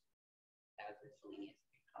 That was miscellaneous.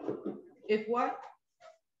 If what?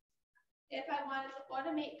 If I wanted to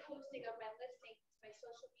automate posting of my listings to my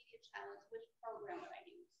social media channels, which program would I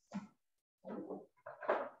use?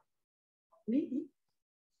 Me?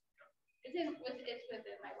 It's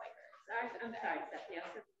within my Whitebird. I'm sorry, Stephanie.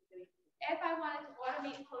 If I wanted to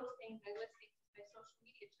automate posting my listings to my social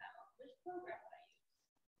media channels, which program would I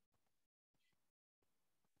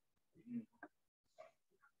use?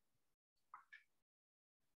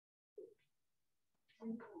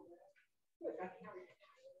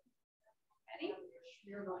 Ready?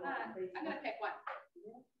 I'm going to pick one.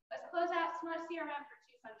 Let's close out Smart CRM for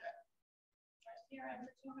 200. Smart CRM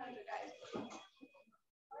for 200, guys.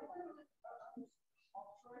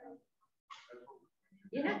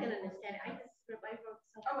 You're not going to understand it. I wrote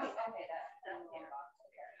something. Oh, wait, okay, that's there.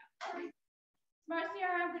 Smart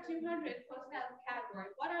CRM for 200, closing out the category.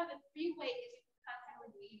 What are the 3 ways you can contact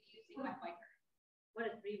a lead using my Whitebird?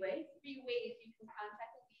 What are 3 ways? 3 ways you can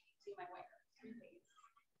contact a lead using my Whitebird. 3 ways.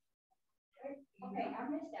 Okay, I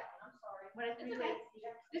missed that one. I'm sorry. What are 3 ways?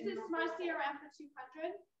 This is Smart CRM for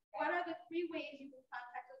 200. What are the 3 ways you can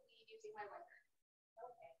contact a lead using my Whitebird?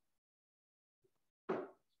 Okay.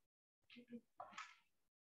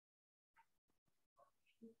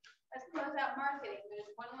 Let's close out marketing.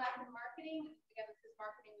 There's one left in marketing. Again, this is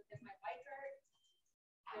marketing within my Whitebird.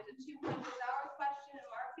 There's a $200 question in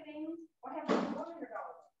marketing. What happened to $400?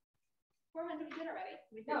 400 we did already.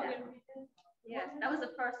 We did that. Yes, that was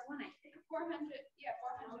the first one, I think. 400, yeah,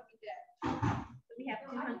 400 we did. So we have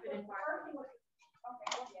 200 in marketing. Okay,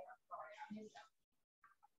 sorry, I missed that.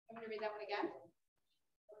 I'm gonna read that one again.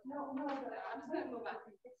 No, I'm just gonna move on.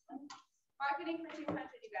 Marketing for 200,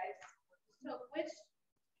 you guys. So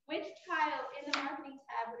which tile in the marketing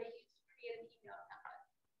tab would I use to create an email template?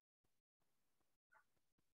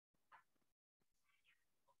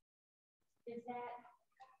 Is that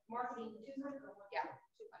marketing 200 or what? Yeah,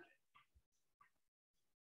 200.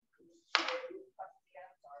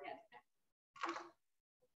 Yes.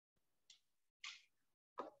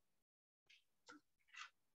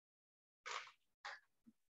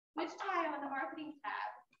 Which tile in the marketing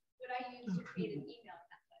tab would I use to create an email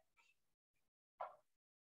template?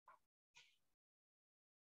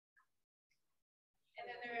 And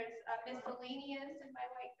then there's miscellaneous in my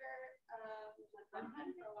Whitebird,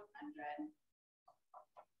 100 or 100.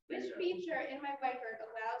 Which feature in my Whitebird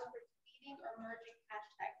allows for deleting or merging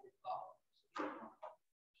hashtags involved?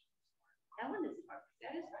 That one is hard.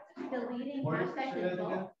 That is hard. Deleting hashtags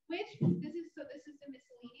involved. This is the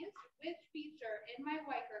miscellaneous. Which feature in my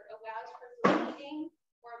Whitebird allows for deleting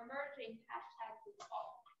or merging hashtags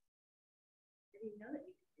involved? I didn't know that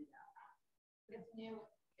you could do that. It's new.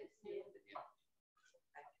 It's new.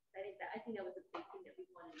 I think that was a big thing that we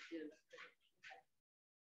wanted to do.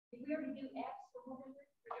 Did we already do apps for 100?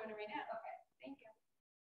 We're doing it right now. Okay, thank you.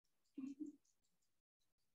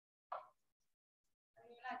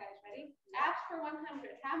 Guys, ready? Apps for 100.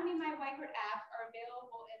 How many of my Whitebird apps are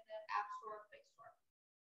available in the App Store or Play Store?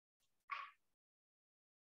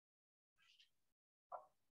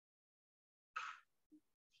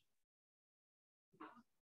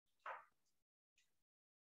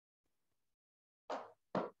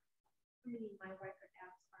 How many of my Whitebird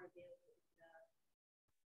apps are available in the Play Store?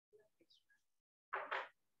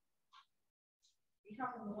 You're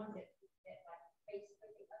talking the ones that like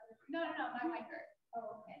Facebook and other. No, my Whitebird.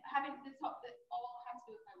 Oh, okay. Having this all has to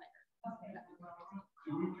do with my Whitebird. Okay.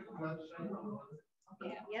 Do we do website on one?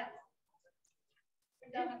 Yeah. Yep.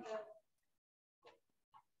 We're done with the.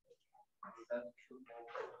 That's true.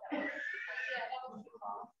 Yeah, that was too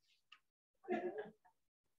long.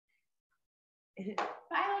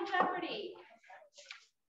 Final Jeopardy.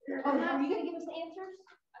 Oh, are you gonna give us the answers?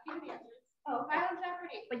 I'll give you the answers. Oh, okay. Final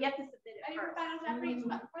Jeopardy. But you have to submit it Ready for first. Final Jeopardy?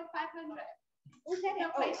 It's worth 500. Who's that? No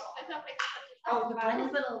place. There's no place. Oh, the Mine bottom.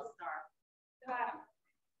 is a little star. The bottom.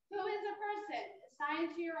 Who is a person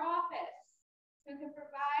assigned to your office who can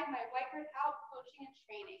provide my Whitebird help, coaching, and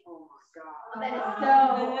training? Oh my God. Oh, that is so.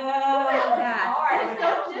 Who is that? Hard.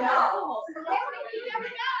 That is so difficult. You never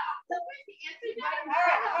know. So where's the answer?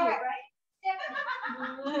 All right. Right?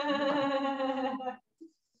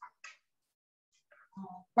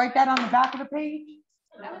 Write that on the back of the page.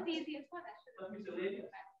 That was the easiest one. I should have.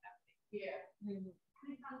 Yeah.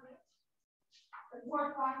 It's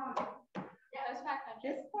worth 500. Yeah, that's 500.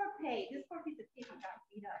 This poor page, this poor piece of paper got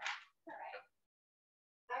beat up. All right.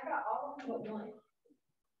 I got all of them but one.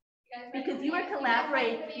 Because you were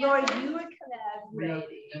collaborating, Lori, you were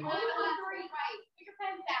collaborating. You only want three right. Put your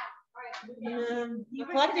pens down. All right. You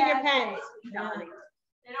were collecting your pens. collaborating.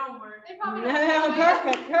 They don't work. They probably No,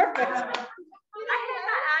 perfect. I had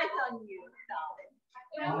my eyes on you, darling.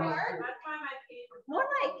 It don't work. That's why my favorite. More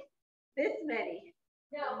like this many.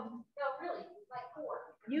 No, really, like 4.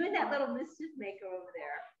 You and that little mischief maker over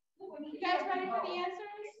there. You guys ready for the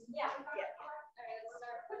answers? Yeah. All right, let's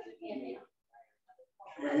start. Put your hand in.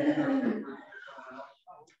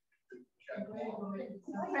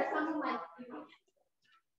 Press something like.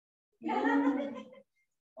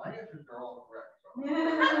 My answers are all correct.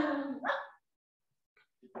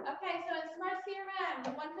 Okay, so in Smart CRM,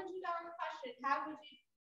 the $100 question, how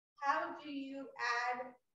do you add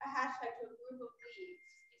a hashtag to a group of leads?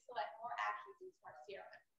 You select more actions in Smart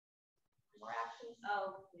CRM. More actions.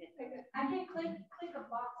 Oh, I did click a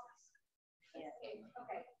boxes. yeah.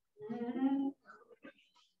 Okay.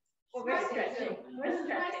 Well, we're stretching. We're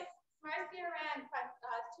stretching. Smart CRM,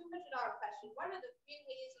 $200 question. What are the 3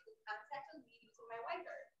 ways you can contact a lead using my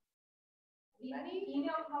Whitebird? Anybody?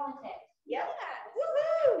 Email, call, and text. Yes.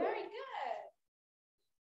 Woohoo! Very good.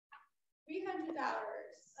 $300.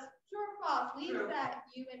 True or false? Leads that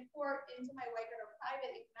you import into my Whitebird are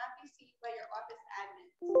private and cannot be seen by your office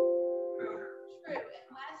admins. True,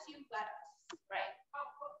 unless you let us. Right.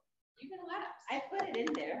 You can let us. I put it in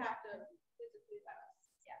You there. have to physically let us.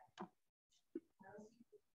 Yeah.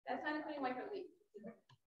 That's not including Whitebird leads.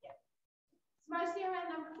 Yeah. Smart CRM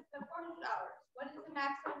number, the $400. What is the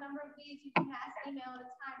maximum number of leads you can pass email at a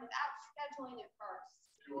time without scheduling it first?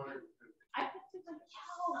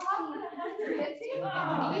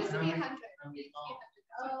 It used to be 100